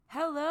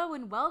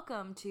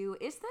welcome to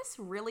Is This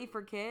Really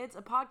for Kids?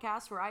 A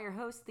podcast where I, your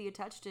host, Thea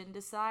Touchton,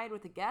 decide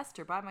with a guest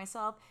or by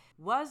myself,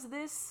 was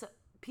this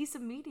piece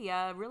of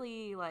media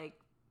really,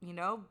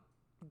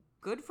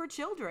 good for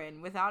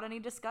children without any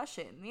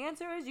discussion? The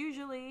answer is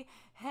usually,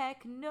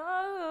 heck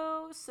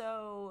no.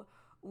 So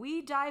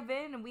we dive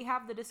in and we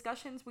have the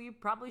discussions we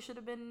probably should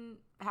have been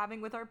having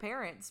with our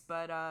parents,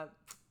 but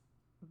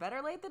better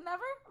late than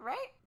never,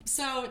 right?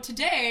 So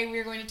today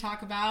we're going to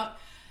talk about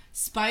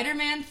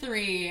Spider-Man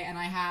 3, and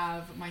I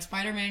have my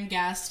Spider-Man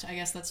guest. I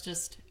guess you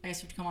have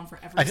to come on for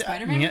every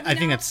Spider-Man movie I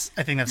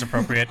think that's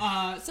appropriate.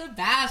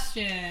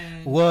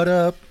 Sebastian. What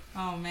up?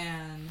 Oh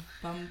man.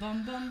 Bum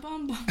bum bum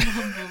bum bum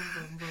bum bum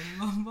bum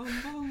bum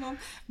bum bum bum.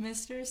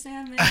 Mr.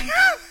 Sandman,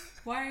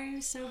 why are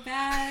you so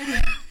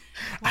bad?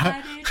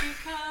 Why did you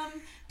come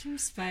to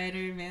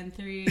Spider-Man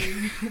 3?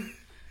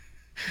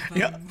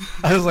 Yeah,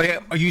 I was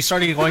like, are you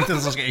starting going through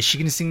this? Like, is she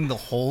gonna sing the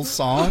whole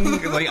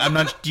song? Like, I'm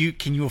not.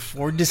 Can you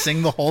afford to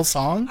sing the whole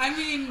song? I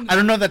mean, I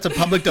don't know if that's a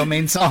public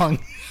domain song.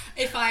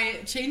 If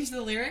I change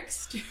the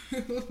lyrics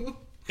to.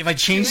 If I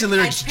change the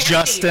lyrics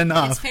just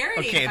enough. It's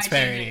parody. Okay, it's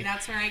parody.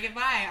 That's where I get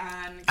by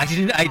on. I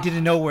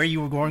didn't know where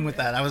you were going with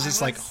that. I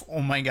was like,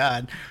 oh my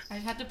god. I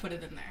had to put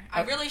it in there.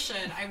 I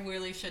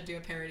really should do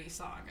a parody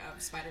song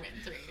of Spider-Man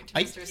 3 to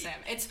Mr. Sam.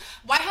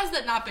 Why has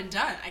that not been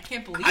done? I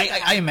can't believe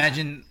it. I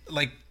imagine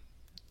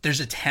there's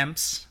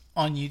attempts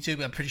on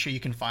YouTube. I'm pretty sure you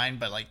can find,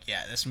 but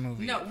this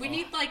movie. No, we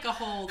need a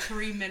whole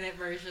 3-minute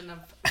version of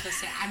the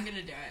Sam. I'm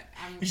gonna do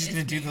it. You're just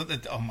gonna do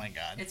the. Oh my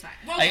god. It's fine.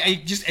 Well, I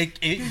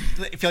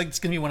feel like it's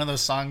gonna be one of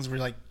those songs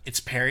where it's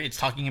parody. It's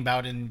talking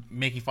about and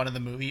making fun of the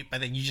movie, but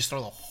then you just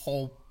throw the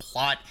whole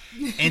plot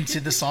into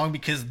the song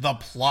because the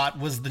plot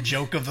was the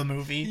joke of the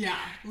movie. Yeah,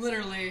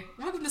 literally.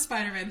 Welcome to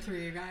Spider-Man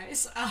 3, you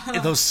guys.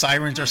 Those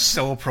sirens are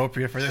so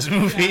appropriate for this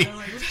movie.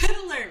 Yeah, red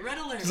alert, red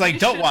alert. It's like,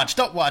 don't watch.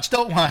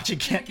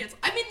 Again.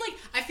 I mean,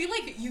 I feel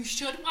like you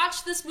should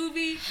watch this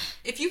movie.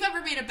 If you've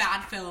ever made a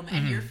bad film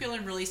and you're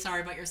feeling really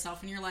sorry about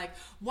yourself and you're like,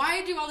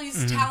 why do all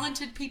these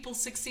talented people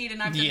succeed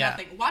and I've done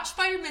nothing? Watch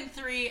Spider-Man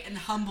 3 and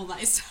humble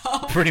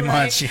thyself. Pretty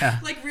much, yeah.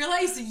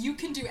 Realize that you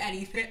can do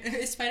anything.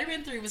 If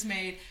Spider-Man 3 was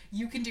made,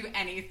 you can do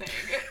anything.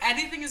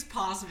 Anything is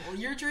possible.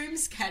 Your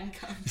dreams can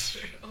come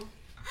true.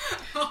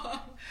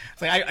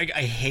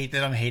 I hate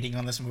that I'm hating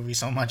on this movie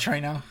so much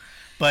right now.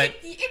 But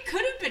it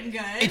could have been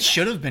good. It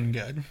should have been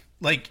good.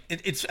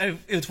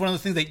 It's one of the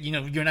things that you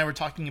and I were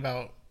talking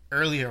about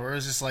earlier, where it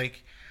was just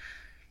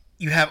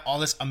you have all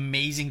this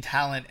amazing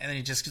talent, and then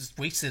it just gets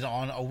wasted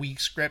on a weak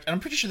script. And I'm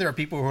pretty sure there are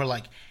people who are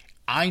like,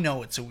 I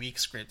know it's a weak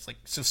script,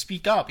 so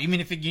speak up,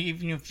 even if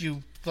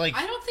you like.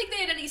 I don't think they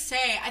had any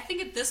say. I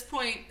think at this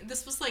point,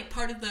 this was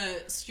part of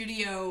the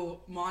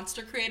studio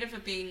monster creative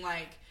of being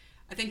I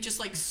think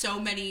just so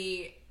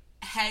many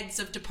heads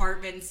of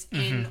departments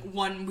in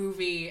one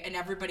movie and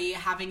everybody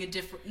having a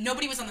different.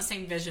 Nobody was on the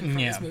same vision for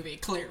this movie,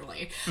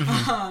 clearly.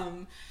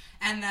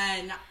 And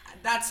then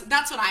that's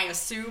what I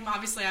assume.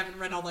 Obviously, I haven't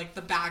read all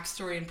the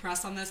backstory and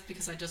press on this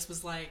because I just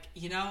was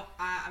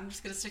I'm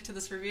just gonna stick to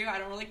this review. I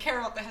don't really care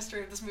about the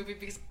history of this movie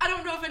because I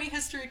don't know if any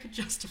history could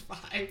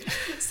justify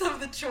some of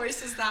the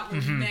choices that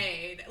were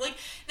made.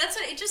 That's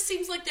what it just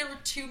seems like there were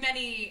too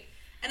many.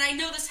 And I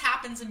know this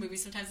happens in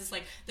movies sometimes. It's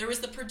there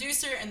was the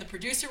producer, and the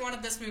producer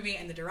wanted this movie,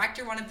 and the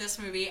director wanted this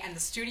movie, and the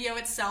studio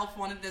itself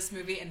wanted this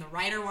movie, and the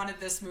writer wanted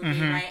this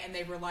movie, right? And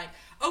they were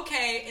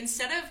okay,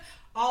 instead of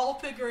all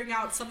figuring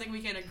out something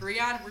we can agree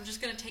on, we're just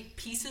going to take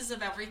pieces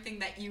of everything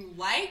that you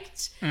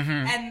liked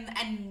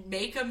and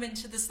make them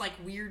into this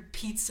weird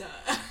pizza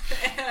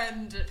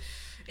and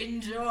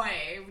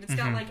enjoy. But it's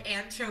got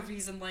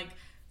anchovies and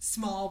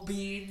small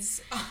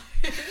beads.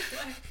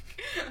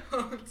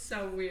 It's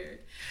so weird.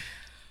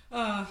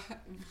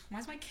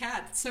 Why's my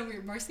cat? It's so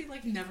weird. Marcy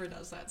never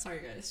does that. Sorry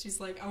guys.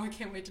 She's I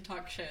can't wait to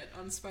talk shit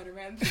on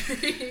Spider-Man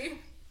 3.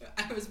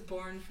 I was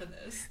born for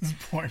this.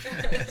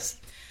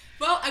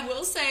 Well, I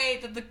will say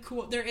that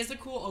there is a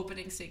cool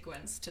opening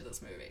sequence to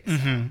this movie.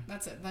 So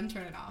that's it. Then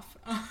turn it off.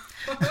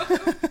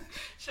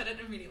 Shut it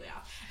immediately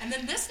off. And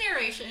then this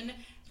narration,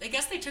 I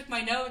guess they took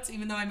my notes,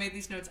 even though I made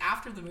these notes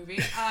after the movie.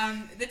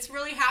 It's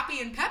really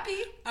happy and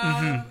peppy.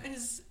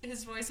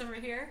 His voice over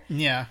here.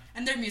 Yeah.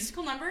 And their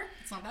musical number,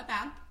 it's not that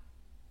bad.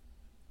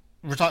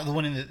 We're talking the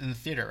one in the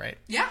theater, right?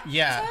 Yeah.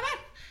 Yeah.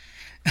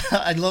 It's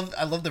not bad.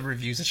 I love the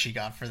reviews that she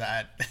got for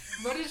that.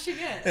 What did she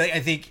get?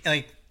 I think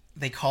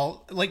they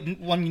call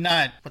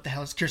not what the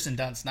hell is Kirsten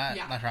Dunst, not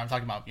her. I'm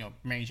talking about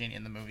Mary Jane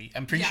in the movie.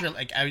 I'm pretty sure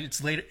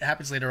it's later. It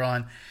happens later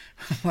on.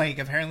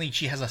 Apparently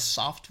she has a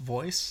soft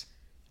voice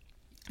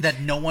that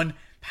no one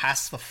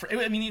past the.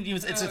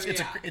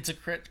 It's a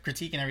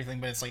critique and everything,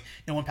 but it's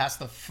no one past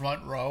the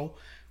front row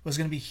was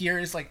gonna be here.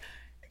 It's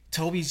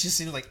Toby's just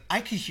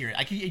I could hear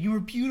it. You were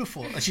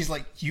beautiful. And she's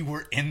you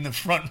were in the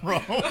front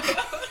row.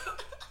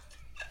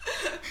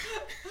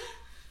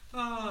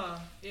 Oh,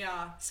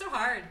 yeah. So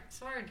hard.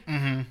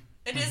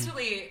 It is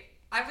really.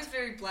 I was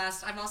very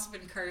blessed. I've also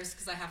been cursed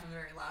because I have a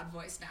very loud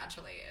voice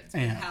naturally. It's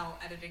been hell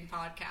editing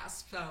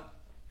podcasts. So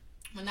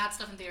when that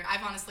stuff in theater,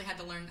 I've honestly had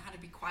to learn how to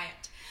be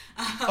quiet.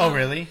 Oh,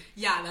 really?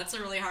 Yeah, that's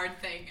a really hard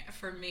thing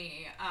for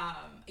me.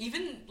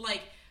 Even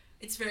like,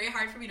 it's very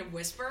hard for me to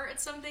whisper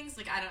at some things.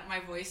 Like, my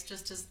voice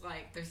just is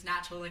like, there's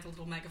naturally like a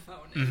little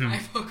megaphone in my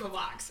vocal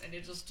box, and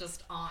it's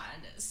just on.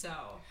 So,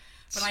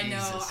 but Jesus. I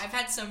know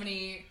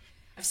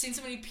I've seen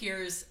so many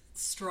peers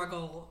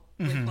struggle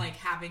with like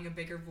having a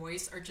bigger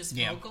voice or just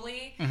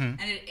vocally, and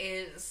it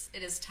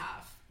is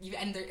tough.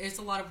 And there is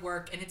a lot of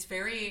work, and I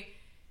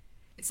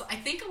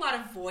think a lot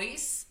of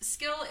voice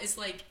skill is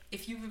like,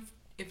 if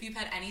you've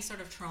had any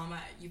sort of trauma,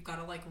 you've got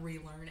to like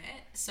relearn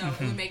it. So it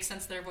would make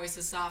sense their voice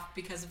is soft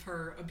because of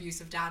her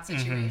abusive dad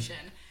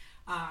situation.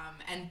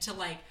 And to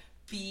like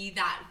be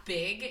that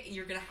big,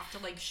 you're gonna have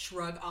to like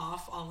shrug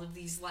off all of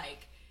these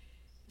like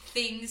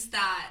things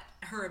that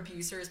her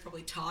abuser has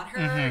probably taught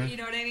her, you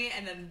know what I mean?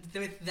 And then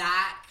with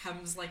that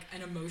comes like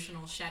an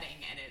emotional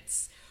shedding, and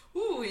it's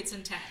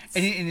intense.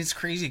 And it's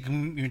crazy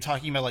when you're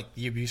talking about like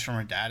the abuse from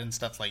her dad and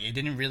stuff. Like, it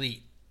didn't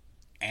really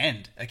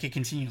end. Like, it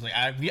continues. Like,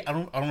 I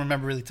don't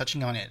remember really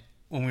touching on it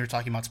when we were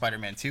talking about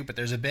Spider-Man 2, but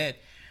there's a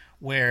bit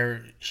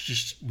where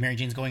Mary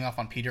Jane's going off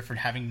on Peter for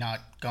having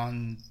not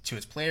gone to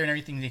his player and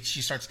everything.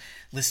 She starts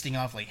listing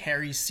off like,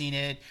 Harry's seen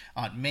it,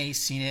 Aunt May's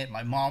seen it,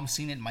 my mom's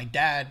seen it, my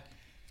dad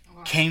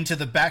came to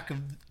the back of,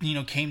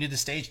 came to the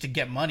stage to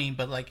get money,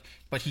 but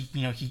he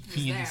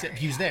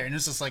was there, and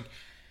it's just like,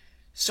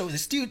 so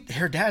this dude,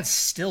 her dad's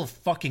still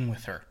fucking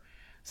with her.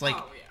 It's like,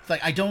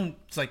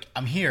 it's like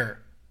I'm here,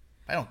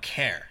 I don't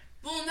care.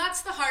 Well, and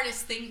that's the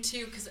hardest thing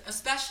too, because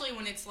especially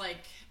when it's like,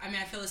 I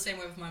feel the same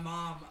way with my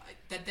mom.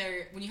 That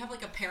when you have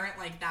like a parent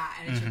like that,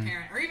 and it's your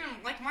parent, or even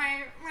like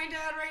my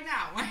dad right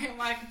now,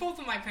 both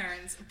of my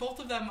parents, both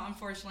of them,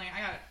 unfortunately,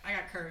 I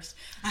got cursed.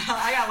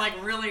 I got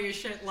like really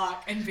shit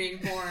luck in being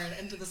born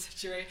into the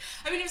situation.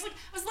 It was like,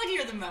 I was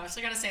luckier than most.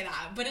 I gotta say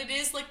that, but it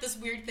is like this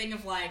weird thing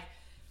of like,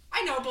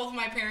 I know both of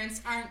my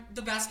parents aren't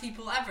the best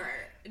people ever.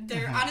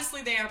 They're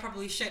honestly, they are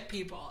probably shit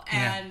people,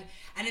 and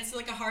it's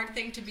like a hard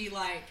thing to be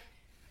like.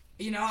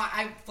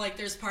 I like,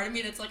 there's part of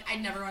me that's like, I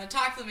never want to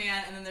talk to them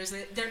again, and then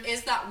there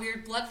is that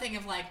weird blood thing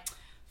of like,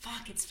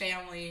 fuck, it's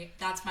family,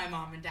 that's my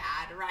mom and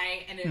dad,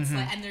 right? And it's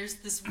like, and there's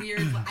this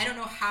weird, I don't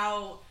know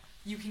how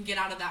you can get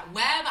out of that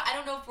web. I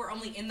don't know if we're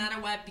only in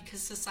that web because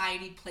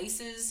society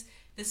places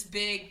this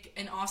big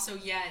and also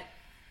yet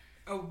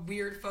a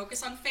weird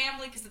focus on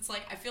family, because it's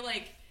like, I feel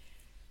like,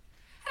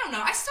 I don't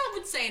know, I still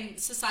would say in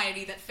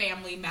society that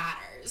family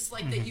matters,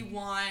 like that you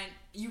want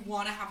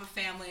to have a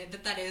family,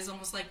 that is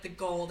almost like the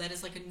goal, that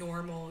is like a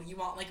normal, you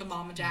want like a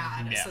mom and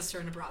dad, a sister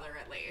and a brother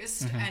at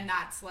least, and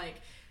that's like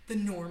the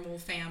normal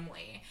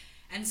family.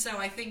 And so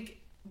I think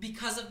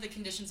because of the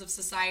conditions of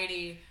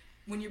society,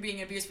 when you're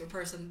being abused for a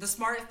person, the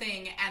smart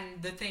thing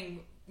and the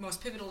thing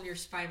most pivotal to your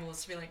survival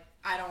is to be like,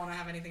 I don't want to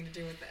have anything to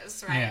do with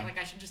this, right? Like,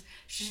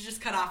 she should just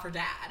cut off her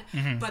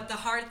dad. But the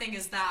hard thing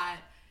is that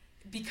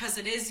because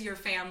it is your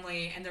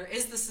family and there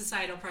is the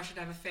societal pressure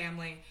to have a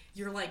family,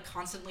 you're like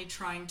constantly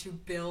trying to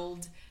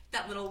build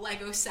that little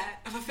Lego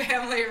set of a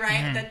family,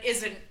 right?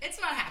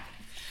 It's not happening.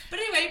 But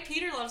anyway,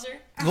 Peter loves her.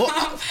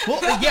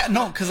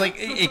 Because like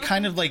it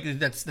kind of like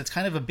that's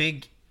kind of a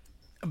big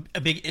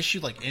issue,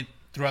 like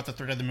throughout the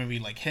third of the movie,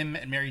 like him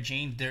and Mary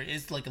Jane, there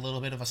is like a little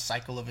bit of a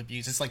cycle of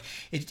abuse. It's like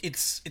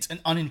it's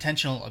an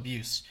unintentional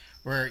abuse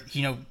where,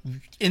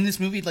 in this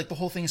movie, like the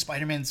whole thing is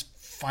Spider-Man's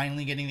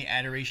finally getting the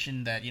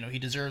adoration that, he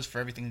deserves for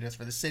everything he does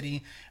for the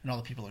city and all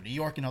the people of New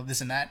York and all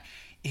this and that.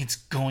 It's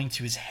going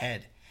to his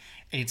head.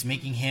 It's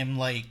making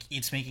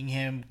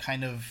him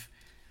kind of,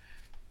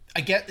 I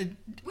get it.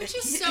 Which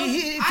is so,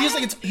 it feels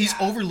like he's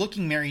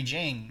overlooking Mary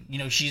Jane.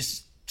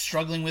 She's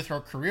struggling with her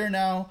career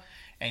now,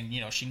 and,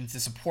 she needs the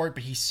support,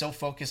 but he's so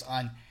focused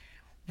on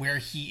where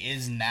he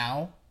is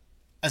now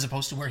as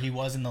opposed to where he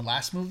was in the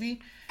last movie.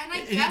 And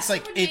I guess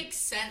it would make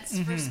sense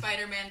for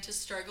Spider-Man to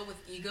struggle with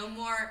ego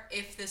more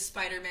if this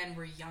Spider-Man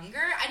were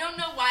younger. I don't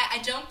know why. I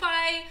don't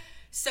buy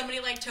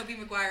somebody like Tobey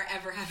Maguire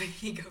ever having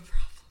ego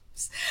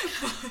problems.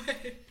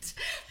 But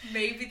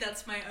maybe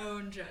that's my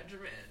own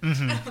judgment.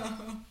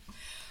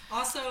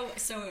 Also,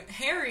 so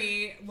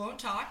Harry won't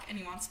talk, and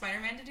he wants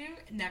Spider-Man to do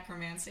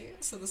necromancy.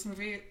 So this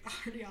movie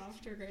already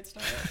off to a great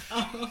start.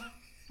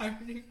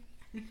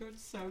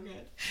 It's so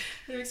good.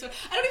 I don't even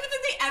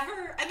think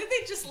I think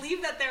they just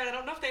leave that there. I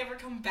don't know if they ever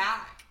come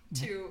back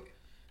to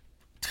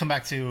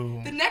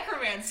the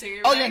necromancy.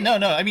 Right? Oh yeah, no.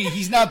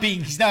 He's not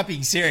being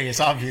serious,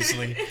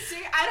 obviously.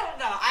 See, I don't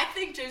know. I don't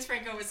think James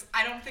Franco was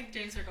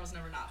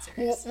never not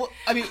serious.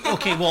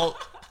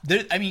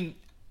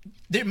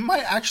 There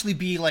might actually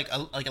be like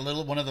a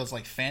little one of those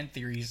like fan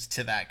theories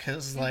to that,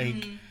 because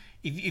like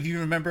if you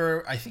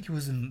remember, I think it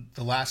was in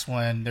the last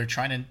one, they're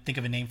trying to think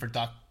of a name for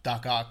Doc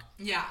Ock.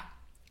 Yeah.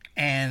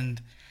 And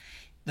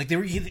like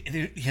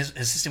his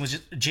assistant was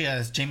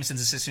just Jameson's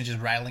assistant, just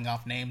rattling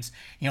off names.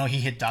 He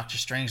hit Doctor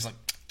Strange, like,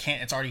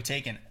 can't, it's already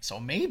taken. So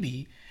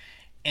maybe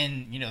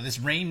in this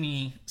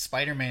Raimi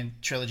Spider-Man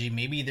trilogy,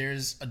 maybe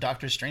there's a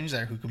Doctor Strange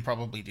there who can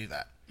probably do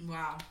that.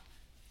 Wow.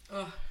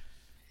 Ugh.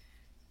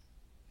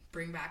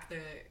 bring back the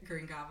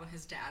Green Goblin,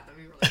 his dad. That'd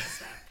be really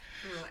messed up.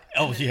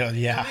 Oh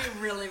yeah. That'd be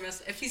really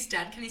messed up. If he's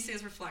dead, can he see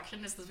his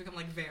reflection? Does this become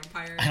like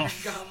vampire Green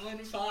Goblin?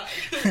 Fuck.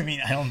 I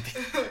mean, I don't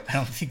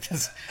think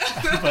this.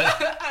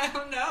 But I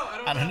don't know.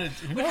 I don't know.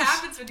 What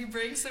happens when you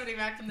bring somebody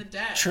back from the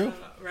dead? True.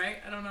 Right?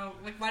 I don't know.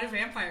 Like, why do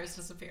vampires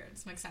disappear?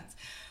 This makes sense.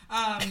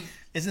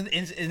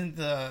 Isn't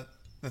the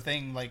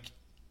thing like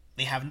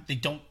they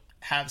don't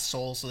have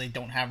souls, so they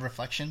don't have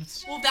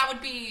reflections? Well, that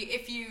would be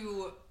if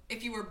you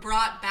were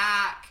brought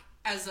back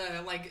as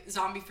a like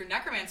zombie for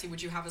necromancy,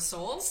 would you have a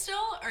soul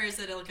still, or is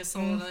it like a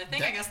soul another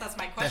thing? I guess that's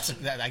my question.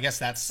 I guess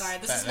that's. Sorry,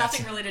 this has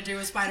nothing really to do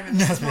with Spider-Man.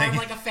 This is more of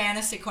like a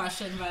fantasy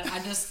question, but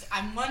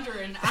I'm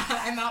wondering.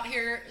 I'm out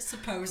here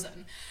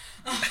supposing.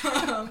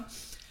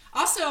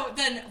 Also,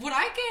 then what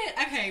I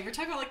get, okay, we're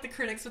talking about like the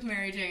critics with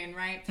Mary Jane,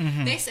 right?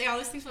 Mm-hmm. They say all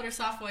these things about her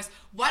soft voice.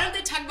 Why don't they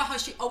talk about how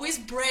she always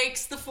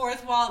breaks the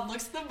fourth wall and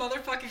looks at the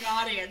motherfucking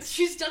audience?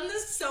 She's done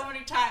this so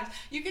many times.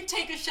 You could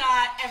take a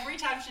shot every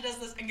time she does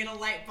this and get a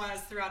light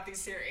buzz throughout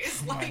these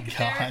series. Oh like,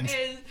 there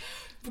is...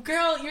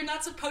 Girl, you're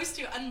not supposed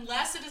to,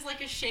 unless it is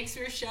like a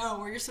Shakespeare show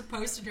where you're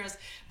supposed to dress.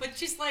 But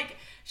she's like,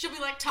 she'll be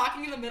like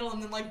talking in the middle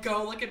and then like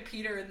go look at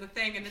Peter in the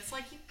thing, and it's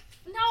like,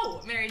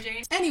 no, Mary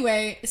Jane.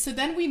 Anyway, so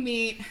then we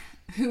meet...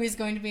 who is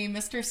going to be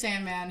Mr.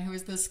 Sandman, who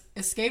is this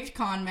escaped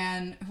con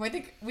man, who I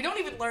think, we don't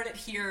even learn it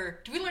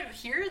here. Do we learn it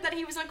here that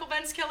he was Uncle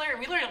Ben's killer?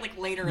 We learn it, like,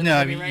 later in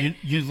the movie, right?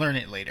 you learn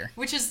it later.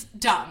 Which is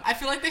dumb. I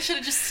feel like they should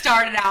have just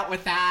started out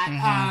with that.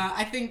 Mm-hmm.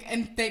 I think,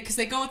 and because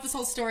they go with this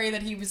whole story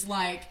that he was,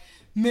 like,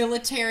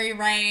 military,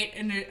 right?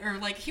 Or,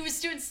 like, he was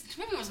doing,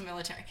 maybe it wasn't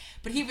military,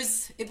 but he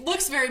was, it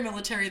looks very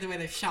military the way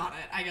they shot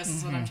it, I guess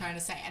is what I'm trying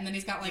to say. And then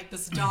he's got, like,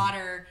 this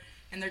daughter,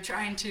 and they're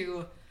trying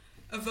to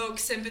evoke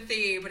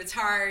sympathy, but it's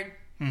hard.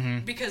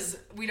 Mm-hmm. Because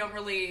we don't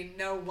really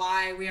know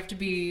why we have to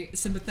be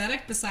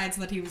sympathetic, besides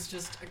that he was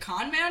just a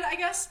con man, I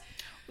guess.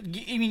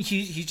 I mean,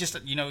 he's just,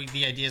 you know,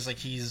 the idea is like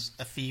he's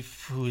a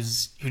thief who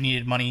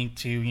needed money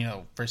to, you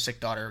know, for a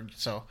sick daughter.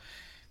 So,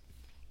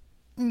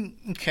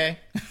 okay.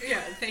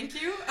 Yeah,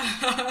 thank you.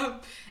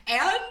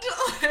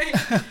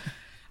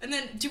 And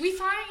then do we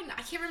find?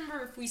 I can't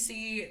remember if we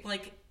see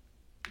like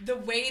the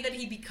way that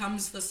he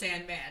becomes the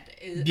Sandman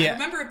is, I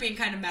remember it being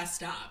kind of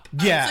messed up.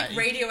 Yeah. It's like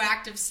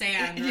radioactive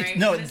sand, right?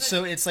 No,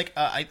 so it's like,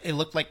 it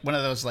looked like one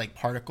of those like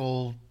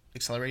particle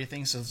accelerator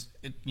things. So,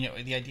 you know,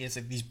 the idea is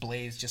like these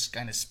blades just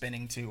kind of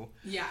spinning to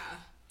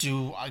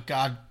do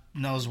God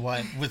knows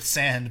what with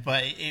sand,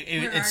 but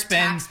it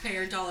spins.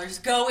 Taxpayer dollars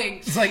going.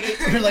 It's like,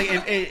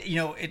 it you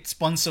know, it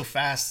spun so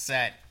fast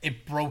that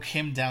it broke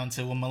him down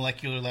to a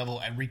molecular level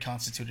and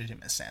reconstituted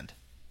him as sand.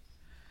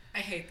 I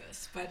hate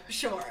this, but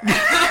sure.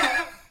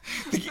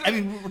 I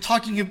mean, we're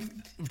talking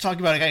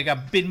about a guy who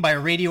got bitten by a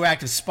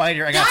radioactive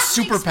spider. I got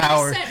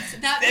superpower.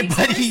 That makes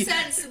more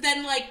sense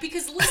than like,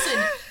 because listen,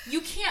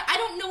 you can't. I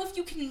don't know if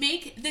you can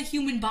make the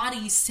human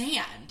body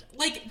sand.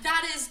 Like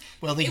that is.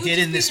 Well, they did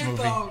in this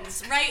movie,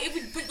 bones, right? It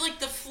would, but like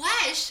the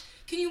flesh.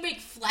 Can you make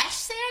flesh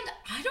sand?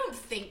 I don't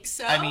think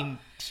so. I mean,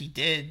 he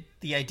did.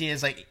 The idea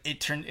is like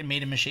it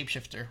made him a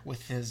shapeshifter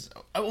with his.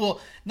 Well,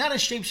 not a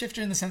shapeshifter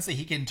in the sense that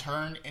he can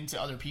turn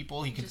into other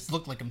people. He could just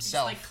look like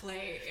himself. Like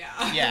clay,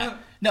 yeah. Yeah.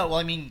 No, well,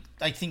 I mean,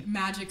 I think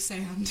magic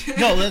sand.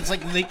 No, that's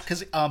like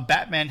because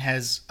Batman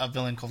has a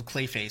villain called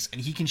Clayface, and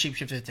he can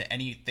shapeshift it to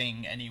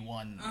anything,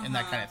 anyone, and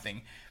that kind of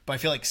thing. But I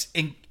feel like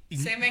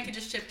Sandman can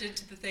just shift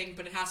into the thing,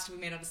 but it has to be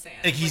made out of sand.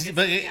 Like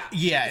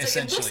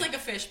essentially, it looks like a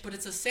fish, but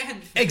it's a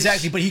sand fish.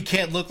 Exactly, but he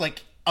can't look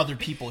like other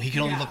people. He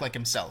can only look like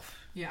himself.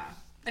 Yeah.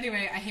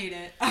 Anyway, I hate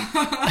it.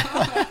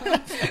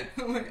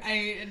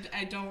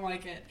 I don't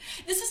like it.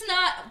 This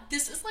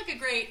is like a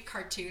great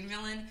cartoon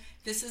villain.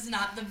 This is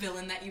not the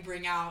villain that you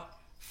bring out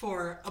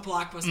for a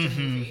blockbuster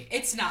movie.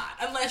 It's not.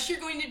 Unless you're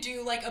going to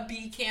do like a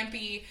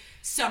campy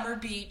Summer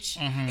Beach.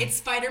 It's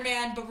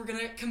Spider-Man, but we're going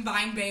to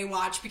combine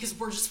Baywatch because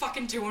we're just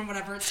fucking doing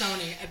whatever at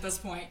Sony at this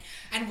point.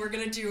 And we're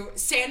going to do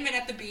Sandman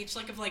at the beach,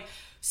 like of like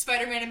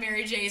Spider-Man and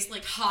Mary J's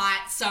like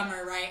hot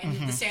summer, right?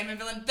 And the Sandman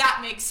villain, that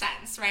makes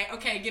sense, right?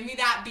 Okay, give me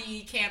that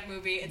camp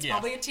movie. It's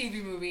probably a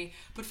TV movie.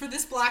 But for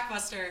this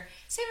blockbuster,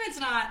 Sandman's it's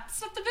not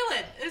the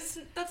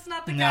villain. That's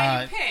not the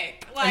guy you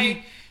pick. Like, I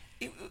mean,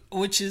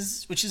 which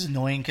is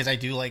annoying because I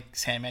do like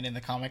Sandman in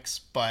the comics,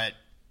 but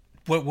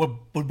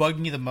what bugged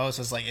me the most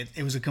was like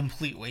it was a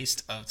complete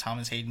waste of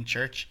Thomas Hayden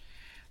Church.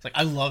 It's like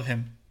I love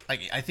him.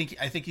 Like I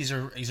think he's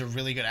a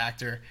really good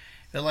actor.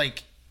 They're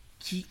like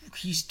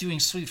he's doing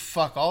sweet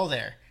fuck all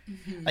there.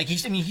 Like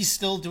he's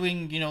still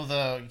doing, you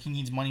know, he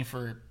needs money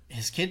for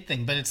his kid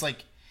thing, but it's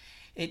like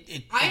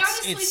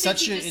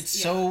it's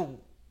so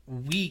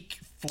weak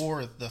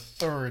for the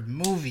third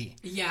movie.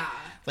 Yeah.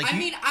 Like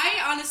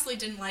I honestly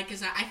didn't like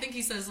his. I think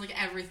he says like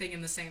everything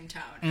in the same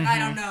tone. And I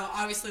don't know.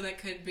 Obviously,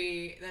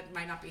 that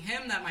might not be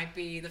him. That might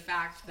be the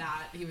fact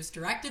that he was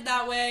directed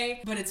that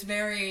way. But it's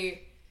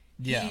very.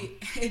 Yeah.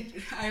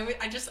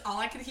 I just all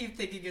I can keep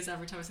thinking is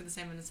every time I see the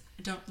Sandman is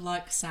I don't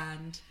like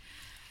sand.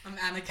 I'm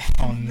Anakin.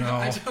 Oh no.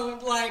 I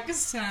don't like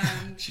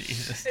Sam.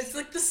 Jesus. It's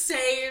like the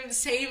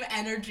same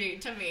energy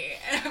to me.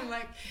 And I'm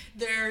like,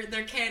 they're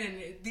canon.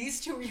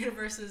 These two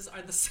universes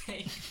are the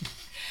same.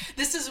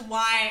 This is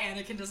why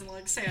Anakin doesn't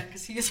like Sam,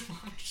 because he has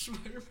watched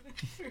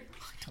Spider-Man.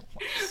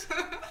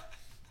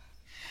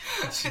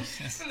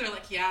 And they're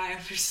like, yeah, I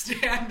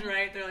understand,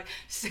 right? They're like,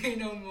 say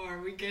no more.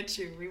 We get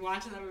you. We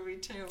watched that movie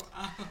too.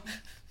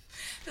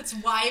 That's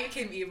why he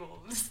became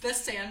evil. The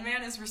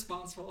Sandman is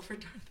responsible for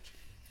Darth Vader.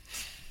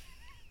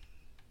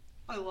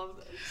 I love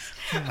this.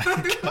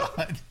 Oh my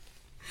god.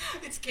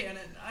 It's canon.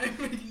 I'm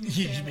making it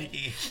You're canon.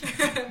 making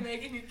I'm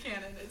making it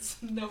canon. It's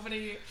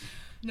nobody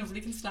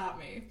can stop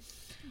me.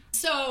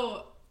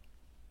 So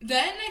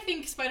then I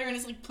think Spider-Man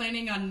is like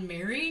planning on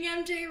marrying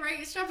MJ, right?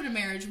 He's dropping a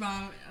marriage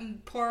bomb,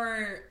 and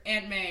poor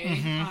Aunt May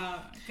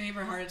gave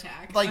her a heart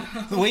attack. Like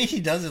the way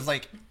he does is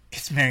like,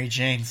 it's Mary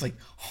Jane. It's like,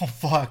 oh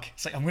fuck.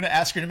 It's like, I'm gonna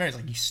ask her to marry. It's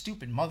like, you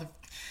stupid mother.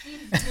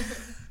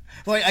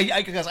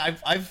 Like because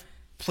I've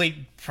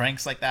played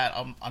pranks like that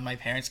on my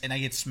parents, and I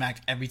get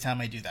smacked every time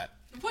I do that.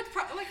 What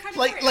kind of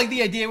Like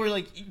the idea where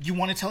like you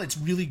want to tell it's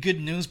really good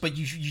news, but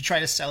you try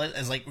to sell it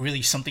as like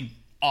really something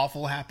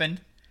awful happened.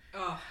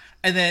 Oh.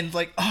 And then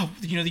like, oh,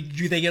 you know,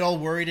 they get all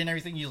worried and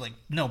everything. You're like,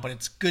 no, but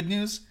it's good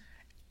news,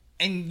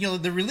 and you know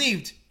they're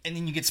relieved, and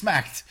then you get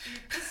smacked.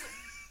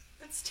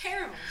 That's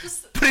terrible.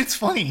 But it's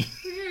funny.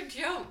 Your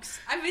jokes.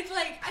 I mean,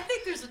 like, I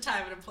think there's a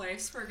time and a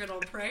place for a good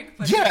old prank.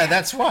 But Yeah,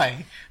 that's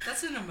why.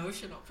 That's an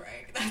emotional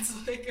prank. That's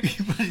like.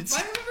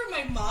 I remember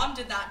my mom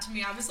did that to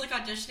me. I was like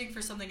auditioning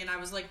for something, and I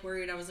was like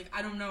worried. I was like,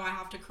 I don't know. I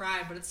have to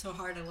cry, but it's so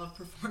hard. I love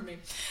performing.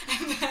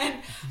 And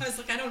then I was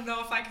like, I don't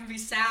know if I can be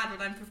sad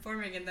when I'm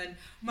performing. And then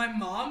my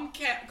mom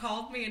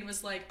called me and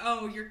was like,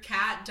 oh, your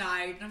cat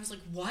died. And I was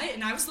like, what?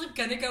 And I was like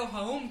gonna go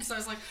home because I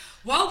was like,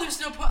 well, there's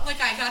no point.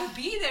 Like, I gotta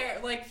be there.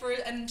 Like for.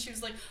 And she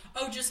was like,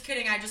 oh, just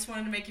kidding. I just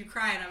wanted to make you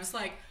cry. And I was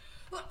like,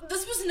 well,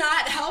 this was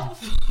not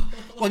helpful.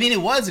 Well, I mean,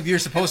 it was if you're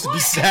supposed to be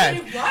sad. I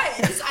mean,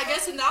 it was, I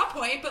guess, in that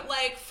point. But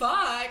like,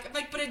 fuck.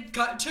 Like, but it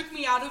took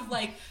me out of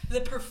like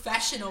the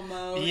professional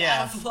mode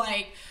of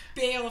like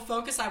being able to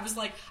focus. I was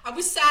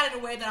sad in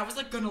a way that I was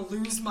like gonna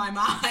lose my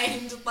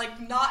mind.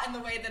 Like, not in the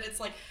way that it's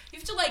like you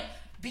have to like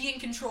be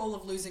in control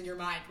of losing your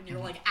mind when you're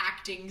like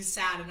acting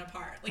sad in a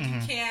part. Like you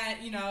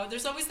can't, you know,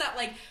 there's always that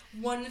like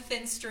one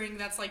thin string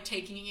that's like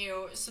taking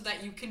you so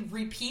that you can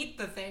repeat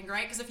the thing,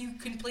 right? Because if you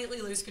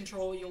completely lose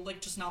control, you'll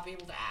like just not be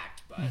able to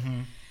act. But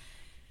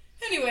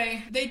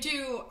anyway, they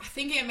do. I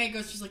think Aunt May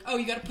goes, she's like, oh,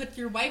 you got to put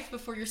your wife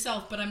before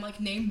yourself. But I'm like,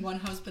 name one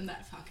husband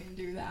that fucking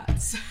do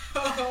that. So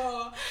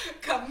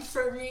come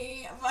for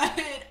me. But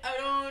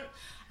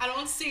I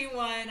don't see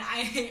one.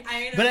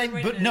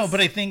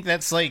 But I think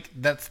that's like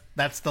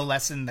that's the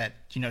lesson that,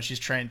 you know, she's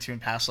trying to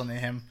impass on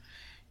him.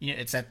 You know,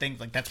 it's that thing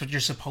like that's what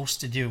you're supposed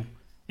to do.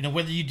 You know,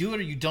 whether you do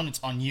it or you don't, it's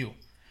on you.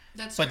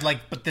 That's but true.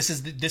 like, but this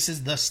is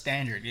the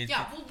standard.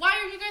 Yeah. Well, why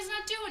are you guys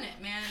not doing it,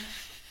 man?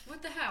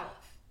 What the hell?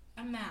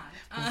 I'm mad.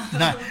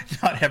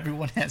 Not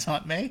everyone has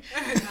Aunt May.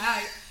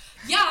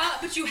 Yeah,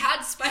 but you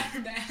had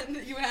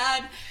Spider-Man. You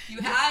had.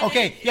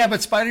 Okay, yeah,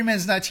 but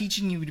Spider-Man's not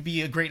teaching you to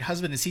be a great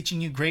husband. It's teaching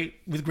you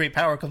with great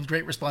power comes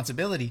great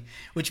responsibility.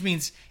 Which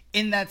means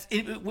in that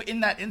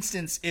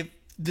instance, if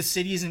the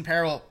city is in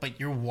peril, but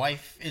your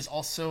wife is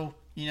also,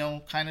 you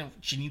know, kind of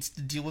she needs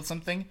to deal with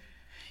something,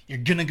 you're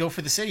gonna go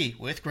for the city.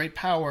 With great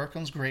power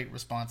comes great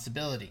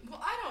responsibility.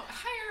 Well, I don't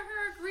hire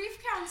her a grief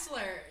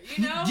counselor.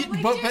 You know,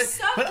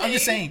 but I'm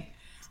just saying.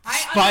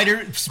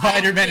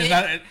 Spider-Man is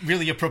not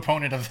really a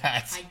proponent of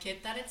that. I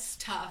get that it's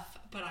tough,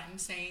 but I'm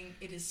saying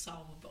it is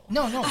solvable.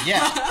 No,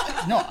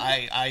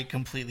 I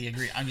completely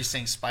agree. I'm just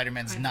saying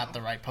Spider-Man's not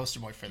the right poster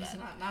boy for that. He's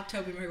not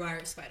Tobey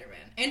Maguire's Spider-Man.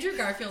 Andrew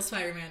Garfield's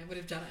Spider-Man would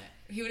have done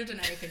it. He would have done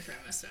anything for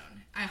Emma Stone.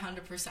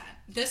 100%.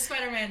 This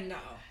Spider-Man, no.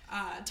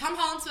 Tom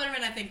Holland's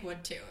Spider-Man, I think,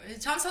 would too.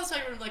 Tom Holland's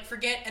Spider-Man would like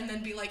forget and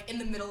then be like in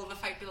the middle of a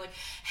fight, be like,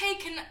 "Hey,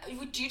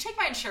 do you take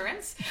my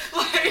insurance?"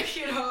 Like,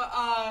 you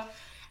know.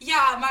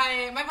 Yeah,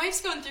 my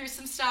wife's going through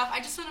some stuff.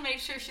 I just want to make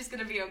sure she's going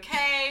to be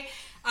okay.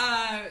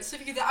 So if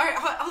you could, all right,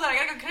 hold on, I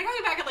gotta go. Can I call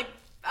you back at like,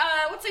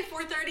 let's say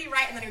 4:30,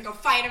 right? And then you go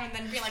fight him, and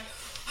then be like,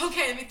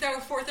 okay, let me throw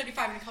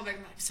 4:35 and call back.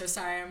 I'm like, so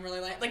sorry, I'm really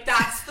late. Like,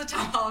 that's the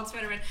Tom Holland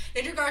Spider-Man.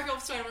 Andrew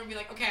Garfield Spider-Man would be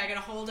like, okay, I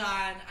gotta hold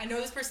on. I know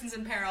this person's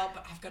in peril,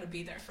 but I've got to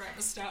be there for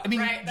Emma Stone,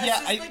 right? That's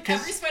just, like,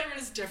 every Spider-Man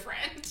is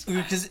different.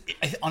 Because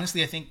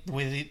honestly, I think the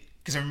way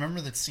because I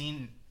remember that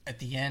scene at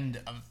the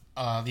end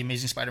of The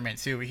Amazing Spider-Man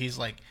 2 where he's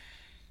like,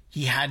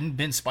 he hadn't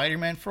been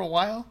Spider-Man for a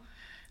while.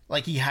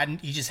 Like, he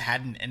just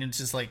hadn't. And it's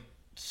just like,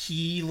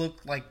 he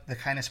looked like the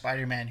kind of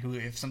Spider-Man who,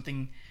 if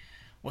something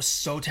was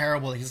so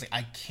terrible, he's like,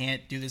 I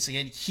can't do this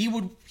again. He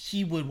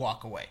would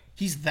walk away.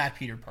 He's that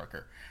Peter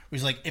Parker. Where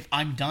he's like, if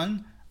I'm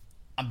done,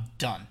 I'm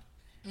done.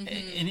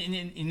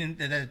 Mm-hmm.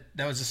 And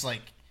that was just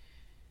like,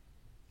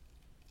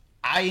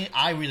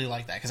 I really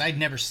like that. Because I'd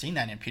never seen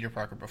that in Peter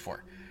Parker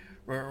before.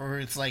 where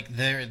it's like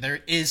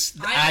there is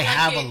I like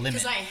have it a limit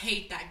because I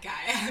hate that guy.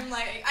 I'm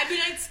like, I mean,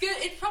 it's good.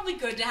 It's probably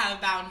good to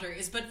have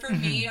boundaries, but for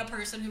me, a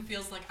person who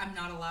feels like I'm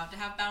not allowed to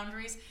have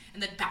boundaries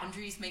and that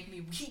boundaries make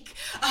me weak,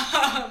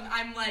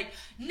 I'm like,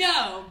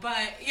 no.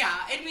 But yeah,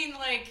 I mean,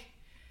 like,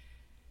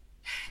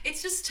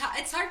 it's just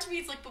it's hard to me.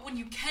 It's like, but when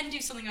you can do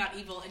something about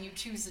evil and you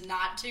choose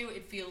not to,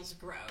 it feels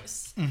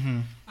gross.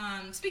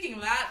 Speaking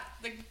of that,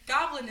 the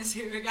goblin is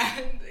here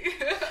again.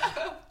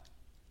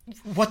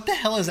 What the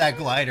hell is that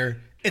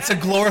glider? It's a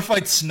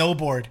glorified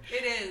snowboard.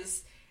 It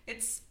is.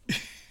 It's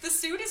the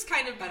suit is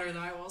kind of better though,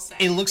 I will say.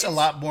 It looks a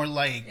lot more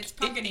like it's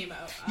punk and emo.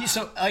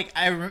 So like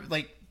I remember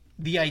like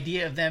the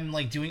idea of them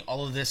like doing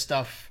all of this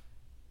stuff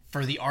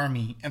for the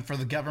army and for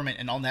the government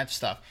and all that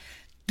stuff.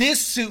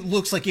 This suit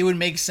looks like it would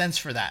make sense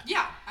for that.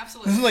 Yeah,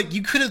 absolutely. Like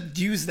you could have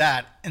used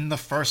that in the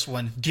first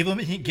one. Given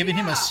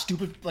him a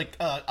stupid like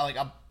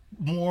a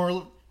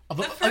more. I'm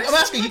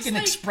asking he can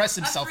express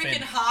himself a freaking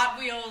in. Hot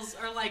Wheels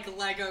or like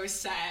Lego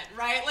set,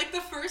 right? Like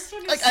the first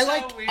one is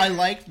weird. I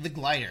liked the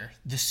glider,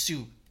 the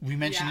suit. We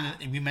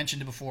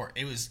mentioned it before.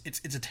 It's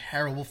a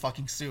terrible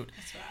fucking suit.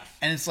 It's rough.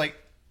 And it's like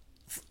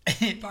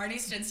Barney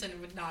Stinson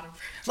would not have.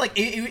 Like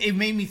it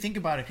made me think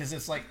about it because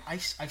it's like I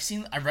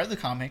read the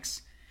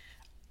comics,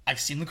 I've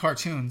seen the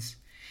cartoons.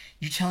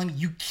 You're telling me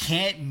you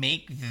can't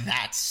make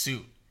that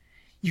suit,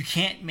 you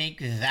can't make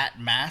that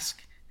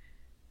mask.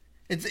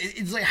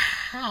 It's like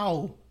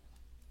how.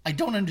 I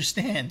don't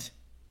understand.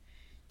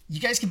 You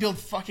guys can build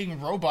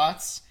fucking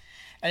robots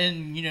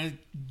and, you know,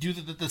 do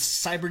the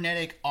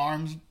cybernetic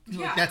arms.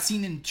 Like that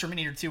scene in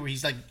Terminator 2 where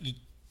he's like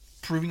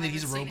proving that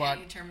he's a robot.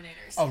 Any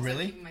Terminators. Oh,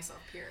 really? I'm keeping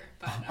myself pure.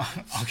 But,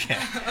 okay.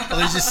 Well,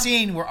 there's a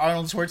scene where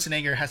Arnold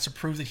Schwarzenegger has to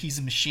prove that he's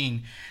a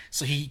machine.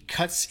 So he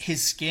cuts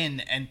his skin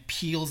and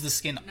peels the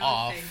skin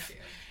off. Thank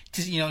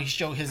you. To, you know,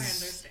 show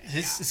his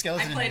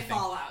skeleton. I played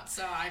Fallout,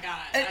 so I got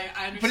it.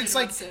 I understand. But it's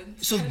like,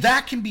 so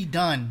that can be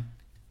done.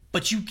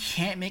 But you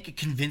can't make a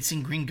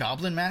convincing Green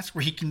Goblin mask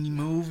where he can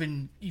move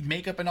and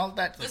makeup and all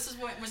that. This is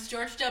what was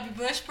George W.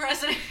 Bush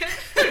president.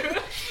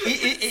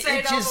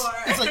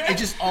 It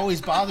just always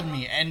bothered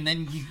me. And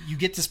then you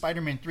get to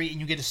Spider-Man 3 and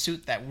you get a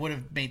suit that would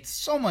have made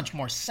so much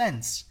more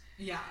sense.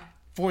 Yeah.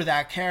 For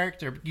that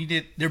character,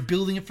 they're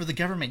building it for the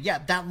government. Yeah,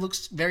 that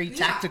looks very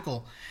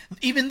tactical. Yeah.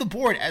 Even the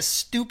board, as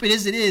stupid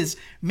as it is,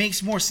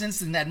 makes more sense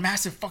than that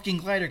massive fucking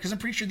glider. Because I'm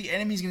pretty sure the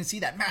enemy's going to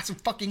see that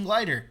massive fucking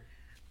glider.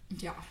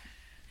 Yeah.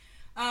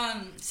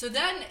 So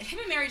then him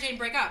and Mary Jane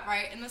break up,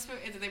 right? In this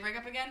movie, did they break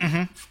up again?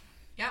 Mm-hmm.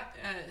 Yep.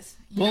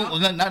 Well,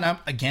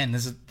 not again.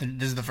 This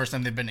is the first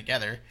time they've been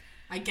together.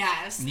 I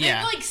guess.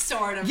 Yeah. They've, like,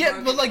 sort of.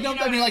 Yeah, but like no,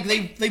 I mean like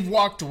they've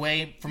walked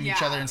away from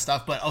each other and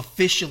stuff. But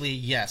officially,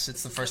 yes,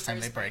 it's the first time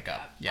they break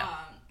up. Yeah.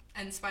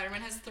 And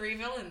Spider-Man has 3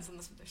 villains, and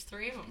there's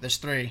 3 of them. There's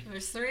 3.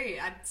 There's 3.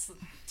 That's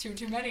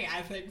too many,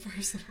 I think,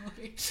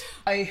 personally.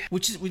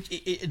 Which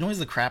it annoys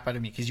the crap out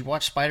of me because you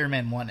watch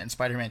Spider-Man 1 and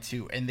Spider-Man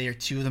 2, and they are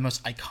 2 of the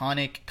most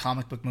iconic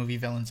comic book movie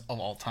villains of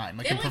all time.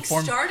 Like, they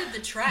started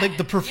the trend. Like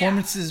the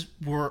performances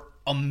were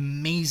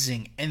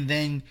amazing, and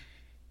then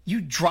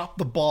you drop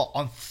the ball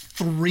on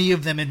 3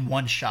 of them in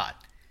one shot.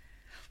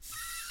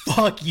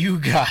 Fuck you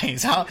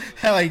guys! How?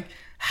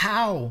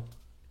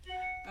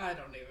 I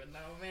don't even know,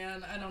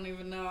 man. I don't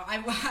even know.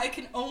 I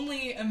can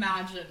only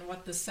imagine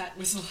what the set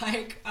was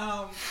like.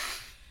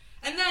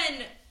 And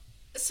then,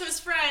 so his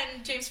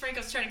friend, James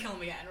Franco's trying to kill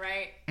him again,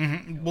 right?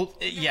 Mm-hmm. Well,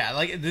 yeah,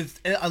 like,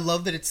 I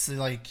love that it's,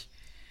 like,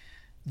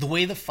 the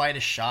way the fight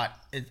is shot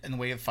and the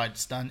way the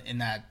fight's done in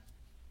that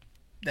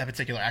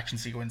particular action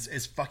sequence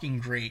is fucking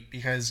great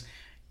because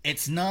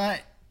it's not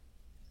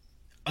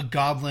a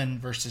Goblin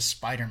versus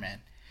Spider-Man.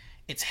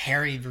 It's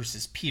Harry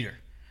versus Peter.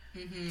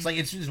 Mm-hmm. It's like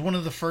it's one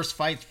of the first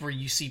fights where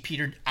you see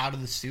Peter out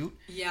of the suit.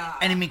 Yeah.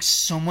 And it makes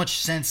so much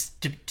sense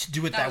to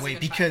do it that way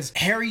because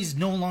Harry's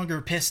no longer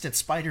pissed at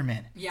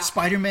Spider-Man. Yeah.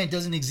 Spider-Man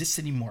doesn't exist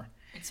anymore.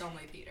 It's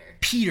only Peter.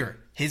 Peter,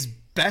 his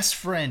best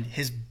friend,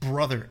 his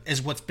brother,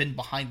 is what's been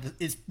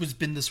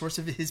been the source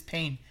of his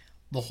pain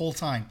the whole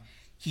time.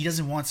 He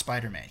doesn't want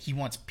Spider-Man. He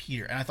wants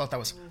Peter. And I thought that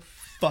was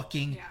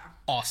fucking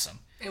awesome.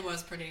 It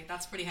was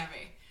that's pretty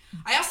heavy.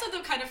 I also,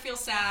 though, kind of feel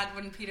sad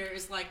when Peter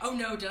is like, oh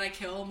no, did I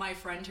kill my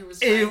friend who was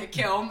trying to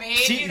kill me?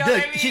 You know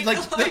what I mean?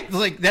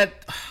 Like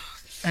that...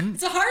 And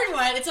it's a hard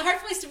one. It's a hard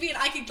place to be, and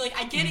I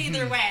get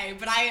either way,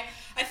 but I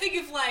think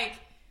if, like...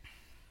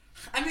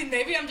 I mean,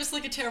 maybe I'm just,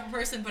 like, a terrible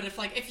person, but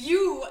if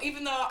you,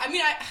 even though... I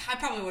mean, I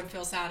probably would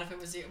feel sad if it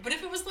was you, but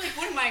if it was, like,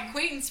 one of my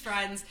acquaintance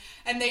friends,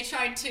 and they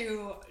tried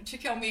to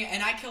kill me,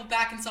 and I killed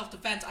back in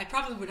self-defense, I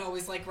probably would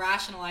always, like,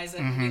 rationalize it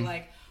and be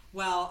like...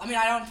 Well, I mean,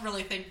 I don't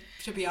really think,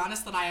 to be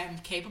honest, that I am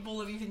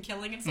capable of even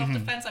killing in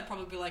self-defense. I'd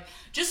probably be like,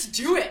 just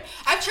do it.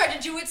 I've tried to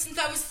do it since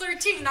I was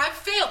 13 and I've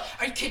failed.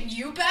 Can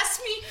you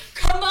best me?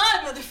 Come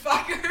on,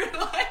 motherfucker.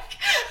 Like,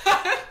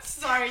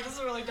 sorry, this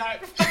is really dark.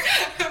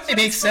 It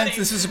makes sense.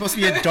 This is supposed to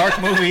be a dark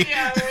movie.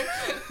 Yeah,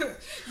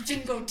 you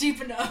didn't go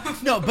deep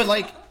enough. No, but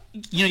like,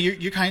 you know,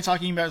 you're kind of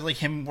talking about like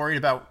him worried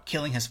about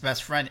killing his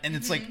best friend. And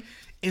it's like,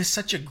 it was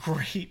such a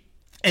great,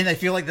 and I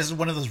feel like this is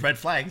one of those red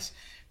flags.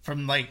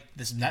 from like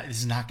this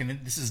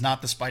is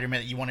not the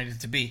Spider-Man that you wanted it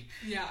to be.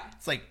 Yeah.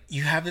 It's like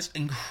you have this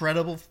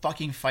incredible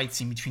fucking fight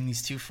scene between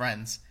these two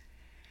friends,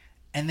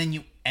 and then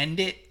you end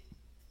it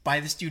by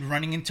this dude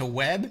running into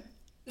Webb,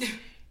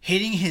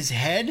 hitting his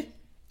head,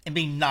 and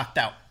being knocked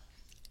out.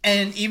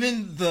 And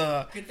even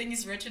the good thing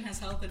he's rich and has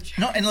health insurance.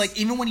 No, and like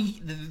even when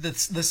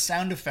the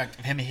sound effect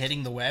of him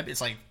hitting the web,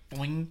 it's like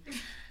boing.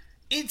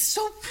 It's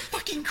so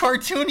fucking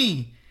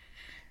cartoony.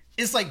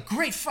 It's like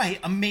great fight,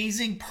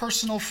 amazing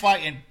personal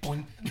fight, and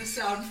boing. The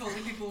sound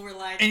fully people were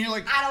like, and you're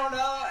like, I don't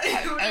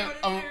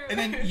know. And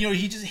then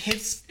he just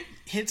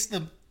hits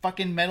the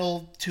fucking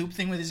metal tube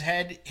thing with his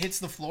head, hits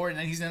the floor, and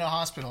then he's in a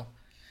hospital.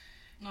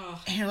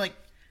 Oh. And you're like,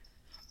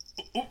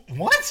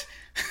 what?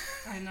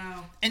 I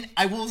know. And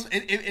I will.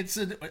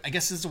 I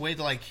guess it's a way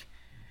to like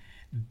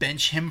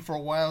bench him for a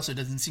while, so it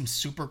doesn't seem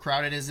super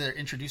crowded as they're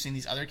introducing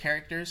these other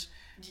characters.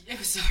 It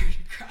was already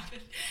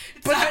crowded.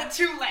 It's not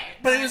too late.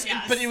 But it was.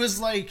 Yes. But it was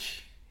like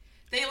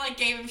they like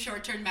gave him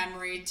short-term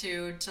memory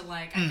to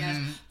like I guess.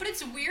 But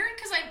it's weird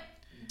because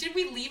did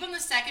we leave in the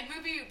second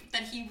movie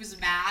that he was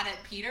mad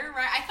at Peter?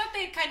 Right? I thought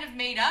they kind of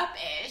made up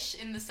ish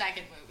in the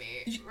second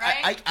movie.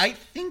 Right? I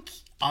think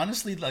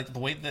honestly, like the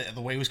way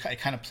it was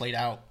kind of played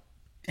out,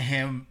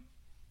 him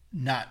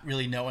not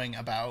really knowing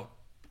about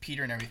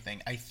Peter and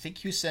everything. I think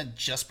he was sent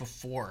just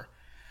before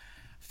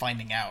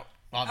finding out.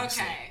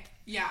 Obviously. Okay.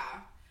 Yeah.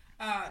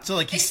 So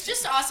like it's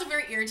just also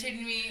very irritating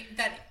to me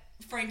that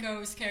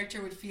Franco's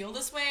character would feel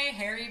this way,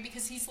 Harry,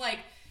 because he's like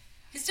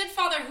his dead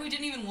father who he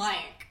didn't even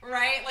like,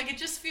 right? Like it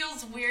just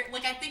feels weird.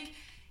 Like I think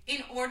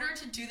in order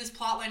to do this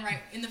plotline right,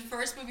 in the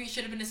first movie it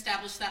should have been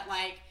established that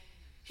like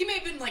he may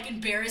have been like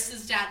embarrassed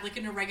his dad like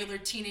in a regular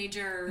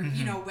teenager,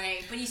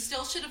 way, but he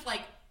still should have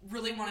like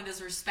really wanted his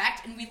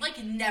respect, and we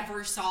like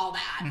never saw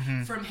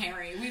that from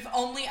Harry. We've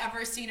only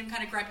ever seen him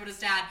kind of gripe with his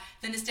dad,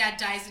 then his dad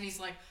dies and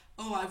he's like,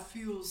 oh, I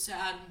feel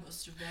sad and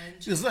must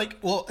avenge. It's like,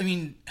 well, I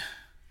mean,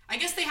 I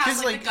guess they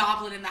have like the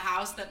goblin in the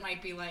house that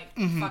might be like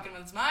fucking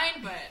with his mind,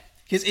 but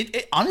because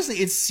it honestly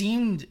it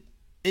seemed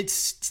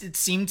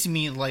to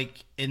me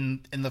like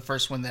in the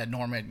first one that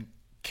Norman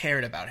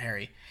cared about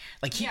Harry.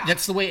 Like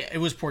that's the way it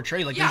was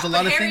portrayed. Like there's a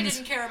lot of Harry things.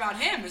 Harry didn't care about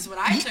him, is what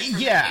I took from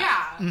it.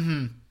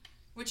 Yeah.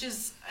 Which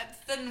is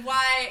then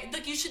why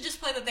like you should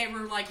just play that they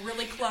were like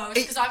really close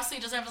because obviously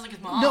it doesn't have like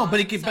his mom. No, but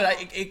it could. So. But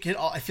it could.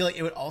 I feel like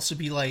it would also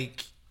be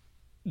like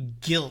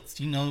guilt,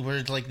 where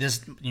it's like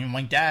this.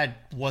 My dad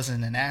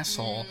wasn't an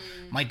asshole.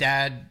 My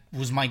dad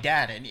was my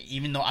dad, and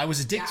even though I was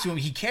a dick to him,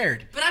 he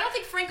cared. But I don't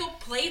think Franco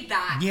played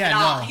that. Yeah, at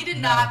all. He did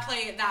not play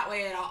it that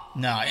way at all.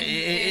 No,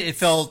 it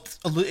felt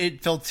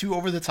too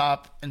over the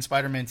top in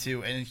Spider-Man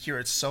 2, and here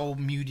it's so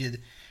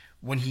muted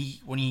when he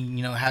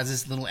has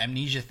this little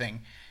amnesia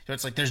thing. So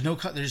it's like there's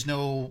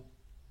no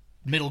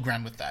middle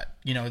ground with that.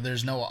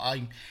 There's no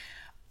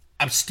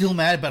I'm still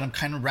mad, but I'm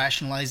kind of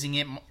rationalizing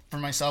it for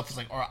myself. It's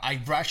like, or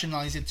I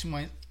rationalize it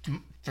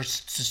to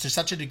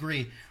such a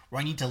degree where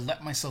I need to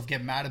let myself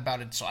get mad about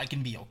it so I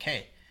can be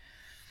okay.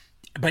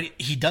 But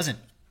he doesn't.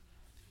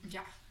 Yeah.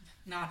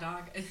 Nah,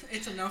 dog.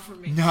 It's a no for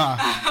me. Nah.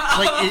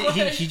 Like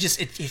he just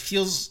it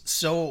feels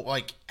so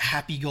like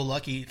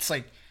happy-go-lucky. It's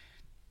like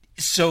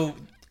so.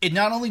 It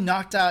not only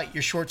knocked out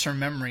your short-term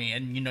memory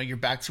and, you're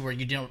back to where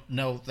you don't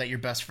know that your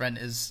best friend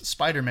is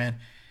Spider-Man.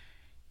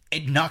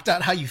 It knocked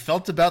out how you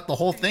felt about the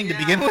whole thing to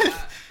begin with.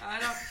 I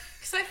don't...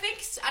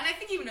 Because I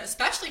think even,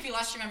 especially if you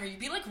lost your memory, you'd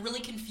be, like, really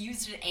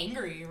confused and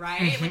angry,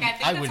 right? Like, I think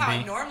that's how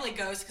it normally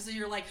goes because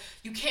you're, like,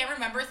 you can't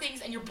remember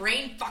things and your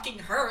brain fucking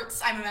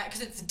hurts. I mean,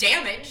 because it's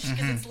damaged.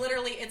 Because it's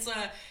literally, it's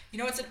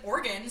an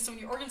organ. So when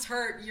your organ's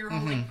hurt, you're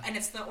like, and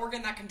it's the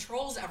organ that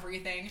controls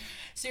everything.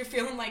 So you're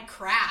feeling like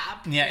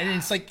crap. Yeah, and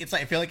it's like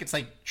I feel like it's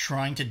like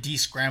trying to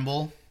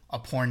descramble a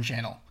porn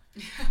channel.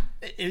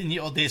 In the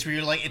old days where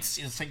you're like,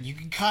 it's like you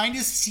can kind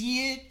of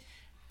see it,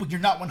 but you're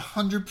not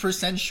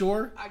 100%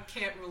 sure. I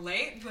can't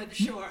relate, but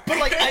sure. But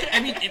like, I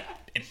mean,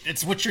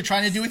 it's what you're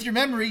trying to do with your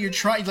memory. You're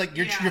trying, like,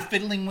 you're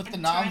fiddling with the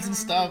knobs and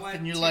stuff,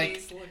 and you're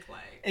like, look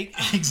like.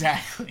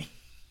 Exactly.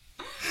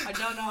 I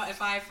don't know.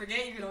 If I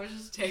forget, you can always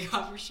just take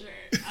off your shirt.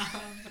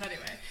 But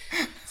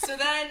anyway, so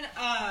then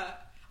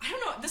I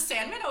don't know. The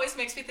Sandman always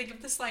makes me think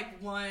of this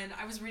like one.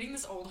 I was reading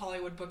this old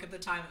Hollywood book at the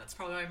time. That's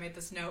probably why I made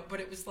this note. But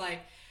it was like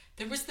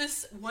there was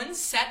this one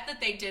set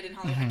that they did in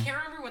Hollywood. I can't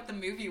remember what the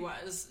movie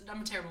was.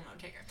 I'm a terrible note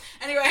taker.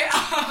 Anyway,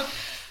 I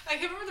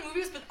can't remember what the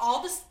movie was, but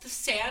all the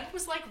sand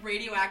was like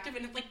radioactive,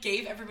 and it like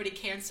gave everybody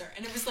cancer.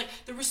 And it was like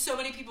there were so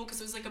many people because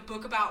it was like a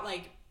book about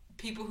like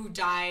people who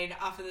died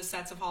off of the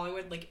sets of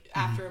Hollywood, like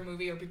after a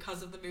movie or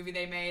because of the movie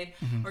they made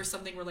or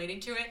something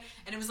relating to it.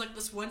 And it was like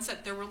this one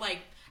set, there were like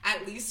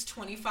at least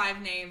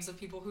 25 names of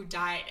people who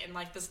died in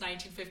like this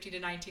 1950 to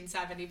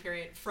 1970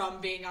 period from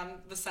being on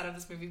the set of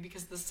this movie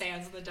because the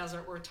sands in the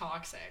desert were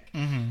toxic.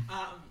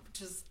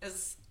 Which is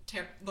as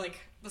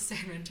like the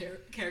Sandman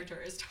character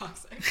is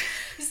toxic.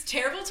 This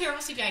terrible, terrible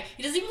CGI.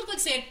 He doesn't even look like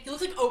sand. He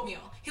looks like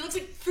oatmeal. He looks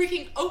like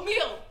freaking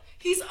oatmeal.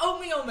 He's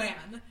Oatmeal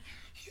Man.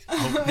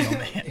 Oatmeal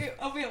Man.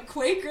 Oatmeal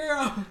Quaker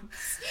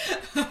Oats.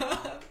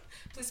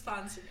 Please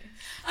sponsor me.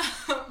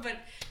 But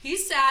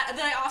he's sad. And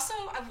then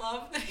I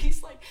love that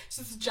he's like,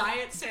 so this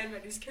giant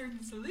Sandman. He's carrying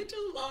this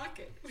little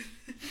locket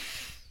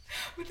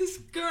with this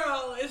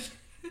girl and this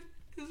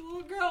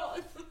little girl.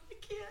 I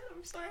can't.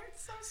 I'm sorry.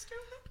 It's so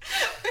stupid.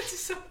 It's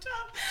so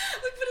dumb.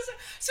 Like,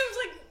 so it's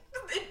like,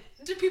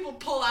 do people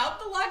pull out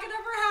the locket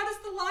ever? How does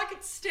the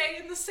locket stay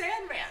in the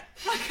Sandman?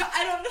 Like,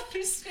 I don't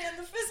understand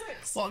the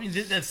physics. Well, I mean,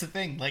 that's the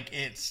thing. Like,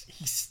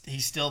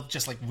 he's still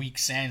just like weak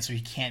sand, so he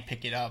can't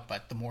pick it up.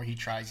 But the more he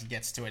tries, he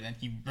gets to it, and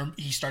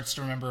he starts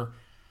to remember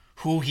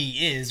who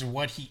he is,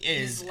 what he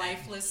is. His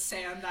lifeless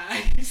sand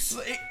eyes.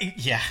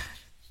 Yeah.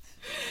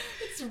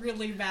 It's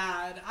really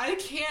bad. I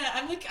can't.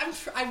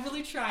 I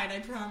really tried. I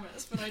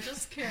promise, but I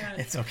just can't.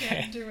 It's okay.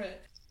 Can't do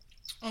it.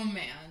 Oh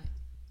man.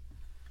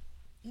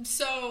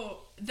 So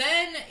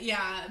then,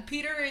 yeah,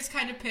 Peter is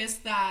kind of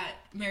pissed that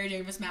Mary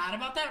Jane was mad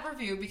about that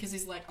review because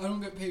he's like, I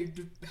don't get paid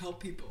to help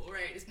people,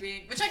 right?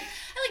 Which I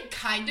like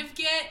kind of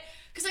get,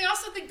 because I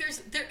also think there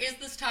is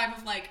this time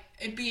of like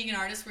it being an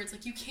artist where it's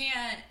like you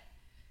can't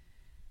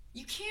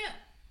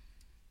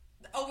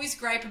always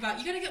gripe about,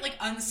 you gotta get like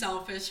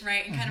unselfish,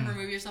 right? And kind of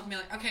remove yourself and be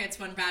like, okay, it's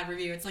one bad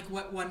review. It's like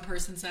what one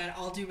person said.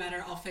 I'll do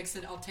better. I'll fix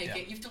it. I'll take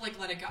it. You have to like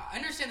let it go. I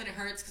understand that it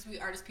hurts because we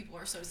artist people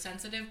are so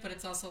sensitive, but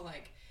it's also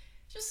like,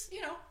 just,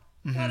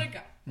 let it go.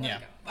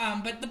 Let it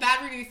go. But the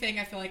bad review thing,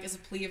 I feel like, is a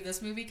plea of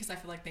this movie because I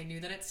feel like they knew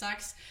that it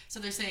sucks. So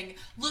they're saying,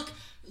 look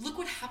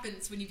what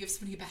happens when you give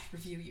somebody a bad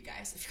review, you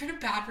guys. If you're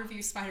going to bad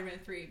review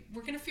Spider-Man 3,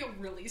 we're going to feel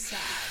really sad.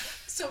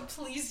 So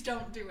please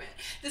don't do it.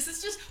 This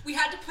is just, we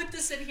had to put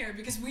this in here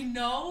because we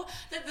know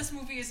that this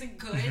movie isn't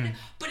good,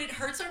 but it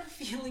hurts our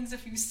feelings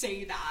if you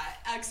say that.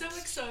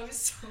 XOXO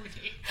is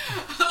Sony.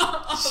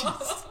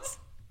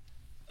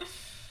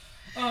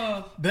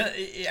 But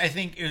I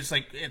think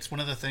it's one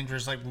of the things where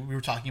it's like we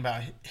were talking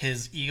about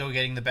his ego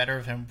getting the better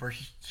of him, where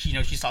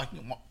she's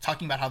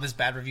talking about how this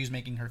bad review is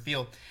making her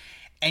feel,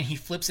 and he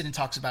flips it and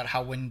talks about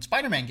how when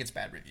Spider-Man gets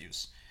bad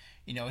reviews,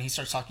 he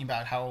starts talking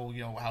about how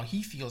how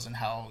he feels and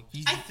how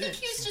he's. I think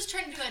he was just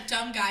trying to do that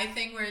dumb guy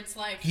thing where it's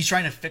like he's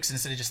trying to fix it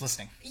instead of just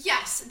listening.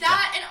 Yes,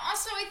 that, and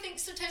also I think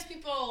sometimes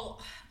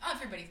people,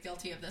 everybody's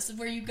guilty of this,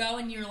 where you go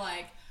and you're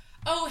like,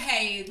 oh,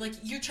 hey, like,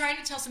 you're trying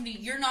to tell somebody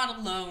you're not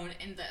alone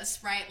in this,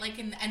 right? Like,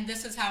 and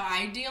this is how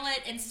I deal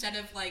it, instead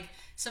of, like,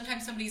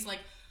 sometimes somebody's like,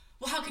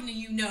 well, how can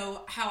you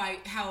know how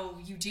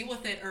you deal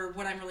with it or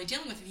what I'm really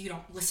dealing with if you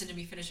don't listen to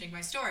me finishing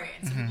my story?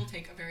 And some people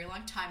take a very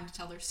long time to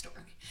tell their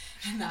story.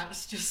 And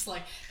that's just,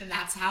 like, and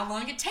that's how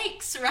long it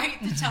takes, right,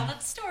 to tell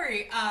that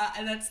story.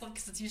 And that's, like,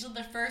 because it's usually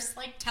the first,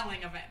 like,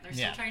 telling of it. They're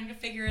still trying to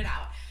figure it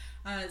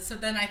out. So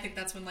then I think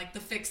that's when, like, the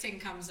fixing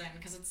comes in,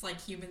 because it's,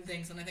 like, human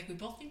things. And I think we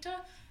both need to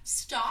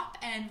stop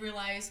and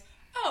realize,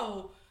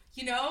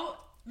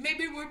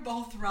 maybe we're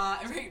both wrong.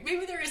 Right?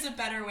 Maybe there is a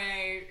better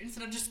way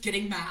instead of just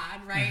getting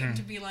mad, right? And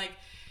to be like,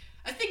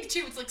 I think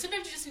too, it's like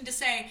sometimes you just need to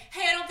say,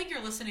 hey, I don't think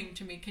you're listening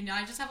to me. Can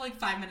I just have like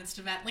 5 minutes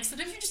to vent? Like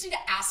sometimes you just need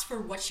to ask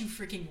for what you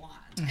freaking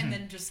want and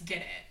then just get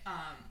it.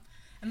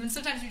 And then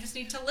sometimes you just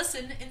need to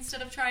listen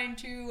instead of trying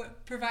to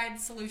provide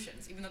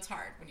solutions, even though it's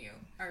hard when you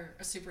are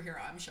a superhero,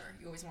 I'm sure.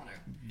 You always want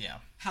to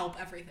help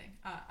everything.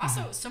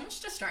 Also, so much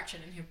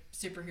destruction in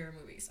superhero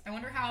movies. I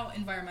wonder how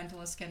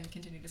environmentalists can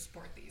continue to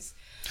support these.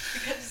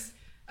 Because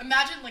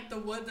imagine like the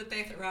wood that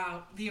they throw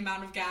out, the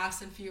amount of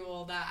gas and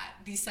fuel that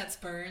these sets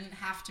burn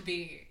have to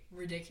be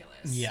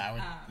ridiculous. Yeah,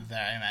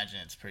 I imagine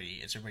it's a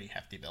pretty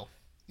hefty bill.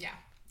 Yeah,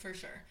 for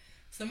sure.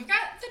 So we've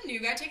got the new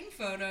guy taking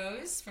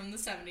photos from the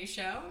 70s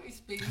show. He's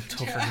being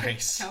Topher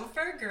Grace.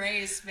 Topher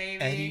Grace,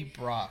 baby. Eddie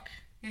Brock.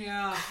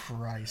 Yeah.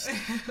 Christ.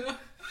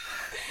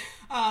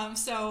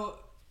 So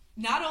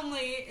not only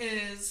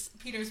is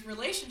Peter's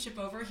relationship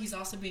over, he's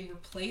also being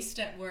replaced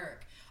at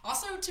work.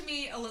 Also, to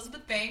me,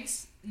 Elizabeth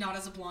Banks, not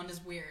as a blonde, is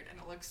weird, and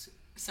it looks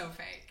so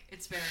fake.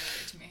 It's very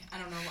weird to me. I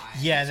don't know why.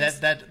 Yeah,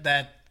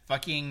 that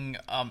fucking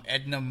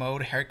Edna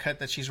Mode haircut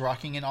that she's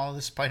rocking in all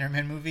the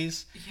Spider-Man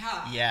movies.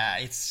 Yeah. Yeah,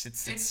 it's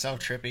so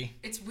trippy.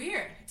 It's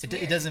weird.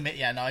 It doesn't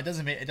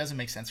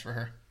make sense for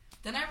her.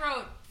 Then I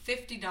wrote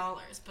 $50,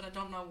 but I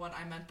don't know what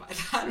I meant by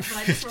that. But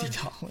I just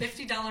wrote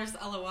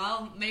 $50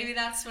 LOL. Maybe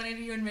that's what it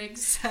even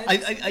makes sense.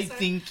 I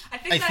think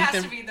that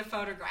has to be the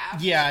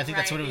photograph. Yeah, I think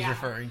that's what it was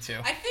referring to.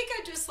 I think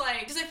I just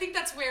because I think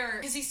that's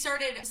because he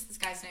started, what's this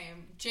guy's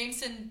name?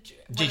 Jameson.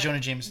 J. Jonah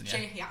Jameson,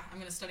 yeah. I'm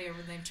going to study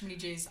over the name. Too many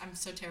J's. I'm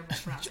so terrible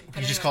at pronouncing.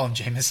 You just call him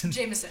Jameson?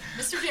 Jameson.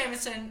 Mr.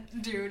 Jameson,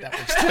 dude. That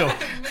works too.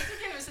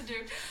 Mr. Jameson,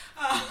 dude.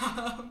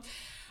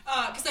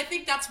 Because I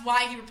think that's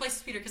why he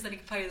replaces Peter, because then he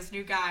can play this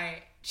new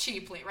guy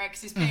cheaply, right?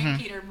 Because he's paying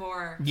Peter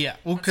more. Yeah,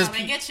 well, because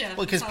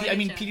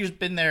Peter's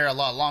been there a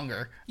lot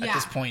longer at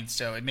this point,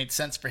 so it made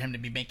sense for him to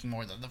be making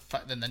more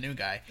than the new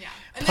guy. Yeah,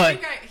 and the new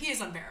guy, he is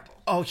unbearable.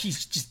 Oh,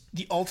 he's just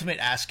the ultimate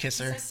ass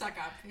kisser. He's a suck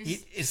up.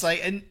 It's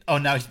like,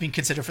 now he's being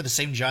considered for the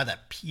same job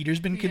that Peter's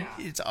been.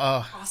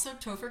 Also,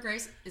 Topher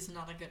Grace is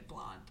not a good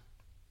blonde.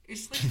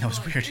 It's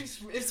weird.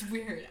 It's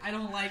weird. I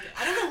don't like it.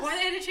 I don't know why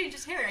they had to change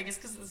his hair. I guess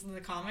because it's in the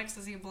comics.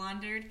 Is he a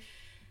blonde dude?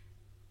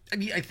 I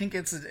mean, I think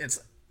it's.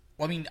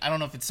 Well, I mean, I don't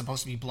know if it's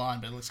supposed to be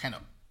blonde, but it looks kind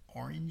of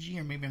orangey,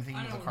 or maybe I'm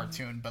thinking of a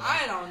cartoon. But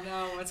I don't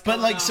know what's going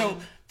on. But like, so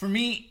for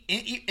me,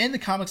 in the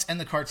comics and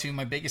the cartoon,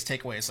 my biggest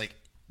takeaway is like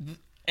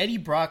Eddie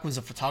Brock was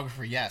a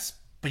photographer, yes,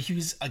 but he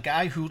was a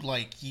guy who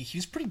like he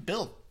was pretty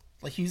built.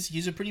 Like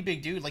he's a pretty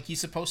big dude. Like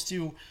he's supposed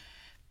to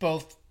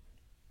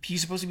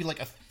be like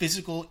a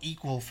physical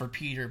equal for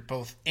Peter,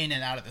 both in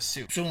and out of the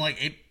suit. So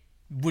like it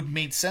would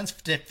make sense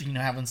if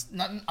having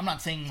I'm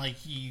not saying like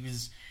he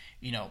was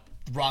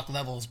Rock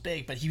levels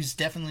big, but he was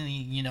definitely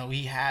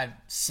he had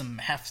some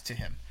heft to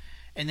him.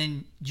 And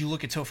then you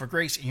look at Topher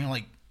Grace and you're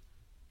like,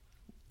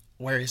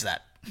 where is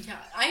that? Yeah,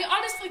 I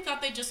honestly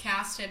thought they just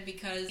cast him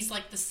because he's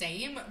like the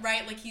same,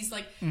 right? Like he's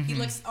like he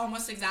looks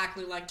almost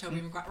exactly like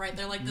Tobey Maguire, right?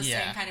 They're like the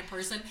same kind of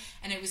person,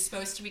 and it was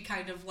supposed to be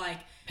kind of like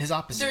his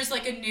opposite. There's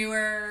like a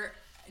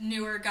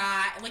newer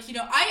guy, like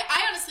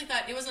I honestly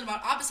thought it wasn't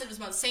about opposite, it was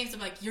about saying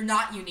something like you're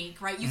not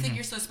unique, right? You think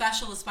you're so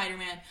special as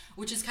Spider-Man,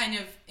 which is kind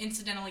of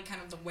incidentally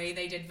kind of the way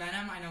they did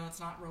Venom. I know that's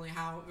not really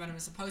how Venom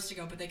is supposed to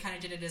go, but they kind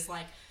of did it as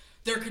like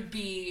there could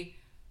be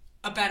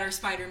a better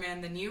Spider-Man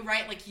than you,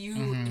 right? Like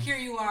here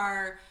you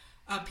are.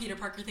 Peter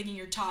Parker thinking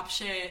you're top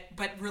shit,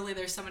 but really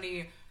there's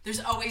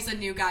always a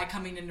new guy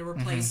coming in to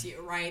replace you,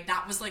 right?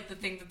 That was like the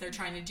thing that they're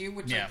trying to do,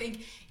 which I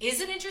think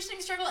is an interesting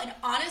struggle. And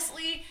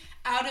honestly,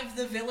 out of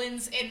the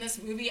villains in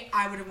this movie,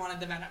 I would have wanted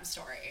the Venom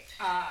story.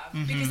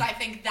 Because I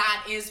think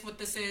that is what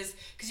this is.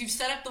 Because you've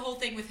set up the whole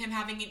thing with him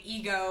having an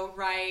ego,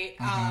 right?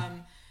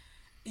 I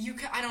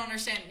don't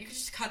understand. You could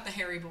just cut the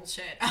Harry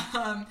bullshit.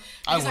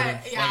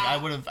 I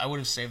would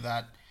have saved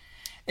that.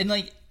 And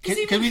like, because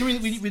we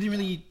didn't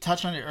really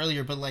touch on it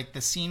earlier, but like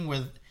the scene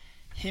with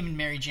him and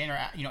Mary Jane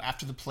are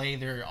after the play,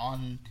 they're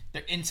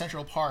in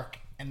Central Park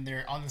and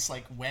they're on this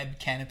like web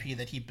canopy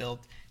that he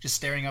built, just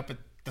staring up at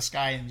the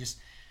sky and just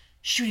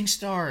shooting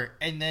star,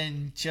 and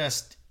then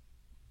just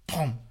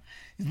boom,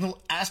 this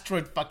little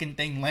asteroid fucking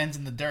thing lands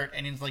in the dirt,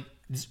 and it's like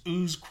this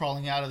ooze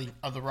crawling out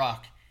of the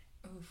rock.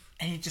 Oof.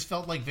 And it just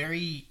felt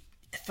very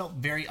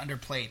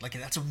underplayed. Like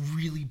that's a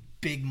really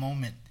big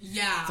moment.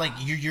 Yeah, it's like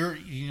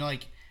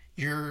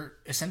you're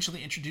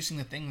essentially introducing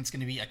the thing that's going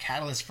to be a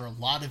catalyst for a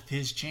lot of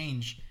his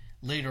change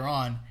later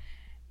on,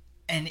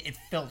 and it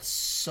felt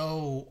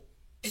so.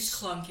 It's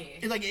clunky.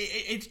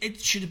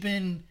 It should have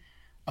been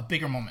a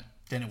bigger moment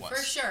than it was.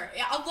 For sure.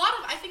 Yeah,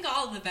 I think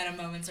all of the Venom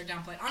moments are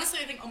downplayed. Honestly,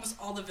 I think almost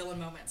all the villain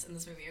moments in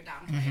this movie are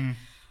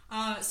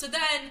downplayed. So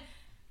then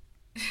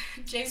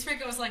James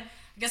Franco was like,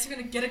 I guess I'm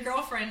going to get a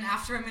girlfriend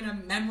after I'm in a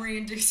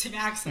memory-inducing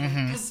accident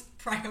because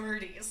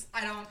priorities.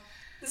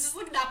 This is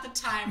like not the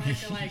time I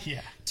feel like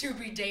to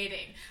be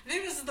dating. I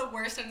think this is the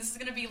worst, and this is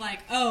gonna be like,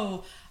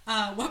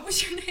 what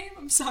was your name?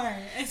 I'm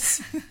sorry. And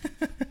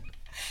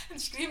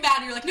she's gonna be mad,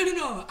 and you're like,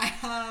 no, I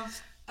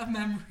have a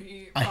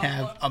memory problem. I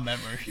have a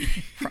memory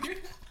problem.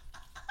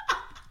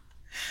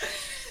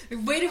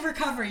 Way to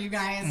recover, you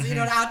guys.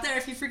 Out there,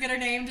 if you forget her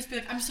name, just be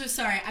like, I'm so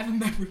sorry, I have a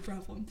memory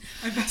problem.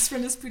 My best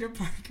friend is Peter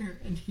Parker,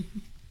 and he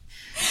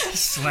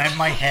slammed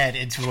my head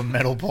into a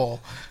metal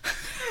bowl.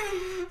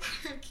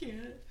 I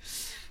can't.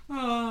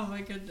 Oh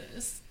my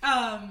goodness.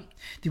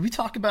 Did we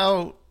talk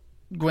about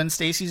Gwen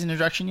Stacy's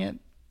introduction yet?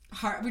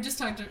 We just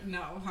talked.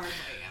 No, hardly.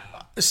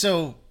 Yeah.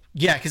 So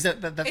yeah, because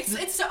that's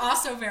it's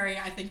also very,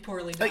 I think,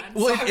 poorly done.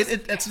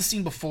 That's the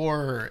scene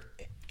before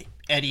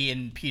Eddie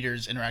and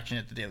Peter's interaction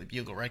at the Daily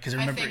Bugle, right? Because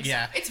remember,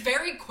 it's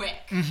very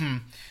quick. Mm-hmm.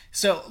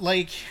 So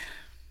like,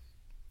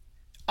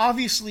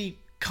 obviously,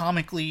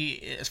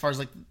 comically, as far as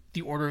like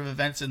the order of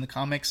events in the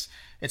comics,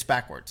 it's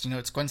backwards.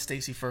 It's Gwen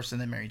Stacy first,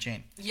 and then Mary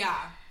Jane. Yeah.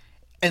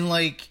 And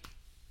like,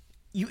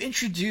 you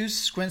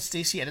introduce Gwen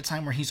Stacy at a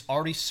time where he's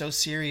already so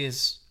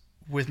serious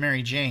with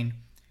Mary Jane.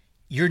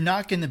 You're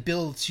not going to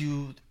build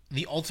to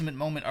the ultimate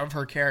moment of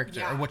her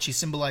character or what she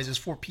symbolizes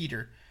for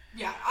Peter.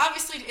 Yeah,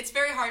 obviously it's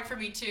very hard for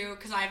me too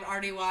because I've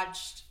already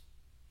watched.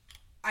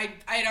 I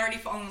had already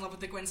fallen in love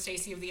with the Gwen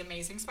Stacy of the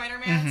Amazing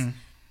Spider-Man,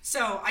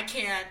 so I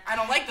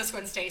don't like this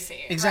Gwen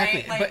Stacy.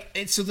 Exactly,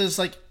 right? So there's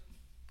like,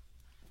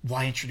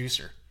 why introduce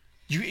her?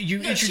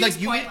 You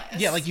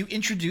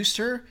introduced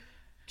her.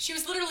 She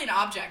was literally an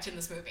object in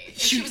this movie.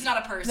 She was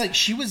not a person. Like,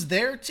 she was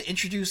there to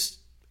introduce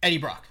Eddie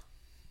Brock.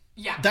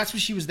 Yeah. That's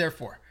what she was there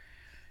for.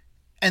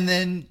 And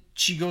then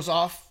she goes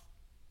off.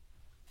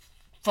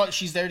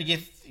 She's there to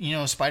give,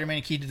 Spider-Man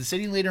a key to the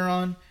city later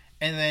on.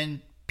 And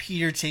then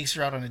Peter takes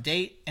her out on a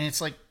date. And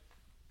it's like,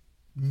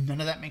 none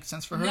of that makes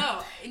sense for her.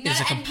 No. It's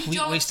a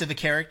complete waste of a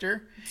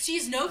character.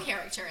 She's no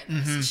character in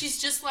this. Mm-hmm.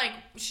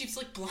 She's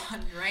like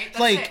blonde, right? That's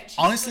like, it. She's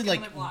honestly,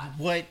 like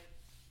what...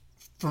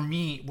 For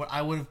me, what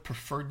I would have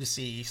preferred to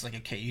see is like,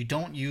 okay, you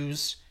don't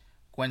use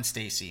Gwen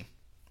Stacy.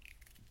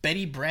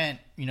 Betty Brant,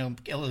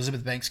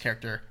 Elizabeth Banks'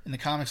 character in the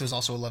comics was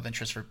also a love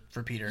interest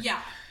for Peter.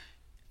 Yeah,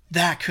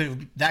 that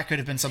could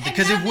have been something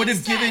because it would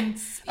have given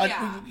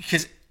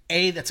because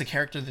that's a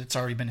character that's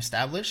already been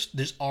established.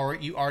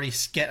 You already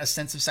get a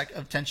sense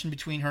of tension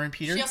between her and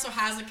Peter. She also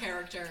has a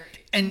character,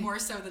 and more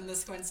so than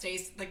this Gwen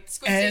Stacy. Like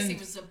Gwen Stacy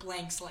was a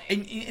blank slate,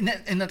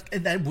 and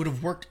that would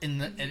have worked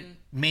and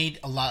made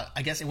a lot.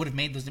 I guess it would have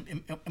made those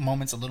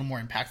moments a little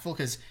more impactful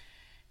because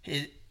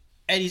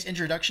Eddie's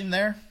introduction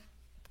there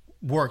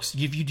works.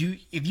 If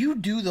you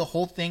do the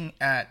whole thing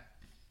at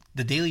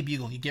the Daily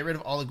Bugle, you get rid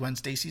of all the Gwen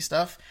Stacy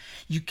stuff,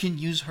 you can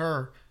use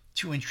her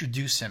to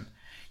introduce him.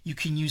 You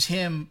can use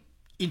him,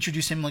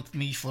 introduce him like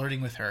me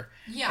flirting with her.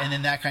 Yeah. And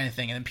then that kind of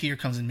thing. And then Peter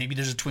comes in. Maybe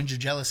there's a twinge of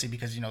jealousy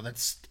because,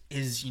 that's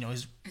his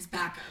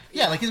backup.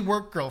 Yeah, like his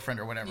work girlfriend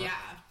or whatever. Yeah.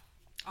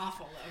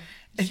 Awful,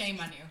 though. Shame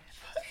on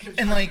you.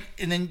 And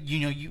then,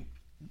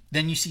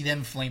 then you see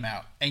them flame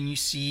out. And you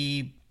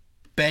see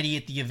Betty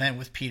at the event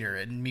with Peter.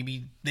 And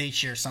maybe they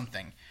share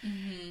something.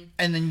 Mm-hmm.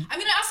 And then... I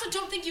also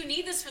don't think you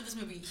need this for this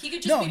movie. He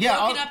could just be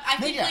broken up. I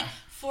think,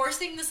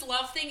 forcing this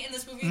love thing in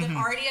this movie that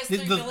already has 3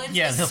 villains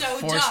is so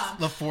dumb.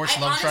 The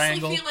forced love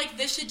triangle. I honestly feel like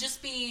this should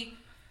just be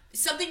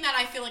something that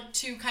I feel like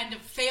too kind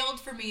of failed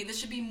for me. This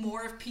should be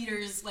more of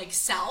Peter's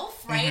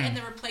self, right? And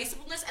the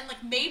replaceableness, and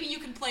maybe you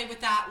can play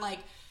with that.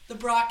 The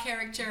Brock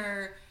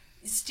character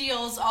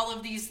steals all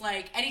of these,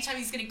 anytime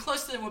he's getting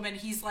close to the woman,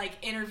 he's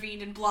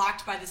intervened and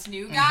blocked by this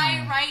new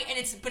guy, right? And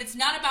it's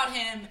not about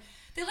him.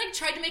 They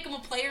tried to make him a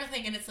player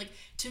thing, and it's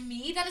to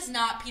me that is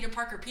not Peter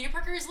Parker. Peter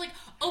Parker is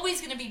always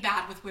gonna be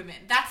bad with women.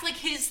 That's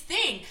his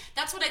thing.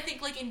 That's what I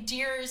think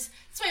endears.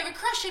 That's why I have a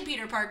crush on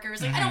Peter Parker.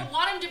 I don't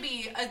want him to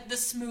be the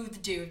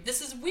smooth dude. This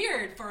is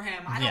weird for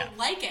him. I don't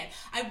like it.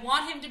 I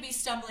want him to be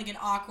stumbling and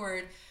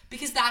awkward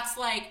because that's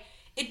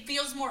it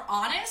feels more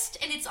honest,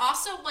 and it's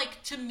also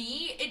to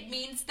me it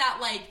means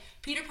that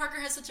Peter Parker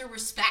has such a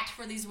respect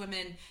for these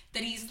women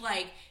that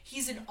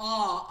he's in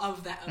awe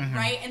of them,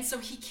 right? And so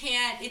he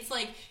can't, it's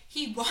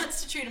he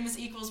wants to treat them as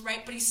equals,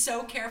 right? But he's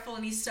so careful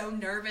and he's so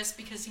nervous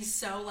because he's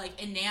so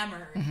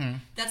enamored.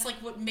 That's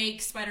what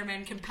makes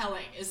Spider-Man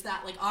compelling, is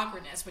that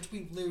awkwardness, which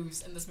we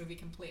lose in this movie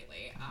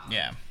completely.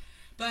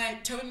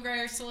 But Tobey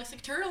Maguire still looks like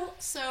a turtle,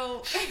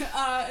 so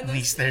at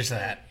least there's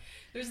that.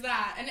 There's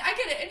that, and I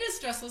get it. It is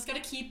stressful. He's got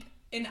to keep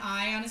an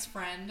eye on his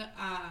friend.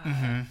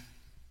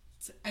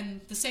 And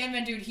the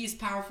Sandman dude, he's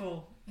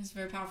powerful. He's a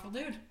very powerful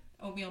dude.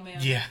 Oatmeal Man.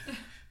 Yeah.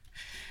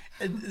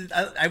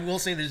 I will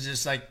say there's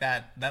just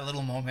that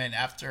little moment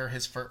after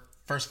his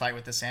first fight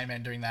with the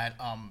Sandman during that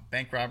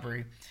bank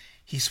robbery.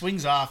 He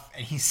swings off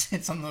and he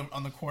sits on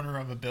the corner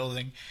of a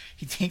building.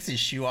 He takes his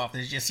shoe off.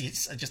 There's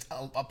just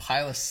a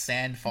pile of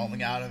sand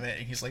falling out of it,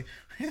 and he's like,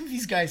 "Where did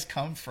these guys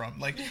come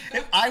from?"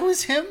 If I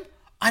was him,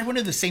 I'd want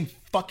to do the same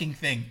fucking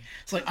thing.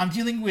 It's I'm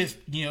dealing with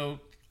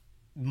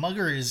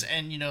muggers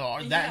and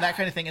that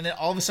kind of thing, and then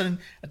all of a sudden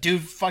a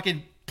dude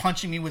fucking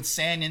punching me with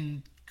sand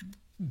and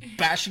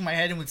bashing my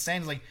head in with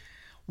sand is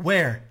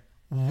where,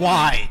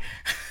 why?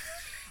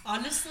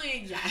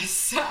 Honestly,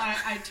 yes.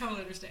 I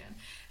totally understand.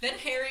 Then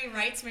Harry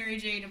writes Mary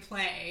Jane a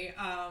play,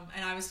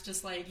 and I was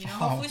just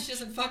hopefully she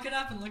doesn't fuck it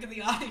up and look at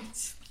the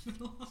audience.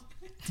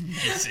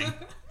 Amazing.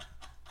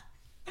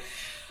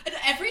 And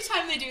every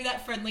time they do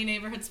that friendly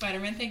neighborhood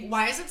Spider-Man thing,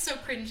 why is it so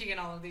cringy in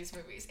all of these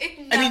movies? I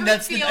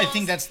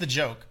think that's the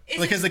joke.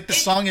 Because the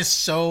song is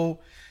so...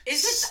 I don't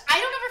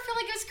ever feel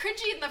it was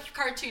cringy in the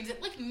cartoons.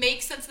 It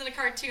makes sense in the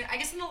cartoon. I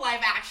guess in the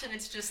live action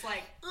it's just ugh.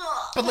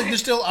 But they're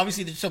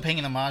still paying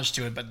an homage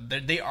to it,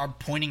 but they are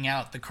pointing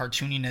out the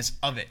cartooniness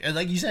of it. And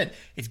like you said,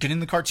 it's good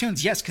in the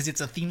cartoons, yes, because it's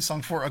a theme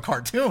song for a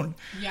cartoon.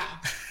 Yeah.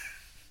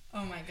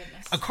 Oh my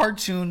goodness. A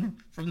cartoon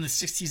from the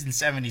 60s and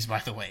 70s, by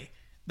the way.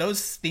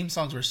 Those theme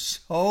songs were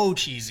so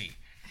cheesy.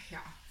 Yeah,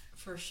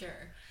 for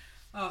sure.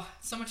 Oh,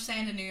 so much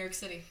sand in New York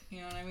City.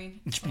 You know what I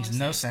mean? Which makes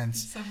no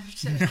sense. So much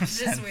sand. It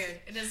is weird.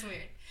 It is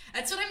weird.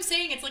 That's what I'm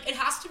saying. It's it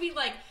has to be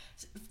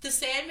the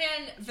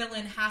Sandman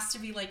villain has to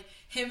be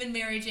him and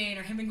Mary Jane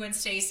or him and Gwen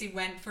Stacy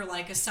went for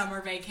a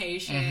summer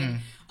vacation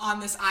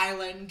on this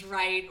island,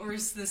 right? Or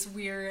is this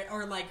weird,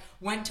 or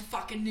went to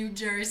fucking New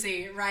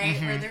Jersey, right?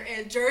 Where they're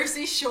in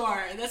Jersey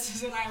Shore. This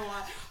is what I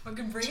want.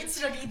 Fucking bring it,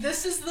 Snooki.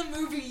 This is the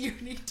movie you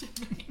need to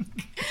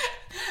make.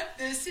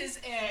 This is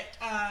it.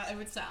 It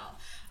would sell.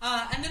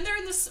 And then they're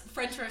in this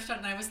French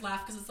restaurant, and I always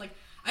laugh because it's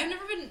I've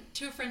never been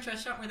to a French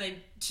restaurant where they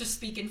just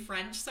speak in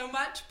French so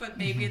much, but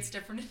maybe it's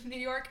different in New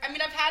York. I mean,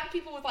 I've had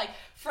people with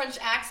French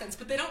accents,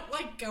 but they don't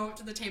go up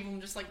to the table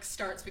and just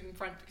start speaking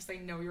French because they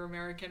know you're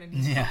American and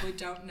you probably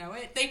don't know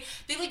it. They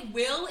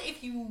will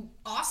if you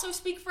also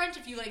speak French.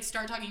 If you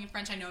start talking in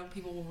French, I know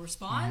people will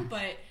respond,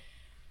 but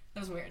that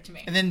was weird to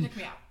me. And then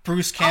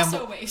Bruce Campbell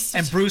also a waste.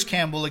 And Bruce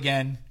Campbell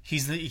again.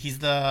 He's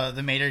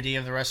the maitre d'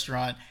 of the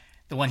restaurant.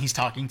 The one he's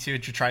talking to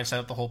try to set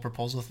up the whole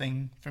proposal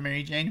thing for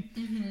Mary Jane.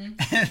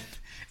 And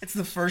it's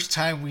the first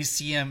time we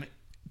see him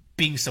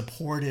being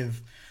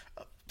supportive,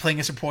 playing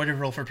a supportive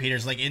role for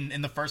Peter's.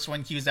 In the first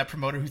one, he was that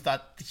promoter who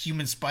thought the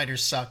human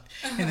spiders sucked.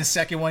 In the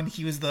second one,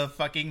 he was the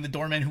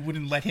doorman who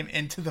wouldn't let him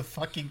into the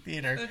fucking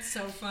theater. That's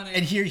so funny.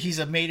 And here he's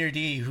a maitre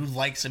d' who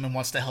likes him and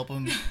wants to help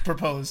him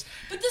propose.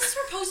 But this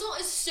proposal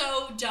is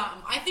so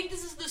dumb. I think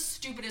this is the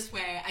stupidest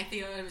way. I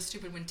think it was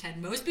stupid when Ted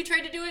Mosby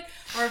tried to do it,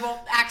 or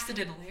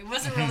accidentally. It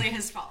wasn't really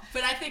his fault.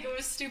 But I think it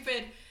was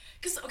stupid.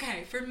 Because,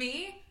 for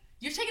me,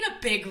 you're taking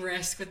a big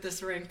risk with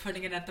this ring,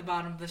 putting it at the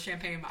bottom of the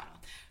champagne bottle.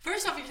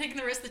 First off, you're taking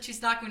the risk that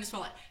she's not going to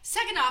swallow it.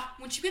 Second off,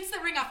 when she gets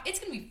that ring off, it's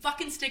going to be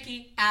fucking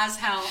sticky as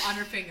hell on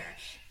her finger.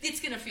 It's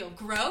going to feel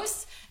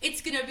gross.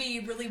 It's going to be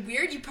really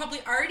weird. You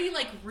probably already,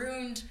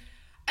 ruined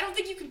I don't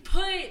think you can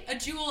put a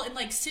Juul in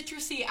like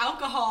citrusy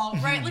alcohol,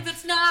 right? Like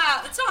that's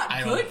not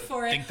good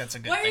for it. I think that's a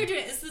good Why are thing. you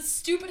doing it? It's the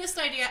stupidest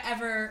idea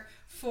ever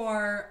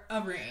for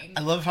a ring.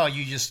 I love how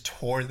you just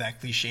tore that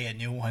cliche a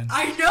new one.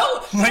 I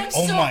know. Like, I'm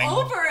oh so my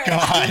over it.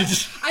 God.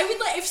 I would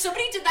like if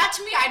somebody did that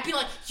to me, I'd be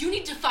like, "You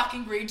need to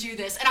fucking redo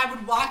this," and I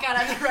would walk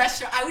out of the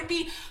restaurant. I would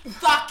be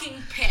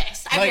fucking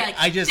pissed. I'd be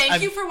like,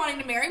 "Thank you for wanting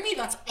to marry me.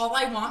 That's all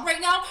I want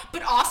right now."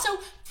 But also,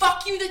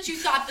 fuck you that you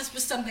thought this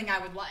was something I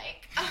would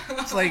like.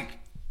 It's like.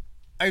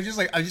 I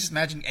just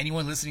imagine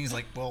anyone listening is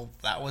like, well,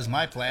 that was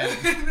my plan.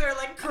 They're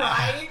like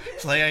crying.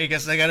 It's like, I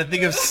guess I gotta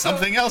think of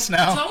something else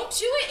now. Don't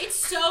do it. It's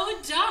so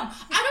dumb.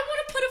 I don't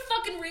want to put a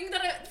fucking ring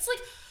it's like,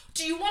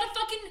 do you want to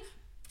fucking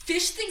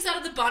fish things out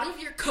of the bottom of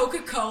your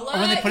Coca-Cola? Or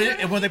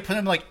when they put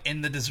them like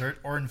in the dessert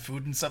or in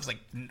food and stuff, it's like,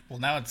 well,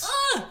 now it's.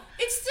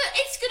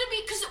 It's gonna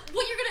be because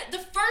the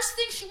first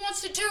thing she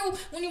wants to do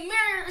when you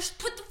marry her is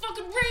put the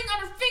fucking ring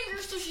on her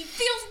finger so she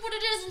feels what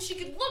it is and she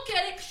can look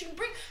at it. She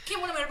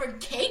can want to bring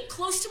cake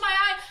close to my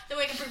eye. That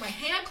way I can bring my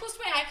hand close to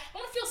my eye. I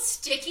want to feel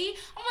sticky.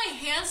 I want my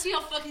hands to be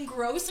all fucking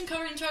gross and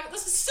covered in chocolate.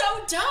 This is so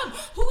dumb.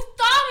 Who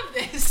thought of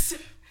this?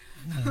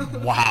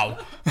 Wow.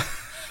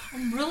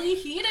 I'm really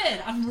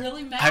heated. I'm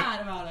really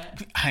mad about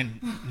it.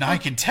 Now I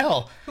can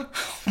tell. Oh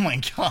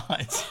my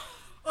god.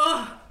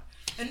 Ugh.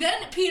 And then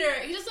Peter,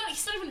 he's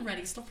not even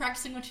ready. He's still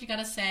practicing what you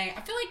gotta say.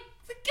 I feel like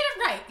get it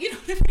right. You know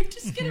what I mean?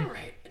 Just get it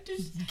right.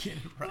 Just get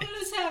it right.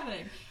 What is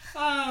happening?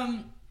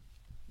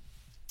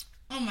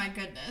 Oh my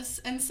goodness.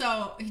 And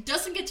so he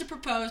doesn't get to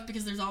propose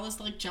because there's all this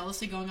like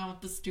jealousy going on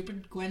with the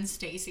stupid Gwen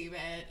Stacy bit,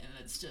 and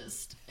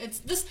it's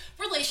this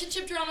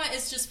relationship drama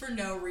is just for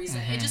no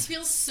reason. It just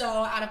feels so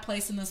out of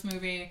place in this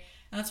movie.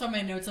 And that's why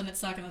my notes on it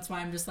suck, and that's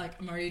why I'm just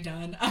like, I'm already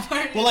done.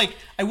 Well, like,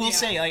 I will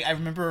say, like, I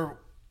remember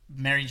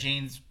Mary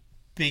Jane's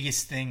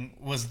biggest thing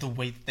was the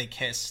way that they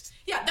kissed.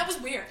 Yeah, that was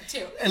weird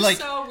too. It was like,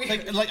 so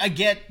weird. Like I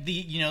get the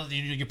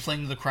you're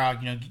playing to the crowd,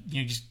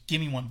 just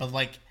give me one, but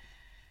like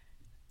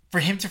for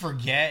him to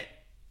forget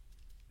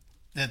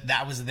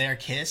that was their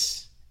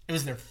kiss, it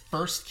was their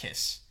first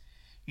kiss,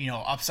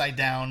 upside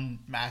down,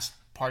 mask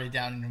parted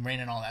down, and rain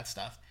and all that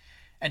stuff,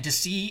 and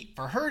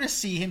for her to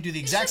see him do the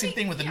exact same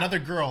thing with another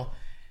girl.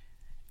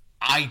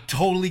 I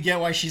totally get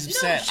why she's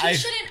upset. No, she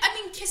shouldn't. I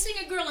mean, kissing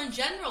a girl in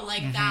general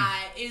like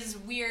that is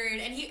weird.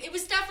 And it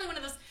was definitely one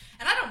of those.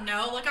 And I don't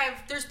know.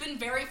 Like, there's been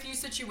very few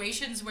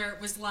situations where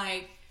it was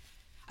like.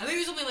 I think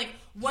there's only like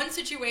one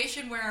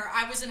situation where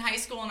I was in high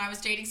school and I was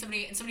dating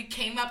somebody, and somebody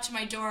came up to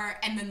my door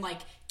and then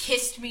like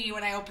kissed me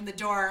when I opened the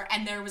door,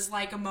 and there was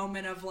like a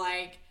moment of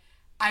like.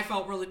 I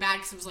felt really bad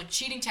because it was like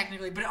cheating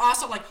technically, but it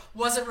also like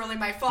wasn't really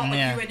my fault.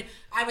 Like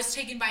I was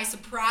taken by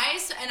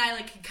surprise, and I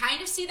like could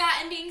kind of see that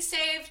and being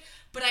saved.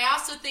 But I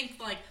also think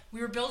like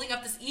we were building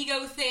up this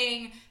ego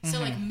thing, so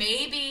like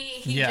maybe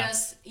he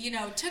just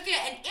took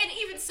it, and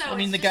even so. I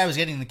mean, the guy was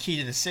getting the key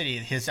to the city.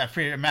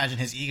 I imagine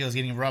his ego is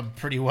getting rubbed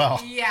pretty well.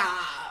 Yeah.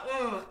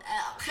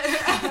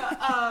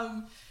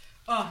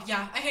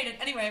 Yeah, I hate it.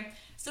 Anyway,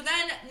 so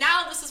then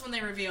now this is when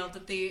they revealed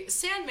that the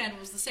Sandman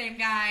was the same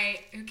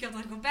guy who killed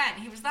Uncle Ben.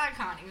 He was that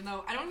con, even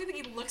though I don't even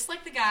think he looks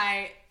like the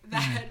guy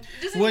that.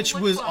 Which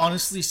was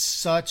honestly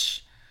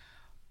such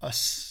a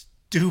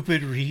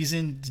stupid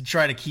reason to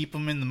try to keep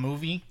him in the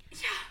movie.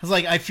 Yeah. It's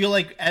like I feel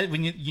like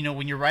when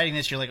you're writing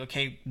this, you're like,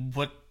 okay,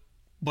 what's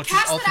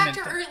cast his ultimate that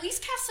actor, or at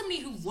least cast somebody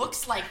who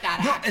looks like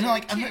that no, actor. And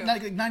like,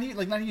 too.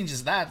 not even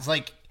just that. It's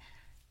like,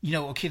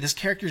 okay, this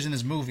character's in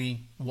this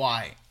movie.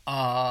 Why?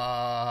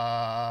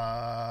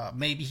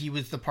 Maybe he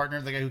was the partner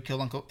of the guy who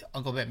killed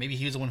Uncle Ben. Maybe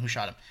he was the one who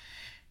shot him.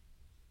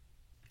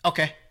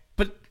 Okay,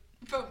 but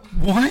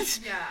what?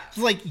 Yeah.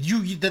 Like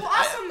well,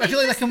 also, I feel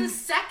like that the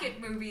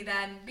second movie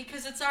then,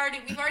 because we've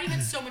already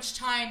had so much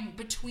time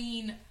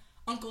between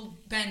Uncle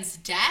Ben's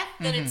death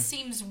that it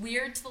seems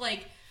weird to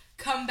like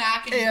come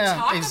back and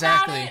talk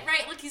about it,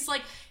 right? Like he's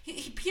like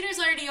Peter's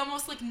already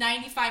almost like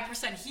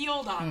 95%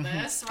 healed on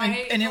this,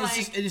 right? And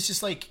it's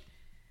just like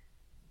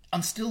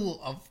I'm still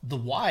of the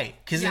why,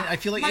 because I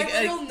feel like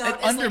it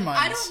undermines. Like,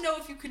 I don't know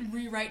if you can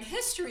rewrite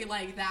history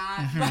like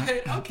that,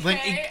 but okay. Like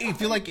I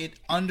feel like it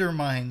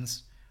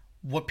undermines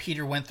what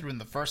Peter went through in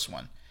the first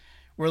one,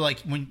 where like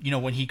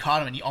when he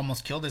caught him and he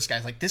almost killed this guy.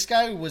 Like this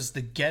guy was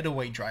the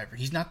getaway driver.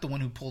 He's not the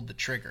one who pulled the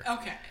trigger.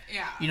 Okay,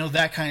 yeah.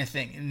 That kind of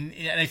thing.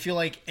 And I feel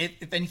like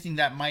if anything,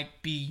 that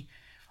might be.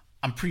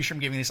 I'm pretty sure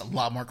I'm giving this a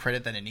lot more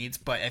credit than it needs,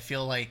 but I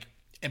feel like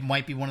it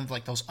might be one of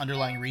like those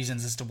underlying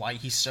reasons as to why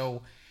he's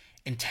so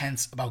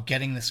intense about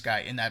getting this guy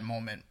in that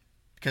moment,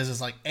 because it's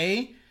like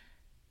the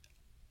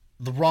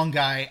wrong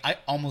guy. I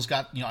almost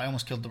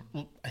killed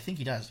I think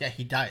he does. Yeah,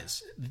 he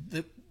dies.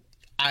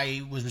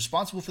 I was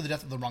responsible for the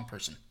death of the wrong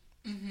person.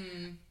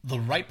 The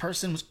right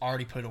person was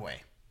already put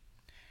away.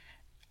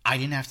 I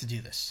didn't have to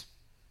do this.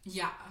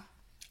 Yeah.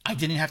 I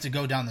didn't have to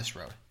go down this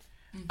road.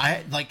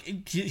 I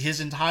like his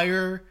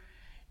entire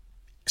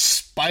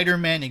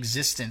Spider-Man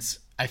existence.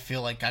 I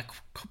feel like got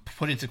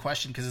put into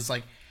question because it's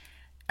like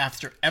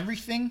after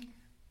everything,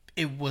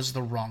 it was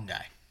the wrong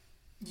guy.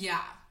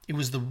 Yeah. It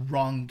was the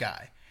wrong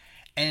guy,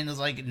 and it was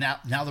like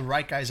now the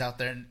right guy's out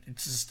there, and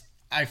it's just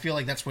I feel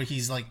like that's what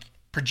he's like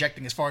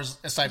projecting as far as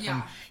aside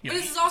from. But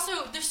this is also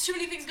there's too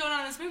many things going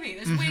on in this movie.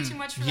 There's way too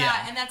much for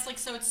that, and that's like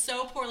so it's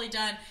so poorly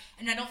done,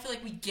 and I don't feel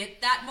like we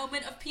get that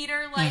moment of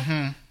Peter like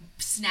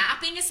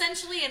snapping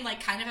essentially and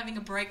like kind of having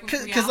a break with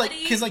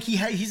reality. Because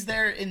he's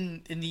there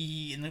in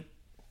the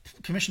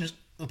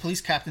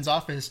police captain's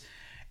office,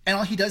 and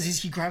all he does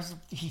is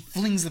he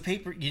flings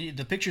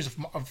the pictures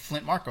of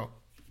Flint Marko,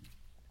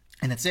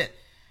 and that's it.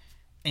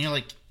 And you're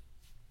like,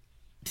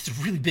 it's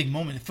a really big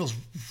moment. It feels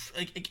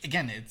like,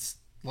 again, it's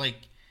like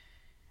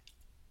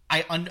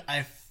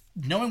I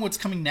knowing what's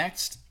coming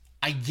next,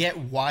 I get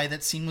why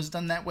that scene was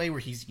done that way, where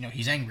he's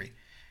angry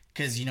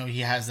because he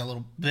has that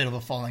little bit of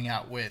a falling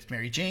out with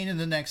Mary Jane in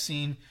the next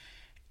scene,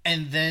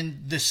 and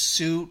then the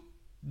suit,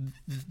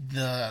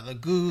 the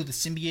goo, the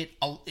symbiote,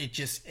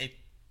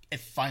 it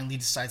finally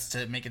decides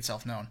to make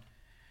itself known.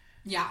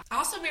 Yeah.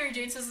 Also, Mary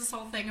Jane says this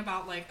whole thing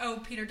about like,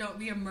 oh, Peter, don't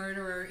be a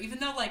murderer, even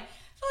though like.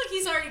 I feel like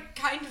he's already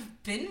kind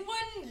of been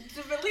one,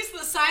 at least the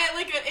side.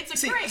 Like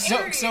it's a great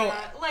area. So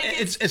like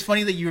it's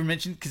funny that you were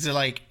mentioned because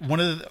like one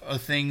of the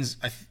things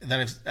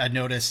that I've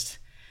noticed,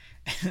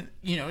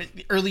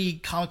 early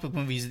comic book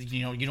movies,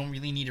 you don't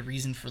really need a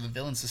reason for the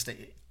villains to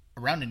stay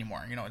around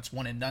anymore. It's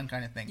one and done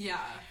kind of thing. Yeah.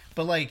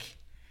 But like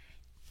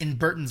in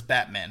Burton's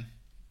Batman,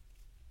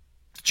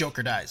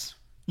 Joker dies.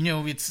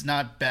 It's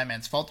not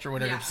Batman's fault or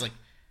whatever. Yeah. It's like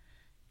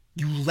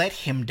you let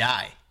him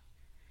die.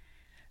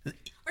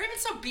 Or even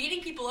so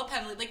beating people up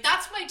heavily. Like,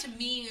 that's why, to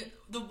me,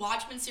 the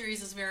Watchmen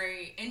series is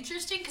very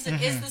interesting, because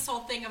it is this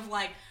whole thing of,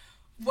 like,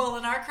 well,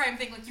 in our crime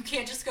thing, like, you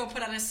can't just go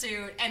put on a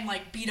suit and,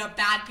 like, beat up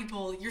bad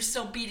people. You're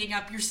still beating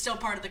up. You're still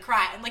part of the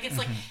crime. And, like, it's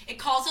like, it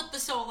calls up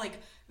this whole,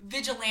 like,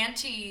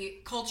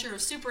 vigilante culture of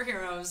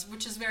superheroes,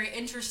 which is very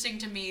interesting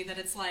to me, that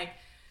it's, like,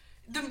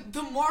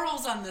 the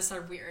morals on this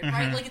are weird,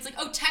 right? Like, it's like,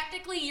 oh,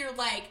 technically you're,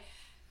 like,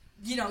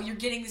 you're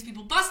getting these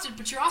people busted,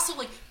 but you're also,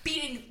 like,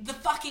 beating the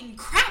fucking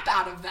crap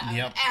out of them.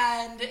 Yep.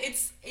 And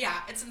it's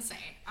insane.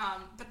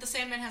 But the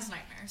Sandman has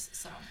nightmares,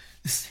 so.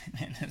 The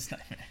Sandman has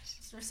nightmares.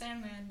 Mr.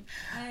 Sandman,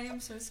 I am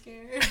so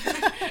scared.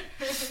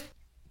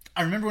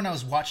 I remember when I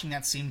was watching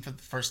that scene for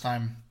the first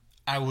time,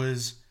 I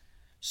was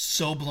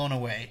so blown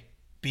away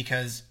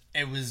because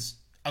I was